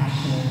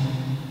 passionate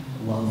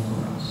love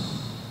for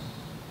us.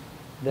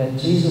 That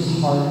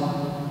Jesus'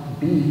 heart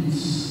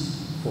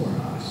beats for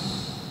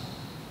us.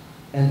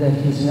 And that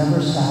He's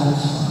never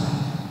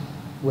satisfied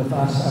with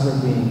us ever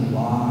being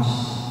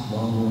lost,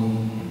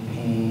 lonely, in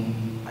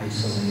pain,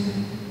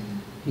 isolated.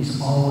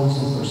 He's always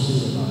in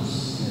pursuit of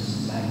us in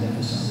His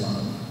magnificent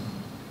love.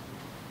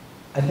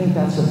 I think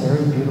that's a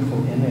very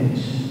beautiful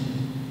image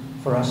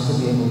for us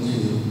to be able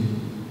to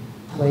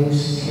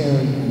place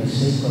Kerry in the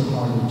Sacred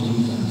Heart of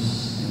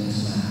Jesus in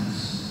this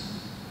Mass.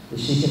 That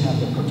she could have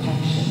the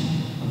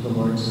protection of the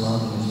Lord's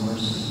love and His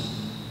mercy.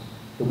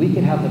 That we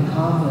could have the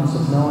confidence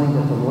of knowing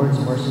that the Lord's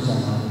mercies are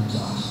not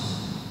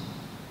exhausted.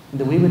 And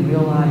that we would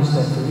realize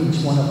that for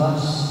each one of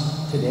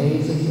us, today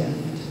is a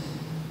gift.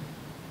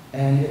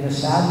 And in the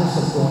sadness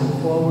of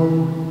going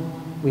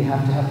forward, we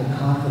have to have the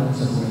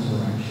confidence of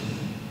resurrection.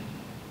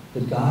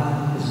 That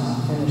God is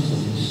not finished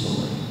in His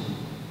story.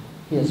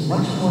 He has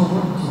much more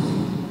work to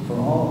do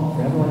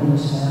for everyone in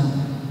this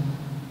family,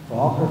 for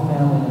all her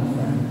family and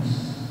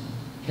friends.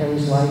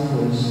 Kerry's life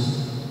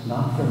was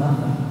not for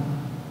nothing.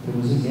 It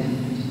was a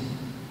gift.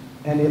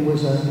 And it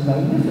was a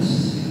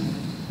magnificent gift.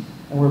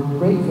 And we're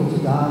grateful to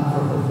God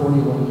for her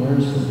 41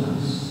 years with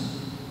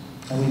us.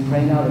 And we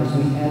pray now as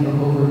we hand her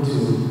over to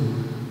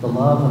the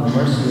love and the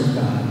mercy of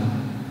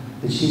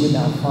God, that she would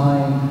now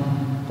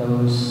find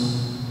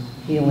those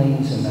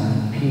healings and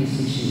that peace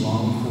that she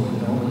longed for,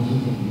 that only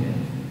He can give.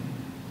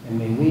 And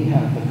may we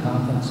have the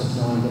confidence of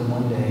knowing that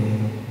one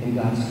day in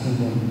God's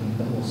kingdom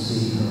that we'll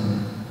see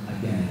her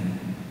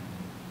again.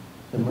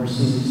 The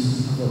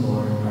mercies of the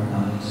Lord are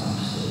not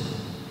exhausted.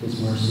 His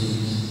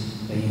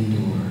mercies, they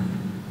endure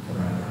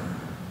forever.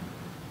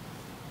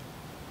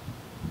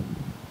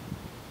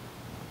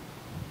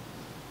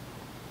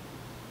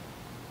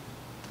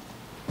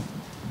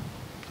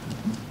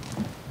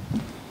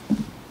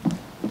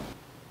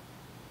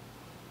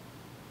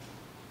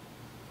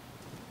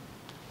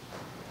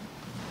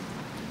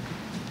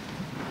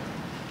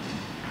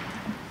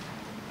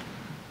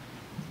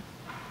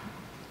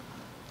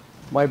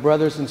 My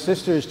brothers and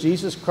sisters,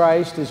 Jesus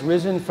Christ is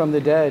risen from the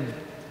dead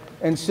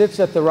and sits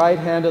at the right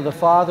hand of the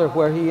Father,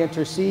 where He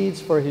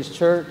intercedes for His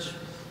church.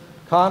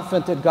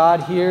 Confident that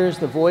God hears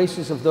the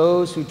voices of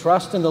those who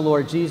trust in the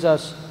Lord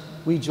Jesus,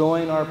 we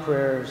join our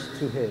prayers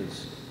to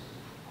His.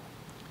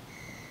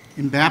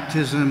 In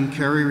baptism,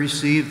 Kerry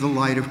received the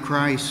light of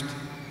Christ.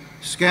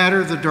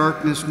 Scatter the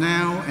darkness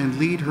now and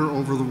lead her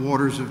over the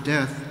waters of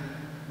death.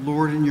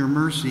 Lord, in your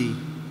mercy,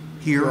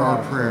 hear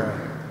our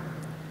prayer.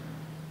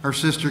 Our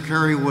sister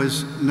Kerry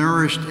was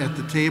nourished at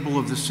the table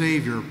of the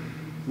Savior.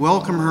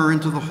 Welcome her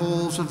into the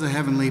halls of the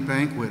heavenly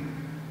banquet.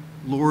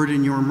 Lord,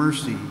 in your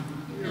mercy,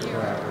 hear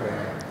our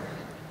prayer.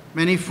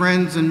 Many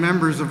friends and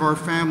members of our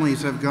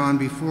families have gone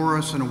before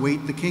us and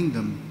await the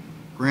kingdom.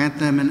 Grant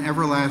them an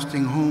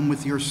everlasting home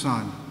with your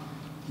Son.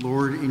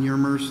 Lord, in your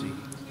mercy,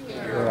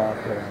 hear our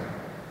prayer.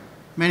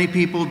 Many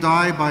people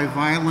die by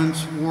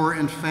violence, war,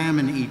 and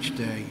famine each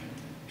day.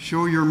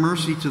 Show your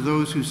mercy to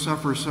those who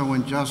suffer so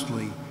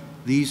unjustly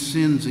these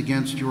sins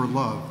against your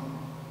love,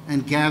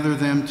 and gather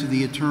them to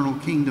the eternal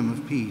kingdom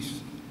of peace.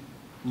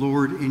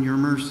 Lord, in your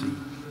mercy,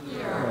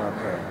 hear our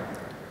prayer.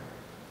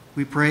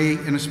 We pray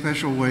in a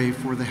special way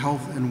for the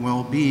health and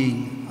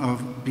well-being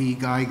of B.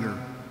 Geiger.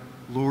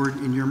 Lord,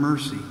 in your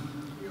mercy,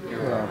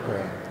 hear our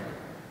prayer.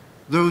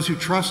 Those who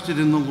trusted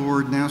in the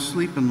Lord now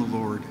sleep in the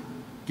Lord.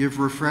 Give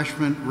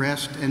refreshment,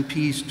 rest, and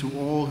peace to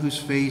all whose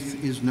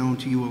faith is known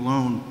to you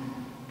alone.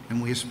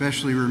 And we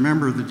especially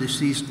remember the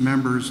deceased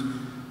members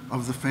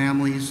of the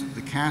families,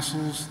 the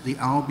Castles, the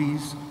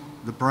Albes,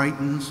 the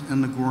Brightons,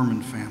 and the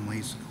Gorman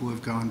families who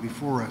have gone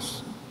before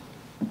us.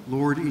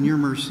 Lord, in your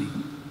mercy,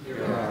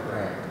 hear our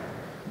prayer.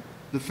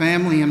 The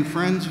family and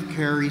friends of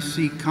Kerry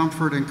seek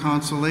comfort and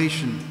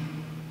consolation.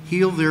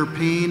 Heal their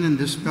pain and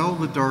dispel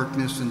the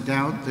darkness and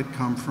doubt that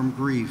come from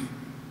grief.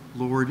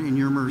 Lord, in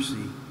your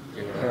mercy.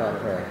 Hear our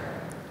prayer.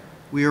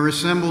 We are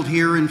assembled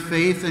here in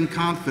faith and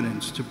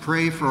confidence to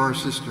pray for our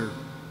sister.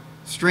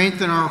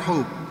 Strengthen our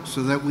hope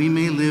so that we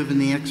may live in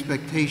the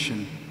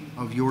expectation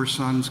of your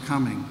Son's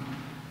coming.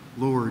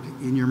 Lord,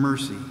 in your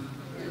mercy.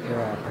 Hear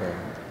our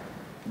prayer.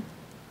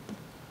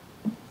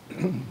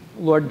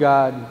 Lord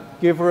God,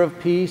 giver of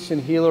peace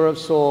and healer of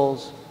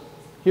souls,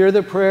 hear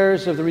the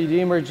prayers of the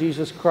Redeemer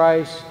Jesus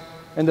Christ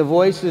and the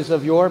voices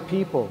of your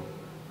people,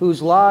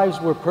 whose lives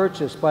were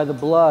purchased by the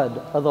blood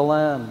of the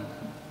Lamb.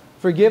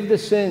 Forgive the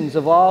sins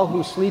of all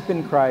who sleep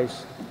in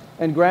Christ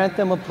and grant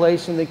them a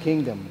place in the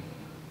kingdom.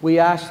 We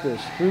ask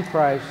this through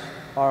Christ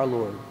our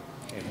Lord.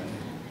 Amen.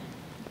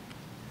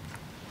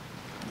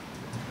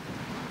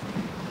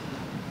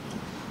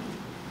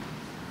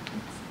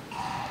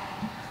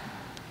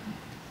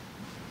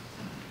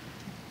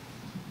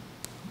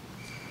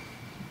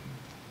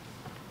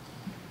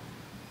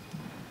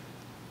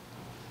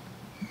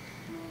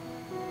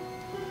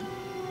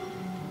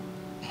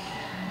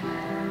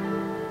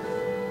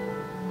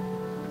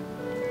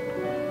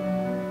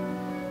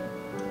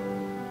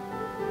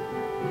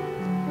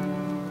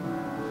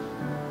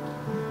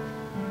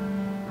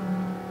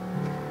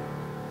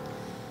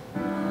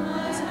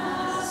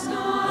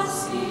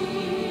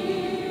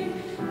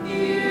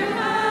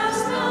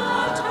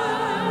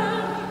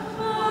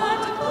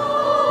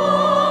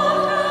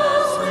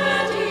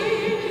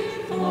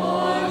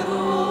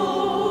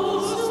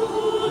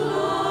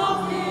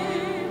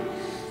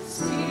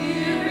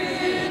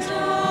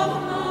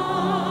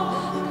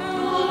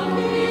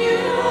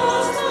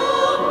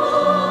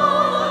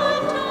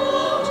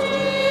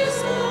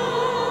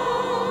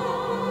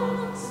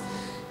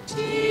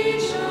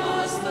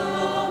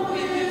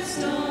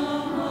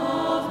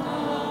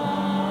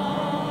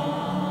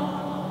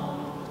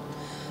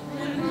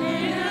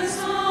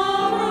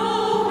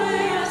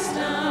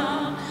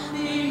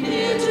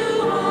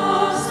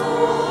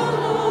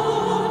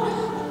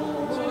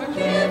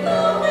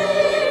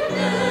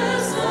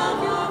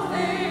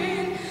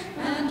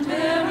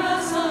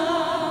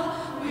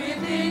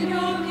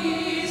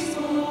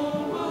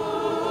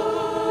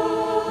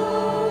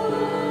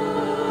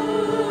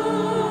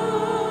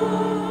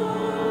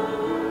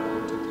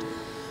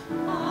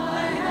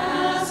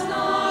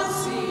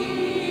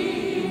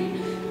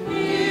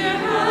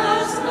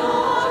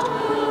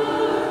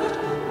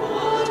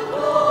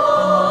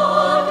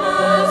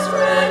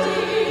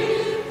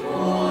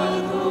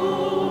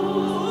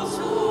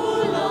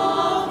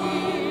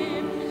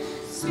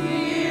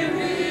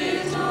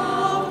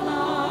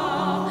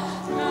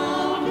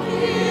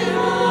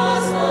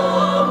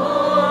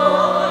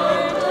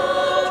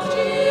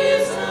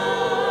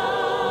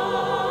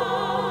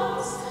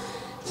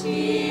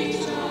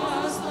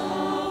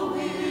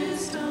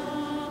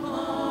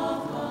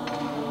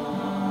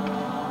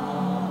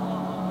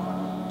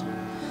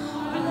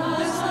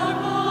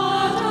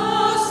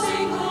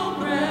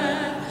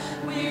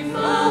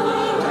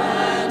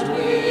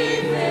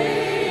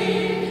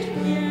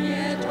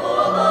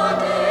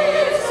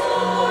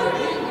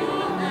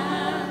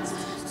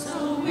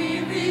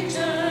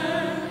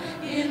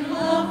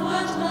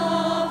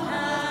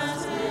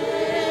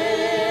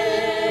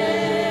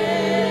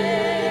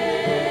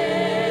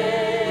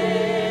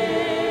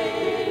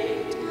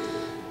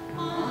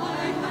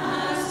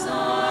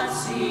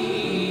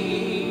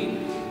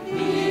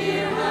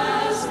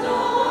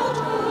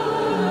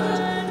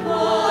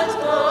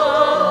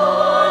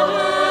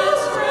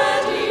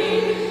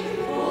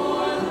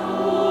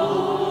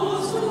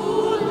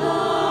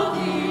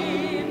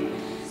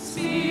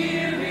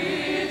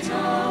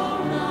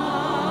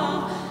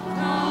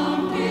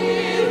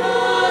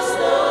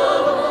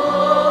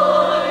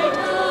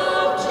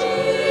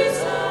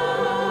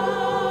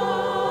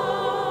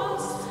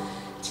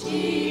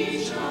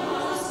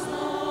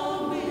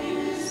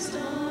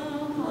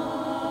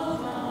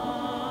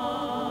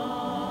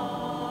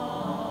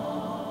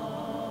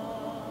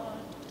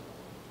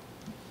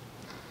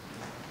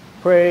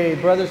 Pray,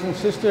 brothers and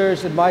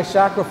sisters, that my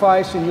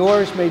sacrifice and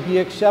yours may be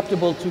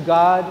acceptable to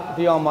God,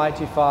 the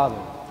Almighty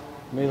Father.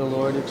 May the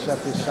Lord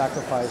accept this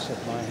sacrifice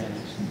at my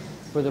hands,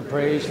 for the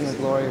praise and the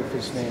glory of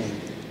his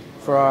name,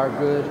 for our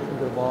good and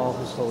good of all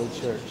his holy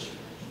church.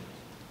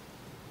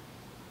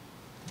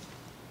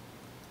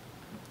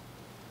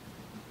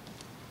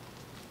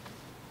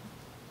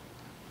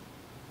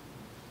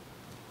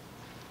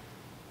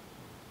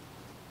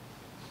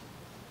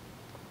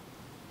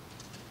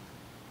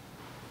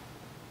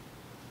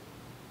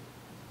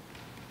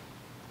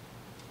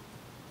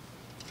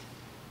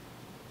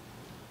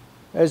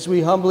 As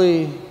we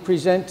humbly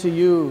present to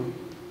you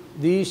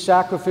these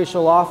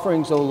sacrificial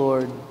offerings, O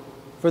Lord,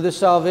 for the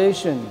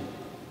salvation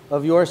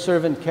of your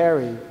servant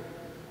Kerry,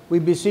 we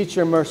beseech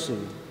your mercy,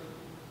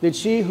 that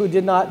she who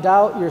did not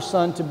doubt your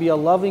Son to be a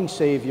loving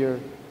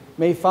Savior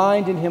may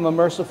find in him a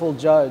merciful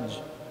judge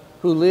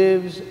who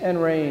lives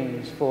and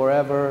reigns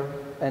forever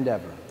and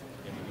ever.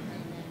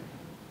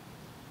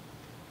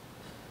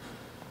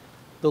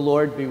 The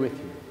Lord be with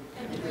you.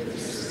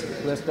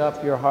 Lift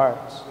up your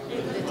hearts.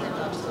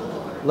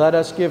 Let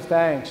us give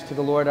thanks to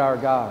the Lord our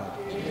God.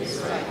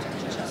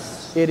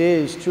 It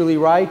is truly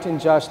right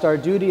and just, our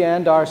duty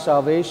and our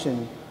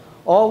salvation,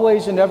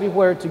 always and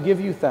everywhere to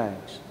give you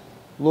thanks,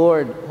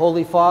 Lord,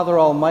 Holy Father,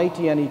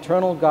 Almighty and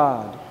eternal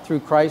God, through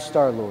Christ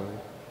our Lord.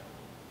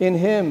 In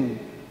him,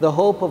 the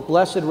hope of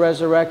blessed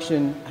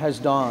resurrection has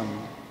dawned,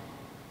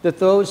 that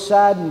those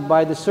saddened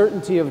by the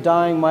certainty of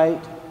dying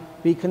might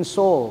be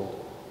consoled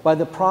by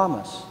the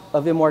promise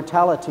of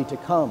immortality to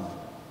come.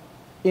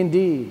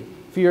 Indeed,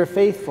 for your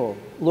faithful,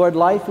 Lord,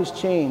 life is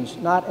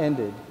changed, not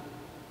ended.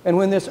 And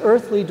when this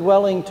earthly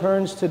dwelling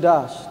turns to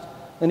dust,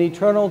 an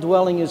eternal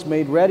dwelling is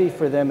made ready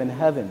for them in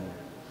heaven.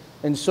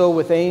 And so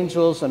with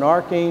angels and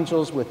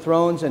archangels, with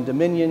thrones and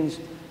dominions,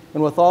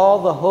 and with all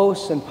the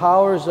hosts and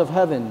powers of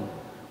heaven,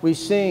 we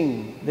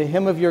sing the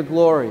hymn of your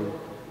glory,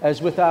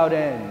 as without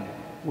end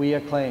we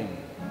acclaim.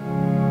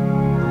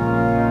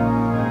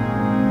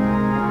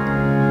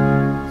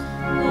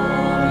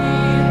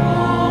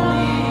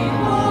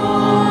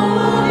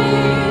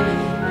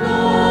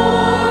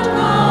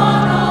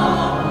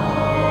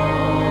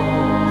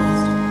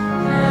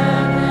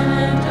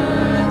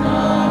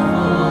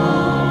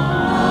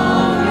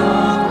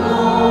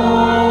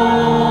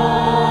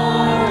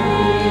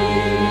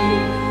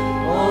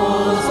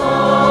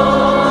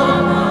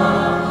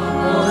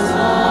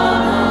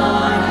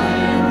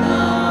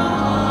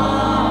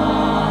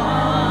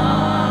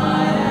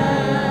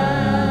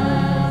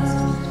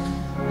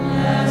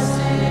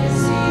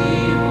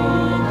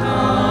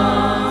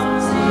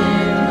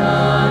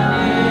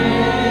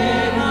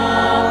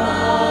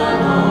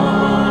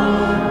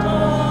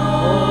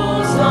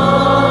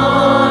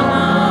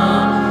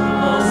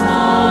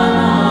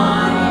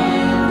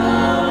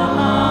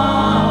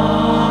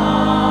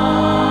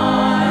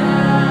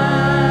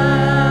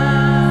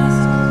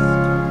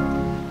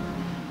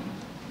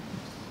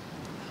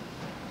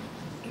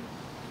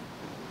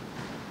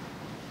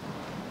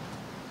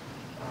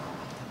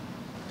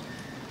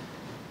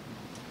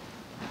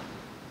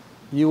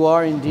 You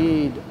are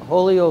indeed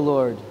holy, O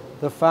Lord,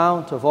 the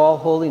fount of all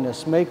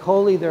holiness. Make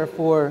holy,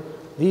 therefore,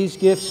 these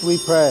gifts, we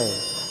pray,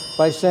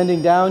 by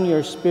sending down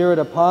your Spirit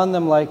upon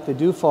them like the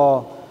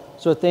dewfall,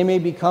 so that they may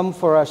become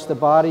for us the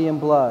body and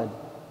blood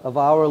of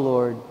our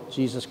Lord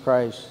Jesus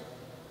Christ.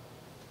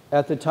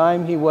 At the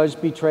time he was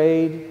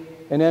betrayed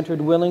and entered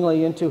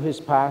willingly into his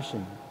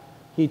passion,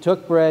 he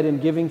took bread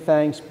and giving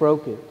thanks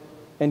broke it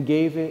and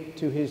gave it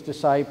to his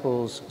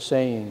disciples,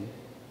 saying,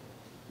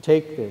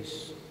 "Take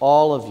this,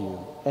 all of you,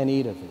 and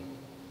eat of it.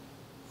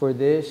 For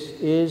this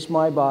is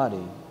my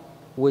body,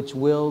 which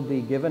will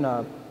be given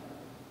up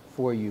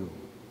for you."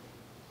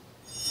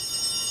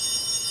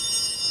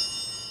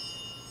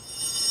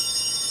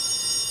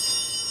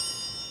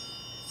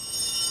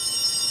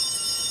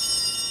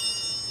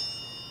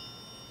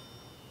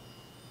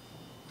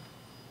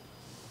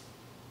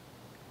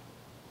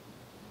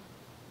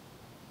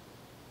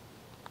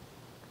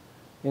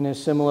 In a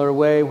similar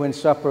way, when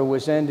supper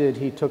was ended,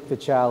 he took the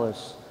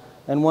chalice,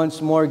 and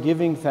once more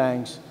giving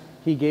thanks,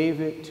 he gave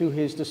it to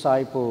his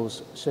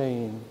disciples,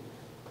 saying,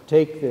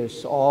 "Take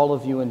this, all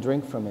of you, and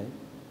drink from it.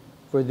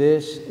 For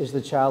this is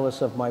the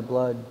chalice of my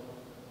blood,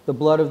 the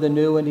blood of the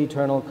new and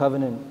eternal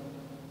covenant,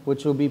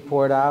 which will be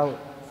poured out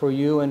for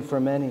you and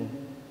for many,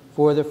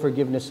 for the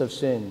forgiveness of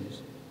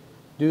sins.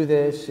 Do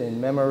this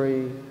in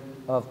memory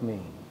of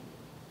me."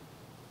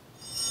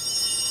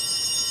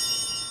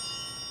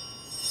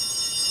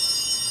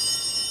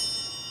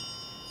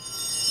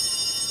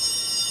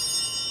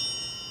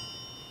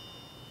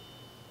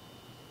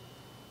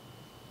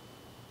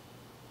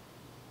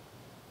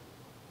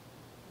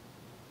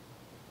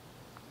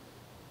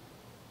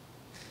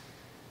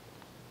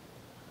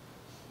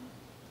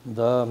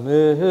 The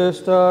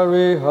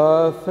mystery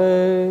of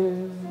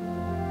faith.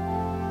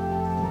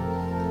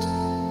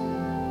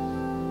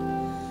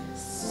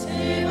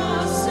 Save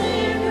us,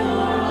 Savior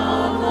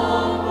of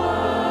the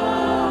world,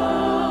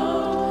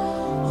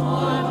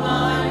 for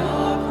by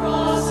your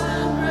cross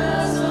and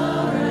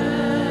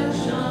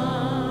resurrection,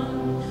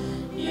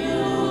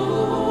 you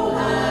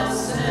have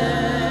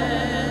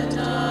set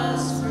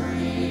us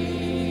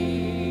free.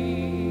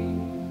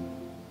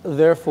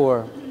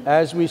 Therefore,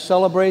 as we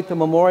celebrate the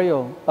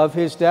memorial of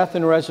his death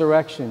and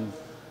resurrection,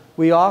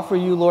 we offer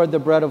you, Lord, the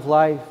bread of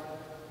life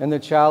and the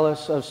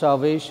chalice of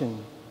salvation,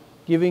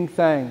 giving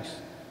thanks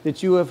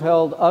that you have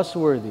held us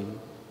worthy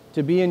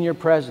to be in your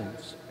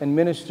presence and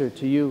minister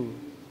to you.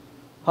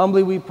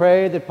 Humbly we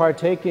pray that,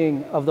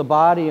 partaking of the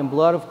body and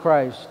blood of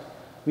Christ,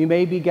 we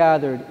may be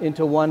gathered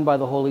into one by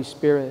the Holy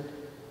Spirit.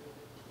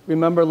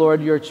 Remember,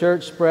 Lord, your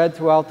church spread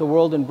throughout the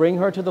world and bring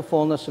her to the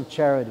fullness of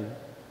charity,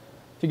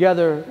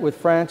 together with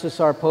Francis,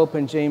 our Pope,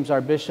 and James,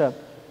 our Bishop,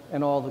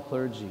 and all the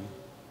clergy.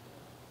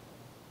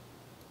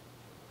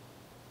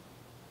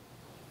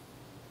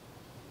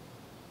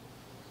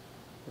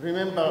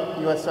 Remember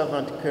your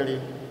servant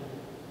Kerry,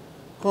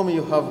 whom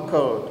you have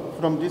called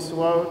from this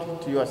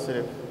world to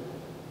yourself.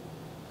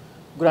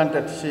 Grant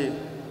that she,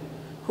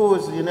 who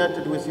was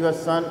united with your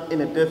Son in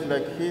a death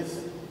like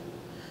his,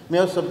 may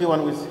also be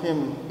one with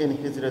him in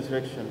his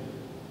resurrection.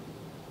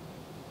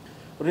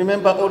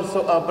 Remember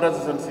also our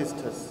brothers and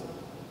sisters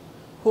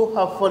who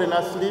have fallen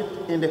asleep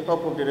in the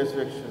hope of the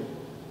resurrection,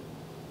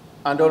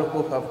 and all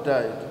who have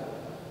died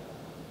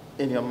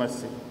in your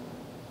mercy.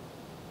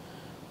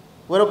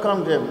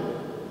 Welcome them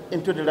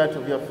into the light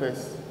of your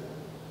face.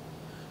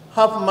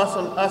 Have mercy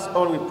on us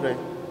all, we pray,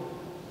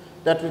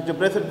 that with the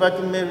Blessed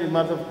Virgin Mary,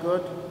 Mother of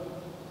God,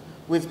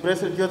 with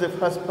Blessed Joseph,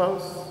 her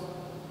spouse,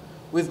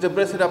 with the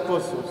blessed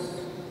apostles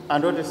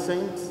and all the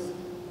saints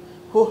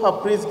who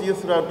have praised you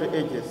throughout the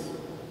ages,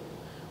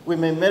 we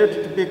may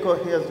merit to be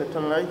called heirs of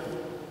eternal life,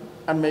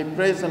 and may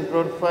praise and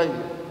glorify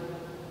you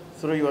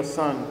through your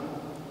Son,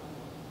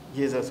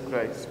 Jesus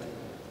Christ.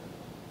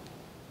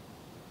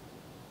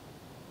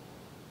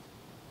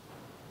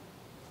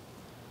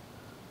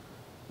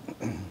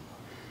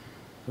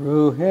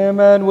 Through him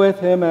and with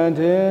him and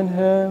in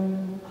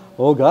him,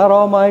 O God,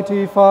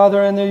 Almighty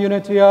Father, in the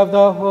unity of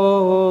the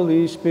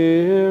Holy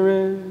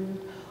Spirit,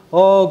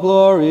 all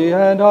glory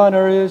and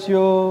honor is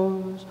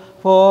yours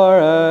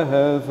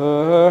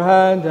forever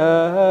and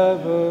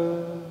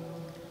ever.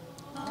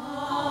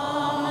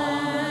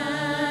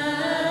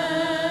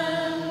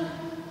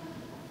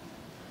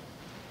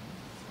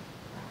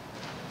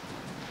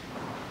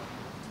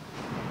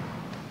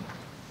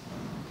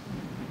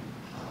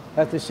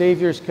 At the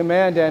Savior's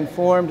command and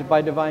formed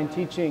by divine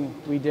teaching,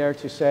 we dare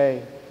to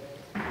say,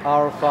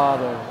 Our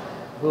Father,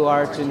 who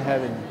art in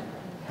heaven,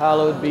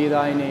 hallowed be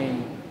thy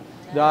name.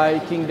 Thy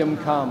kingdom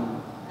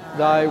come,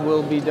 thy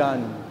will be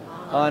done,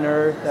 on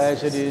earth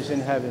as it is in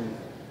heaven.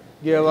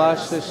 Give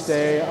us this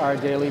day our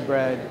daily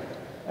bread,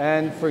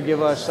 and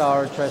forgive us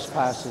our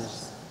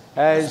trespasses,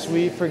 as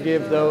we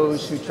forgive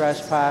those who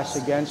trespass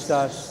against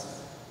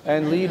us.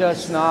 And lead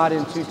us not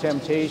into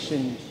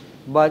temptation,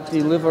 but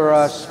deliver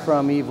us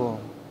from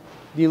evil.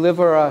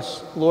 Deliver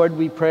us, Lord,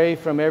 we pray,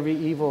 from every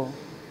evil.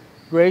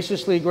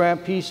 Graciously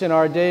grant peace in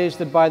our days,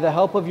 that by the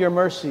help of your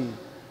mercy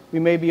we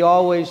may be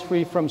always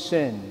free from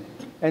sin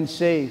and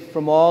safe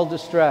from all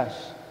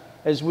distress,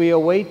 as we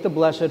await the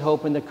blessed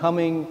hope and the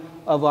coming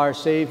of our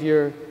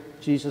Savior,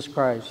 Jesus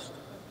Christ.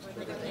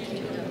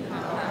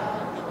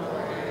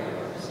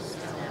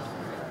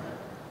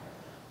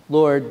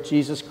 Lord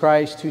Jesus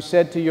Christ, who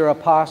said to your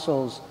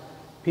apostles,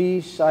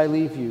 Peace I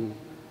leave you,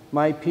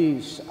 my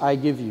peace I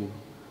give you.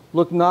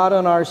 Look not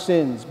on our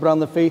sins, but on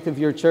the faith of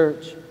your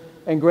church,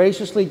 and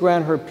graciously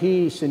grant her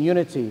peace and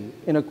unity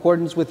in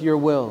accordance with your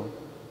will,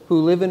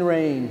 who live and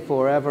reign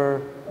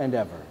forever and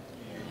ever.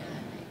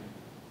 Amen.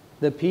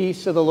 The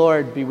peace of the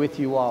Lord be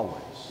with you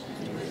always.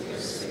 And with your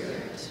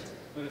spirit.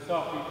 Let us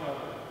offer each other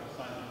a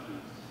sign of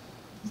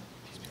peace.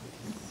 Peace be with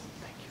you.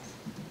 Thank you.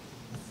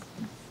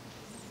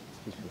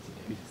 Peace be with you,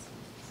 David.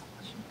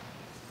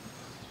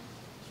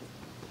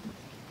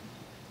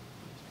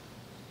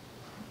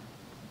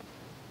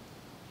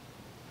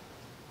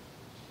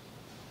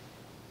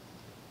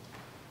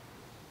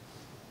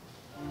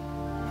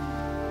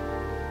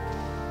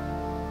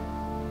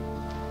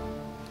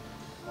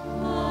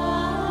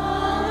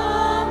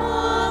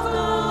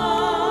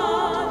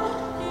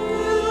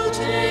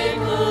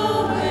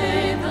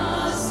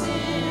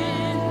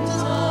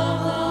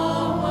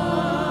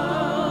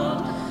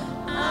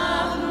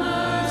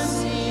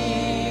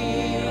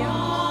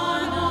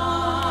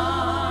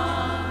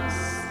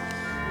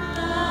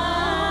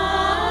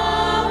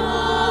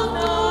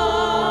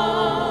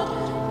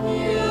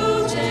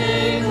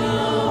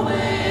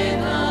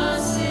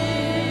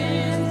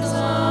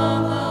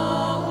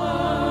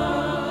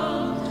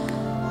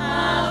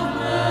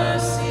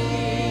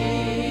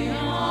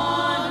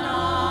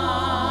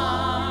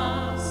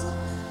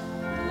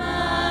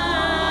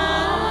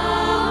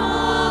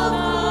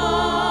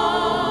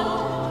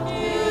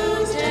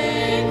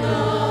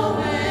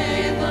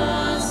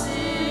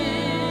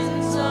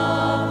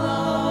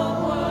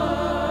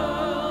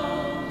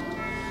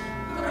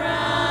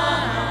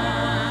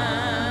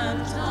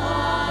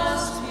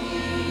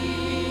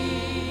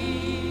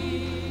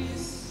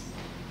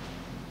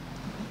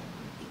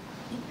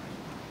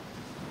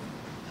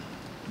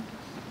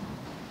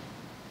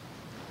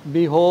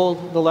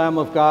 Behold the Lamb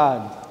of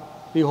God.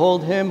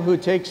 Behold him who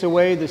takes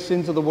away the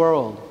sins of the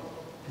world.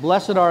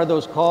 Blessed are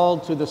those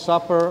called to the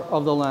supper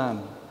of the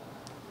Lamb.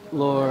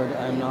 Lord,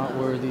 I am not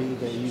worthy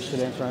that you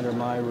should enter under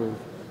my roof,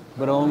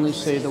 but only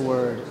say the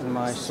word, and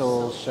my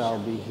soul shall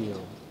be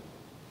healed.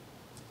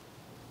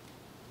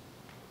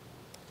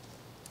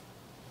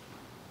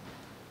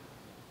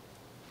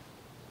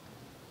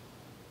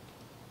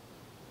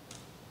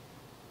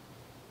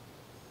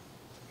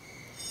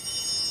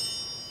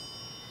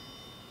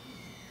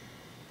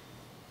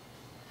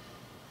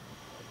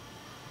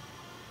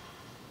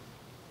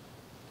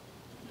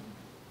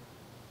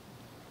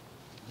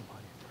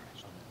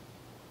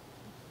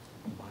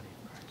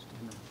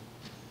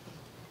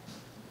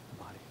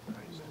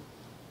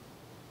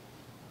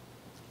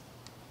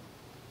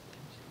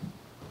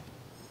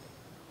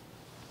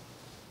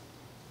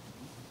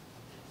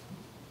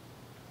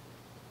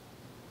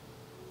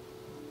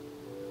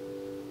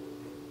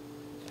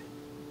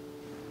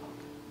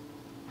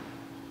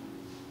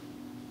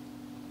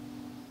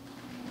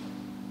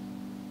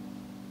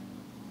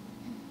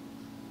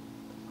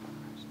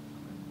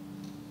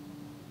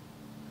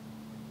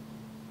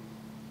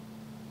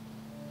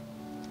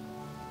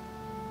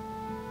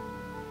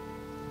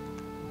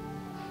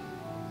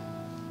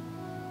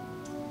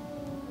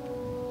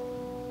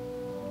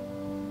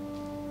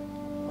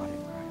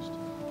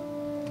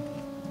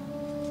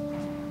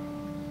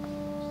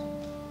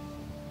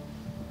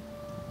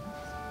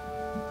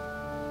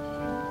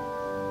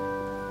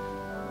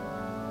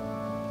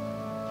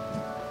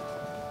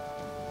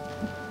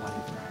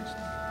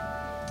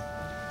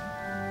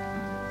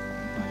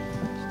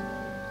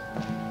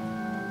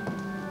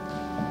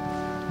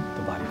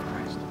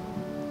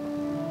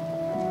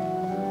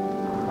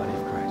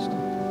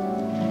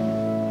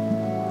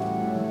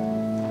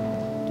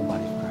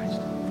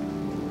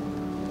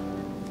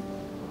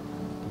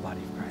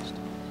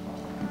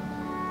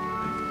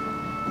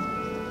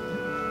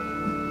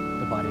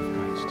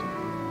 Christ.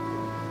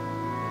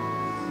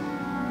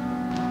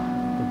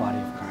 The body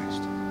of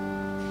Christ.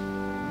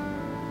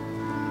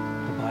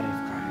 The body of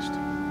Christ.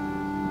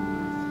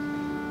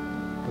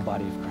 The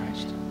body of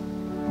Christ.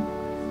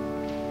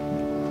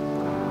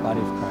 Body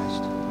of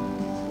Christ.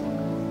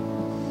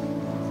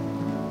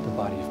 The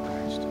body of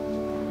Christ.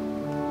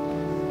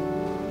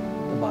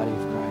 The body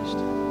of Christ.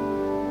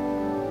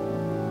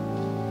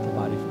 The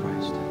body of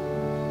Christ.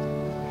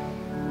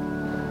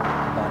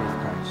 The body of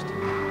Christ.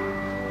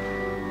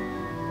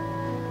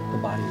 The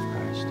body of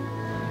Christ.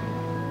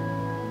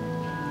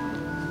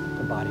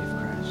 The body of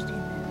Christ.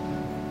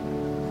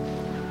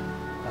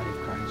 Body of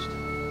Christ.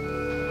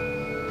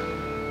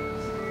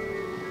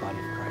 Body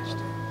of Christ.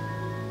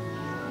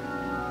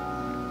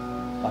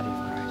 Body of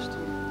Christ.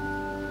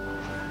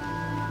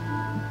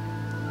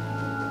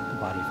 The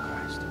body of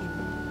Christ.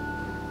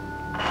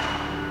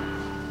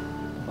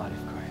 The body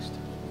of Christ.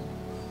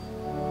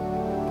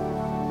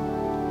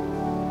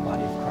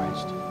 Body of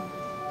Christ.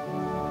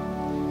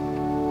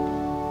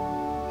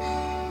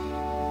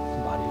 The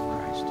body of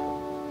Christ.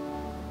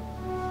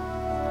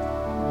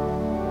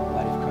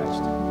 Body of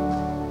Christ.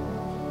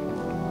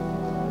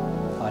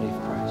 Body of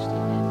Christ.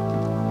 Body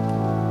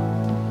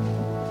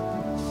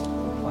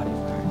of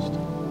Christ.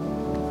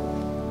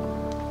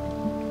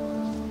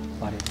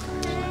 Body of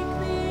Christ.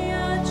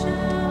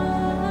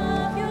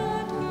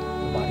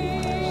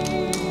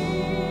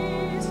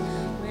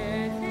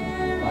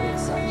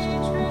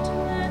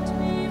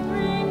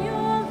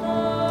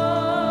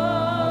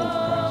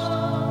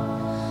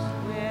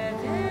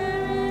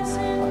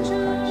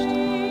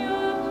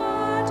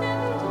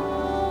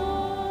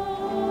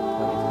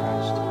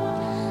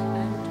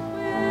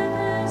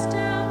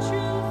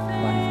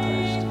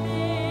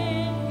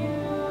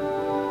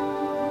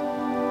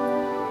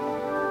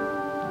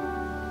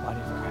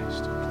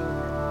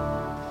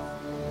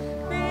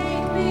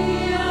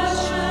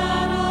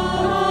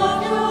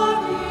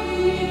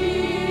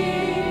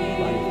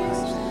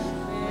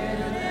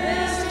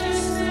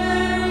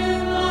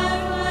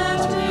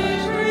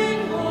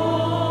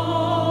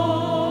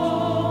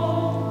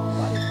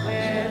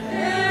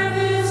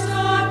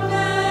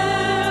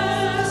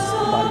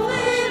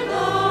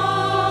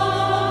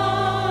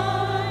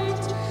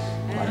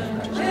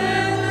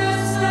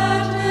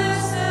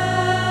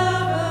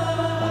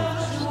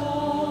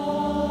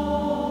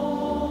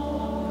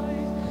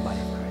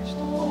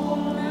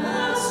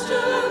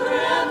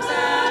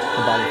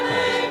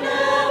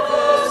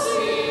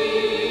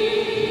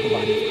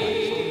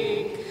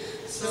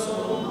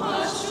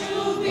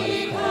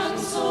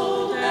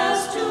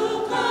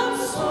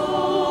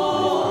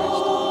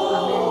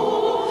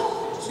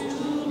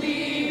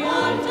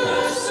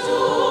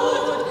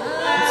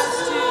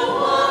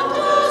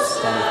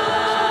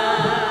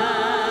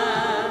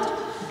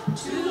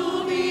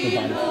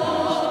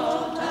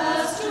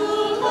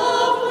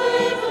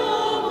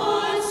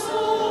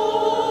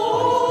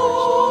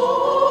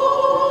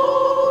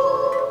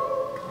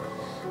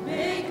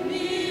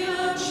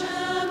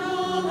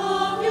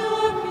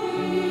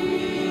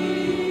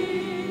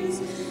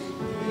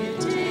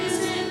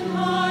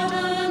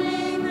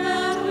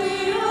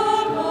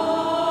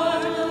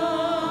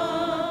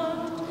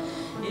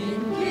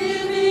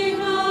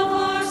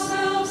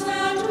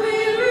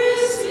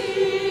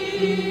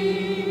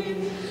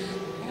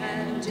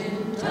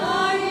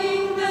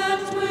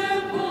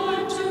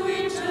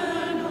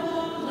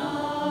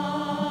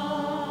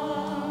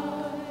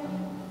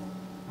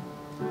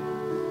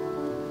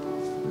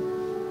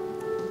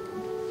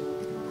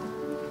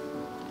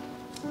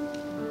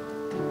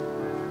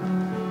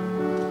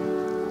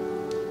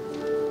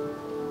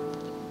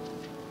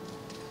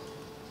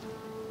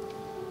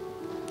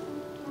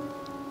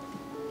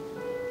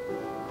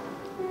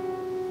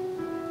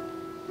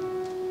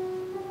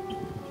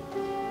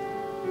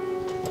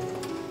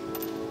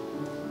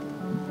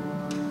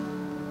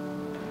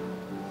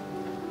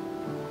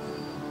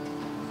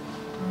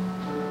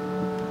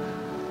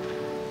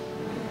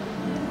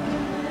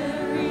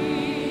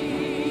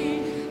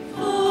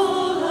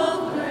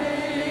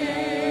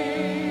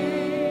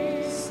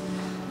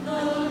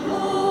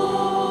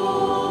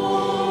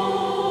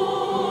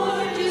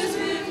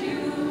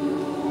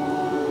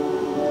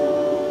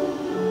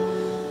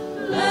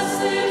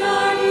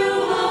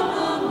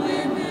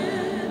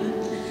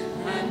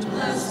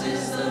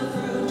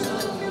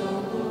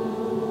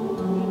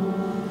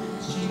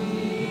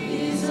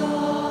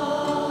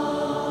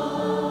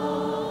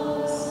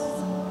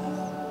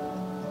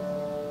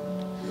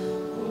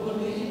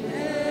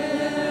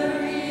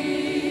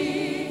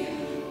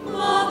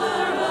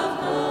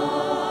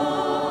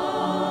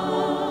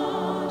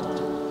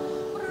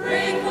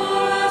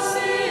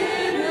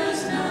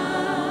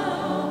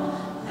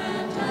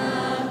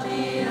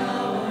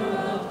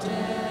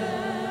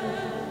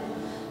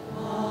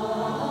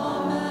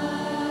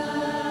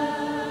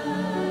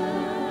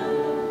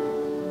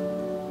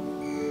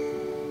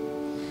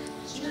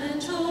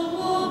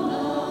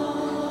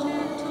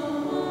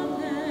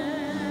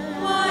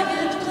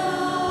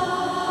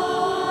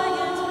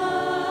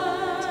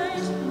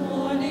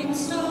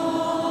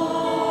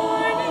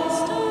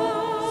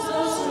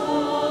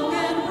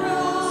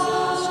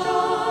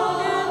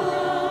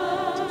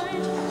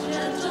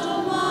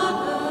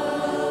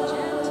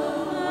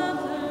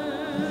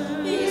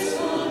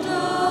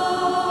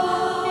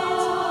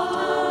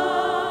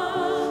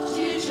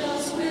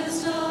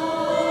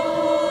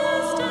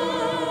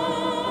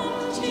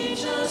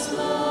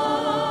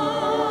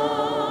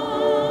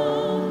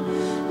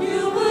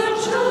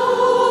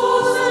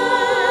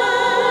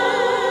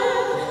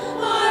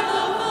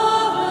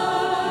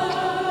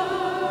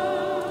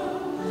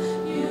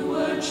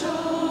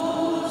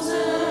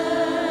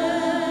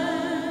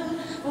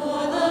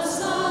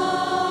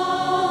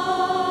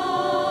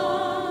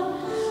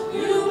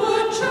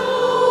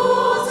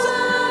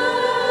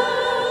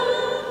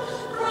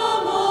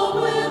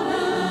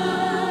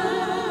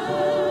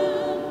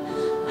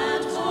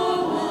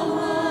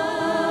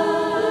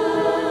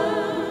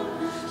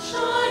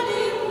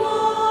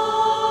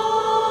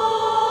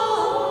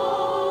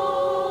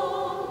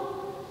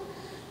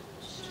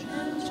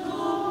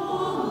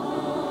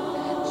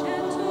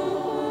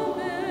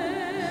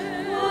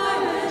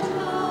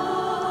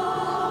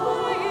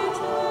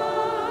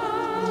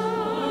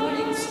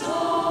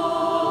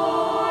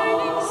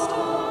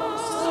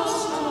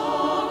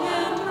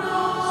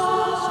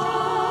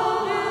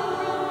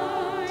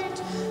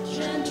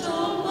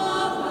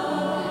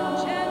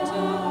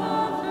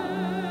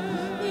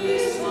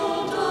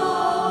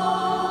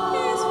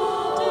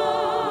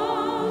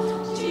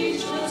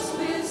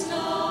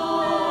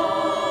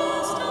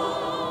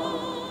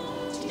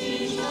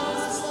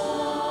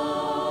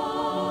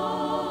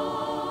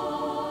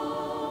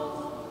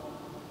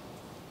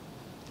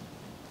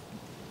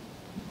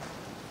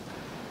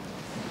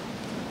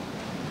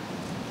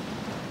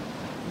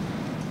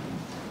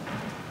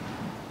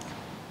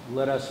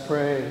 Let us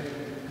pray.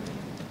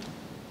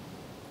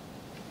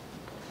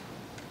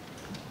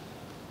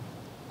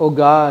 O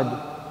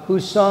God,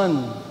 whose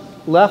Son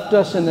left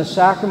us in the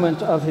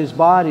sacrament of his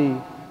body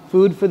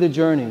food for the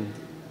journey,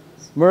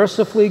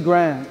 mercifully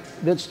grant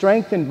that,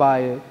 strengthened by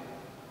it,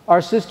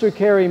 our sister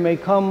Kerry may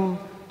come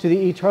to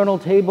the eternal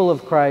table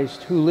of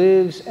Christ, who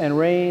lives and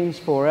reigns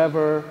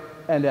forever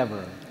and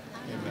ever.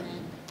 Amen.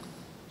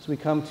 As we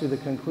come to the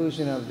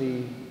conclusion of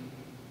the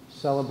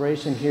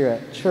celebration here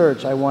at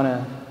church, I want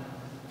to,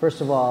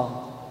 first of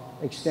all,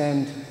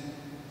 extend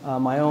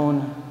my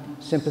own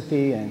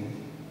sympathy and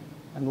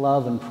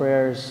love and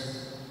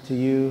prayers to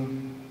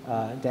you,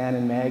 Dan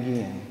and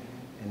Maggie,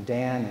 and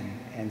Dan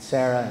and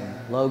Sarah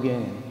and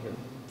Logan and your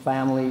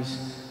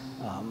families.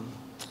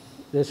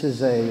 This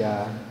is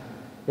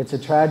it's a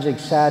tragic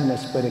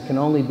sadness, but it can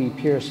only be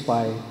pierced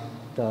by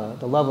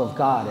the love of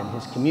God and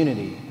his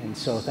community. And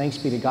so thanks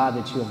be to God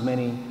that you have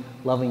many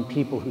loving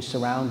people who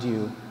surround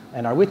you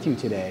and are with you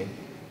today.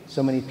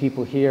 So many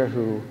people here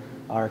who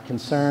are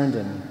concerned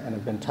and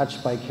have been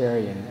touched by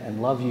Kerry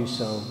and love you,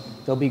 so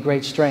there'll be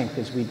great strength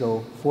as we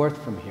go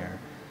forth from here.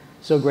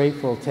 So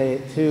grateful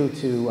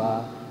to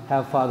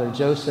have Father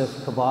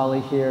Joseph Cavalli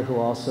here, who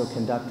also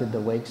conducted the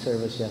wake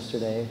service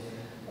yesterday,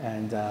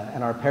 and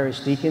our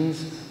parish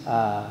deacons,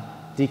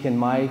 Deacon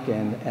Mike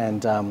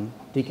and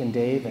Deacon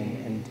Dave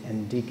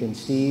and Deacon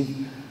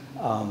Steve,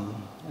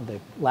 the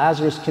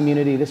Lazarus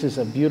community. This is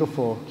a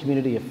beautiful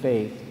community of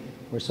faith.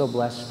 We're so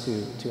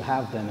blessed to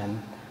have them,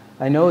 and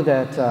I know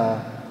that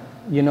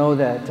you know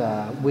that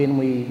when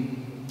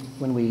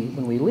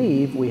we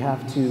leave, we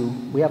have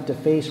to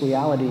face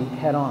reality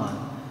head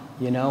on,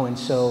 you know, and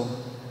so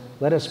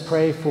let us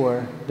pray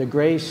for the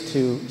grace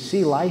to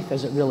see life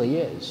as it really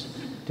is,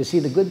 to see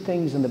the good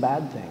things and the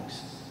bad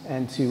things,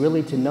 and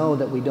to know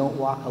that we don't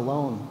walk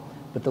alone,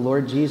 but the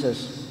Lord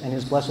Jesus and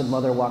his Blessed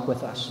Mother walk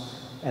with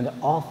us, and that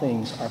all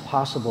things are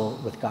possible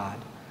with God.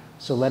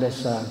 So let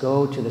us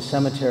go to the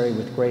cemetery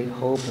with great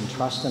hope and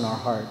trust in our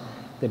heart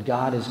that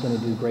God is going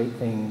to do great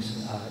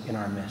things in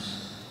our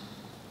midst.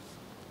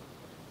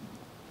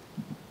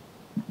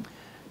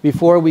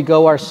 Before we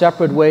go our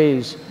separate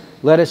ways,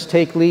 let us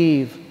take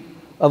leave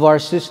of our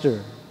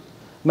sister.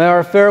 May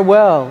our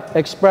farewell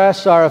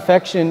express our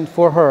affection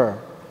for her.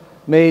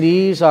 May it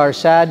ease our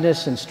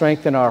sadness and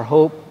strengthen our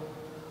hope.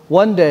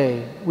 One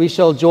day we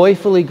shall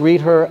joyfully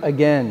greet her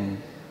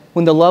again,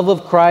 when the love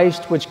of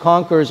Christ, which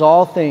conquers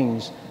all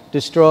things,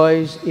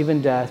 destroys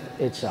even death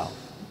itself.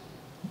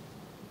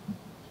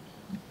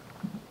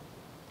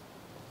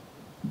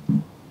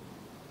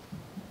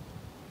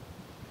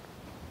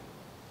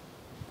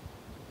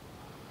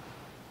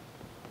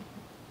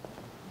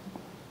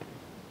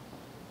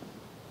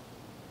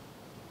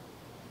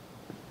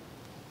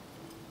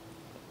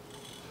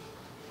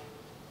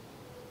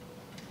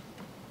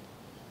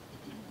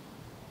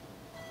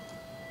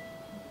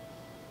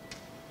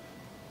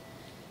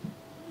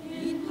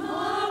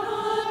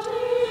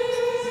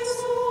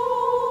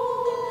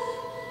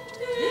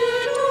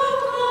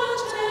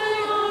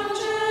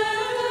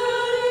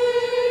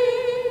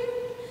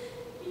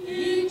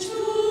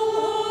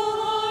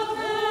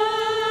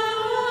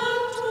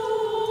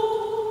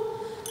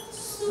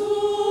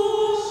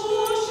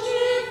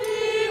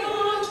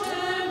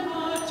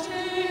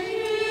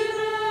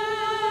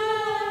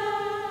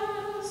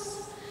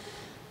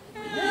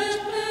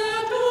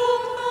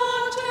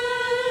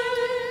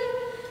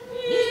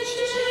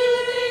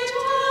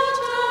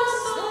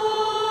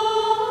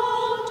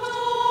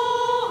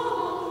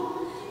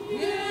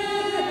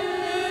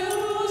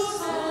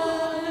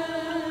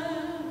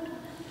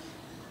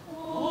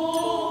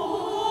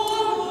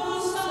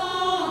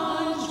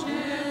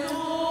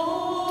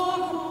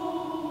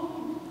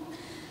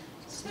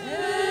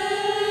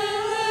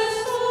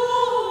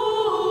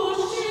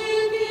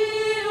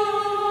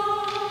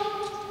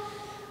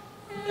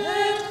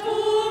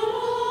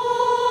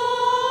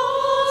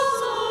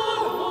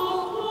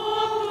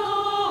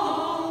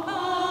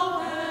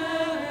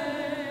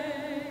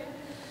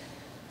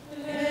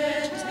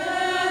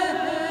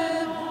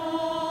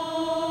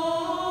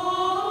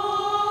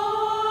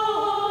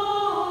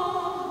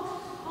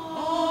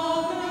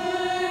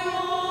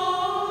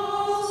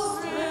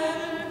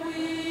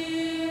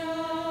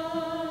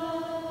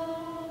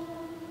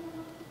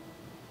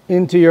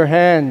 Into your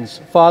hands,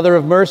 Father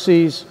of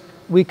mercies,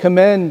 we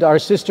commend our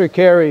sister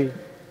Kerry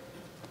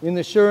in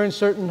the sure and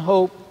certain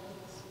hope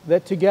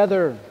that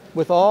together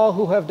with all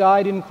who have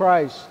died in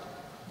Christ,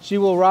 she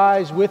will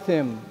rise with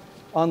him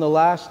on the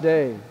last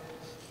day.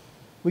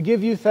 We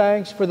give you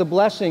thanks for the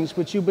blessings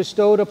which you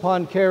bestowed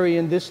upon Kerry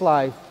in this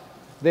life.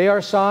 They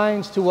are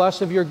signs to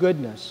us of your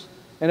goodness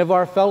and of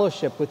our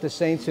fellowship with the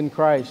saints in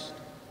Christ.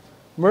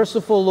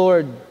 Merciful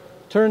Lord,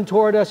 turn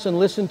toward us and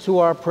listen to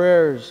our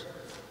prayers.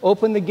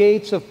 Open the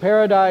gates of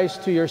paradise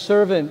to your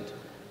servant,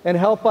 and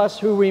help us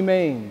who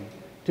remain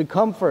to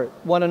comfort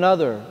one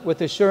another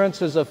with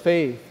assurances of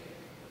faith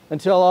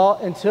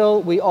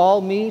until we all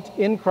meet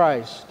in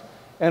Christ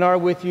and are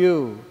with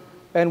you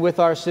and with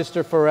our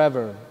sister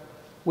forever.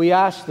 We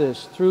ask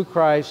this through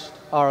Christ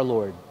our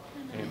Lord.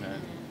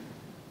 Amen.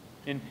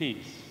 In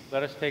peace,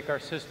 let us take our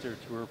sister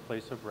to her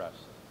place of rest.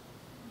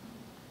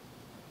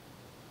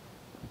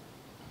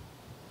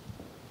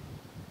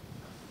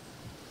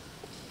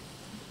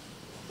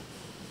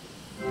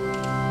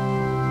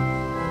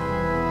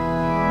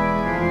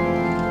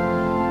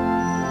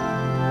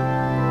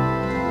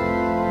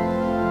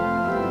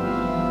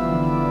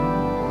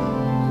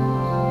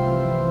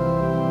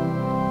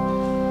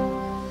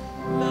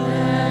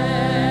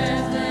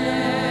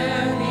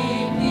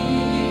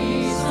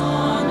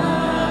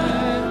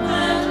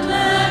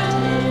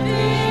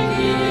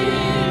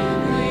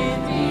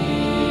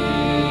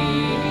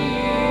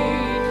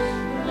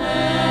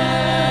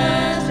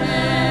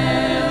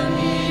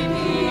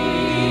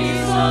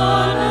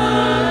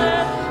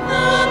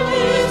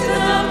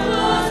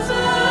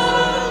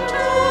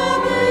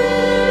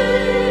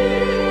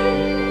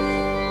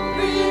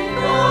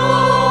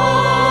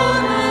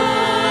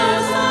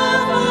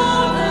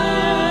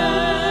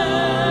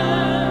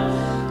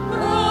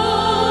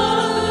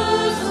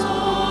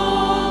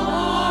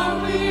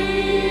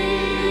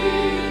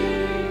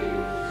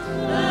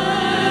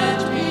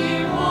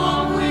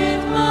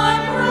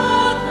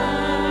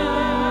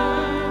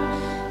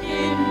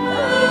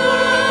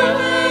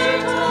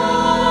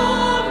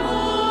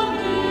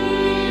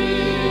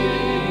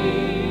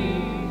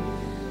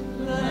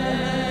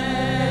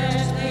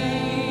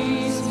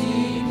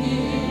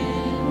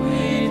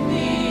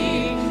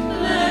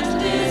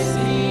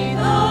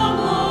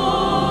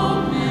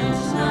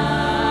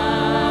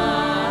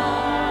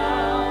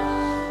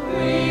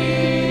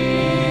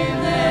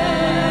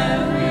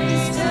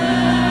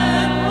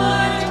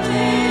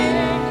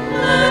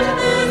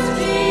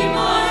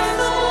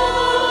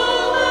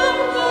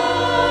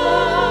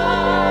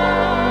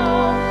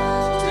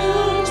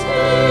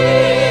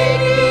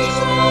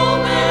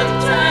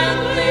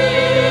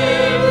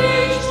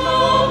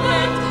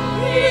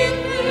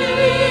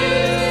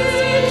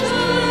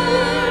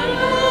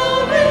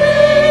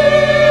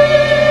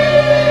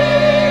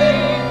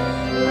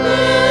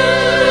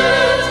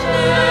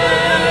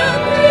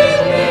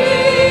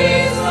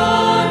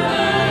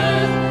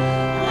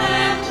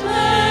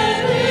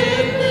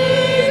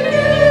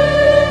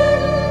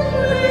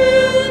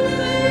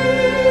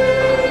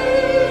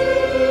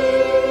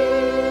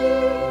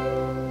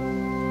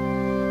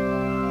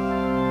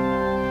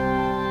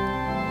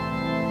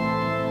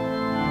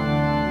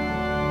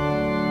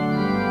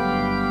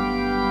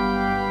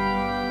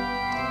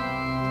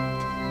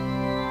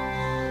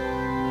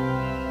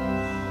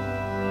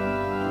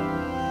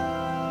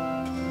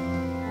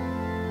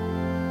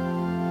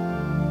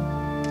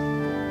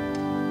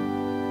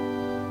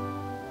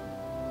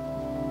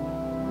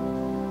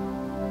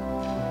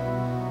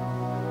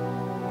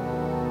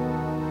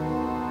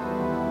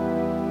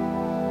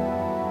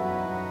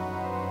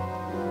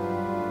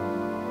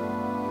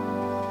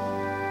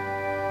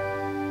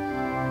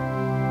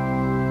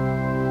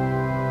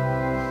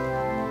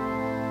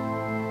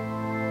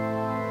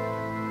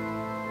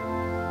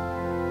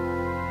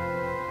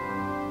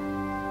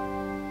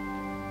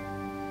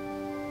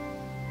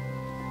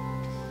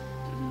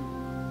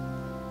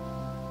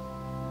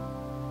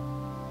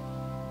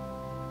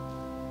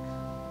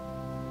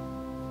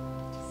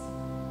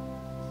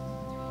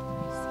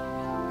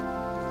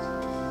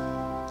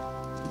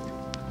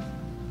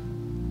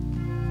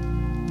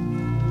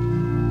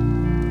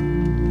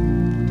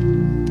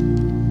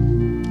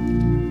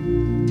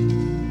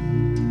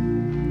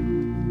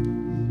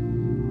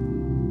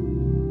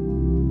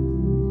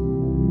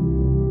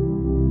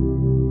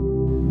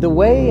 The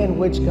way in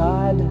which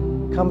God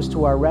comes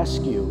to our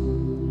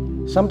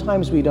rescue,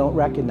 sometimes we don't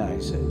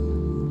recognize it.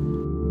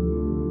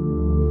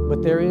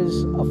 But there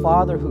is a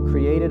Father who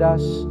created us,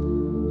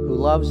 who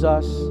loves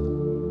us,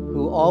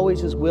 who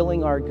always is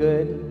willing our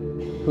good,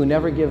 who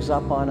never gives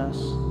up on us,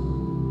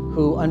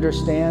 who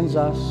understands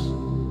us,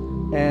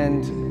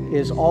 and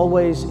is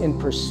always in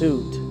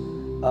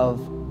pursuit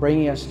of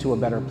bringing us to a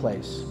better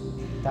place.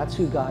 That's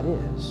who God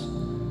is.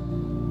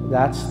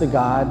 That's the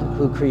God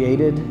who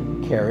created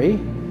Kerry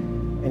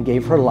and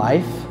gave her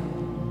life,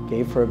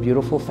 gave her a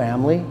beautiful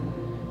family,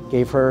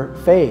 gave her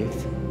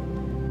faith.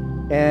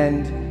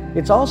 And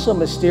it's also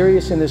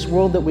mysterious in this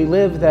world that we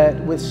live that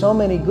with so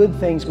many good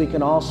things, we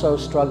can also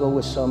struggle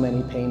with so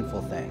many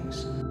painful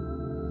things.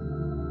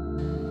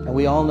 And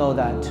we all know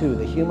that too.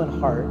 The human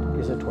heart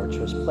is a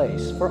torturous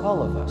place for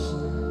all of us.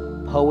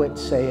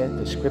 Poets say it,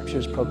 the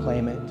scriptures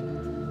proclaim it.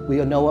 We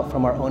know it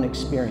from our own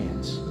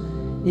experience.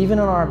 Even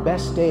on our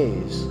best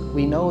days,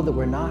 we know that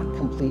we're not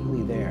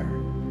completely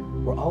there.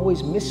 We're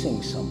always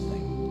missing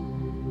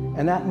something.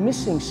 And that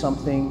missing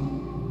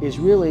something is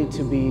really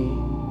to be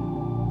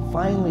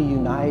finally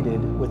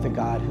united with the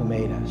God who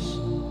made us.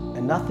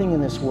 And nothing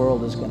in this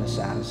world is going to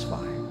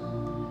satisfy.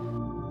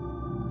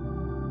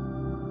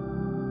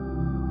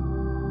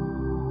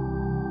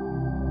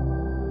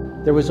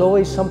 There was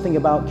always something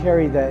about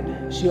Kerry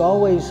that she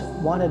always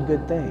wanted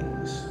good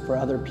things for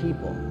other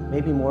people,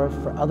 maybe more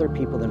for other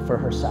people than for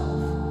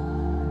herself.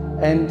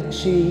 And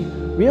she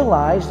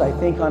realized, I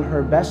think, on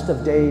her best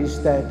of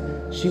days that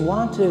she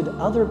wanted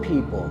other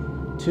people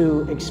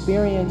to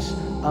experience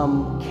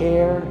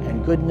care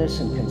and goodness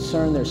and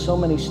concern. There's so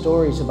many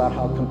stories about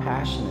how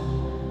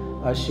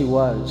compassionate she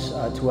was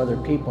to other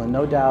people, and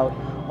no doubt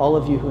all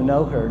of you who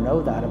know her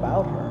know that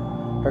about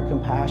her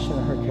compassion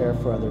and her care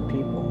for other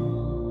people.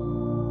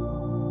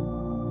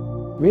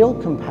 Real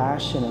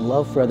compassion and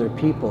love for other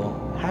people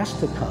has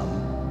to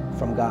come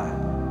from God.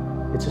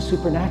 It's a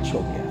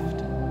supernatural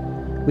gift.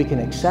 We can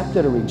accept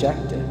it or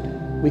reject it.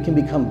 We can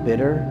become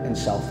bitter and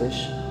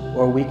selfish,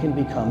 or we can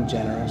become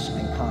generous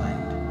and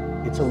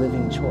kind. It's a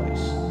living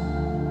choice.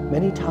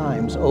 Many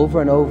times,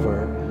 over and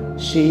over,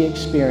 she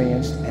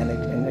experienced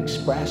and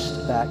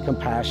expressed that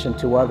compassion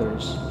to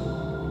others.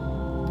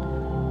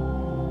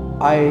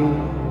 I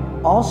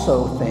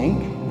also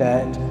think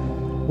that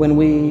when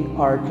we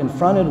are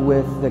confronted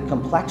with the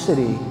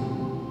complexity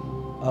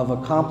of a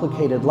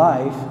complicated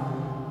life,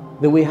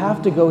 that we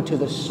have to go to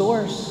the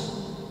source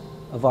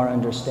of our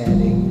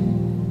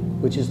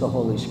understanding, which is the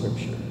Holy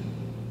Scripture.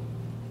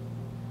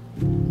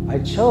 I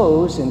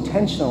chose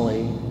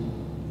intentionally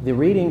the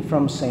reading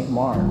from St.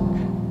 Mark,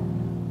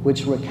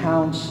 which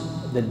recounts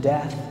the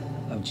death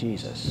of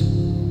Jesus.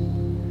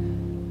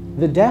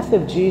 The death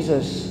of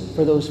Jesus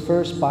for those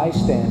first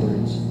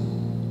bystanders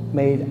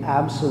made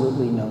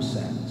absolutely no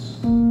sense.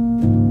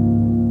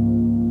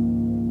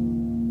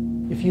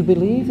 If you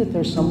believe that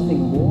there's something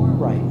more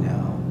right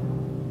now,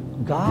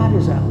 God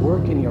is at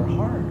work in your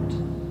heart.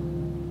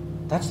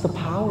 That's the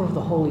power of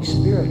the Holy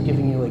Spirit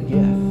giving you a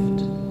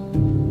gift.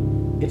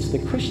 It's the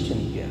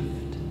Christian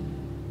gift.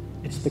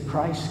 It's the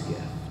Christ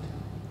gift.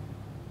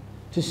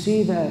 To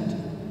see that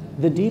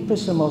the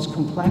deepest and most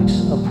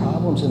complex of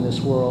problems in this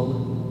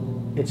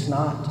world, it's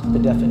not the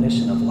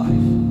definition of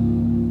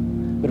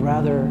life, but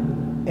rather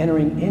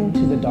entering into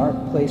the dark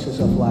places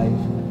of life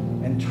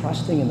and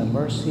trusting in the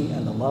mercy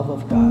and the love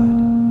of God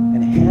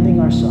and handing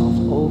ourselves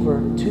over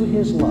to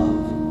His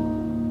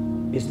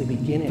love is the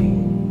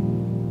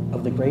beginning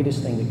of the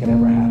greatest thing that could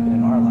ever happen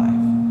in our life.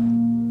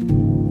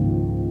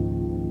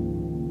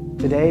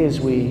 Today, as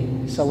we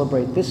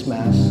celebrate this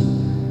Mass,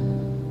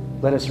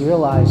 let us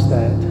realize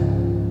that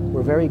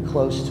we're very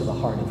close to the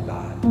heart of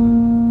God.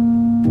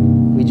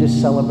 We just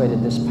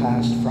celebrated this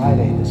past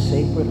Friday the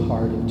Sacred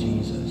Heart of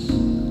Jesus.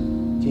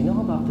 Do you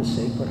know about the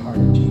Sacred Heart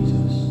of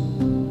Jesus?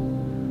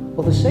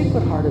 Well, the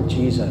Sacred Heart of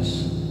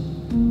Jesus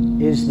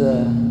is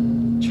the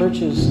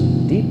Church's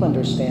deep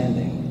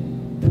understanding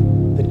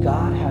that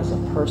God has a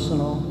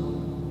personal,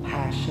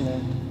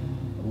 passionate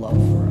love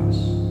for us.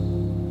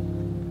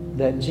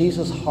 That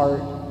Jesus'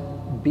 heart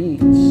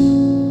beats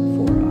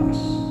for us.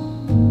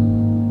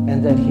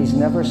 And that He's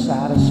never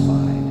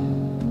satisfied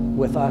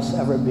with us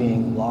ever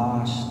being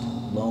lost,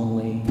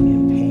 lonely,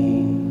 in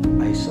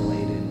pain,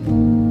 isolated.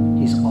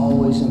 He's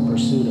always in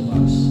pursuit of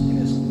us in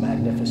His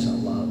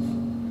magnificent love.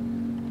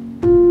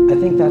 I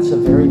think that's a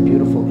very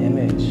beautiful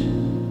image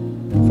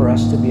for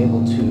us to be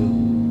able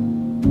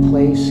to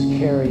place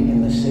Kerry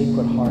in the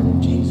Sacred Heart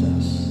of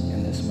Jesus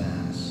in this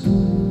Mass.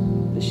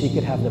 That she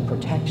could have the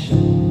protection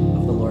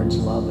of the Lord's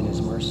love and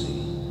His mercy.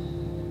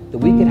 That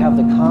we could have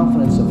the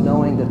confidence of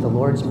knowing that the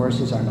Lord's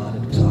mercies are not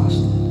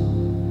exhausted.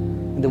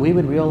 And that we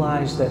would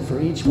realize that for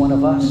each one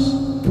of us,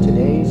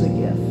 today is a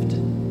gift.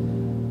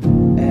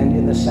 And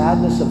in the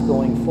sadness of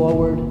going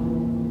forward,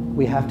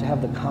 we have to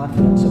have the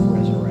confidence of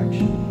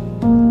resurrection.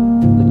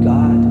 That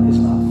God is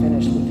not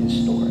finished with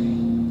His story.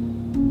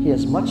 He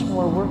has much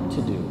more work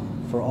to do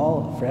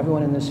for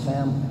everyone in this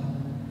family,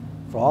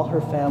 for all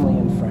her family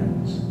and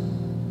friends.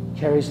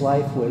 Kerry's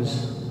life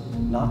was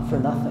not for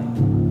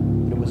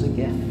nothing, but it was a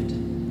gift.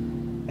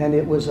 And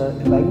it was a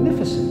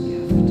magnificent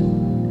gift.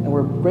 And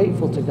we're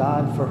grateful to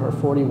God for her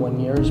 41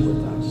 years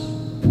with us.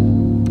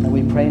 And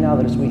we pray now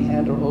that as we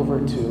hand her over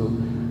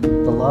to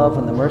the love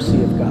and the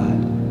mercy of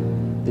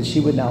God, that she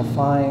would now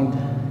find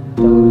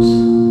those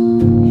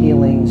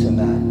healings and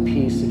that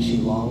peace that she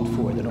longed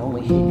for, that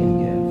only He can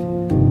give.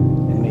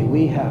 And may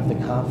we have the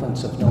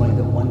confidence of knowing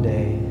that one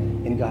day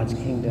in God's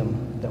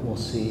kingdom that we'll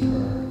see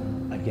her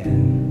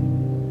again.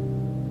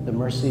 The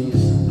mercies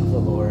of the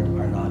Lord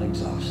are not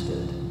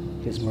exhausted.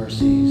 His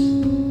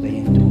mercies, they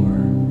endure.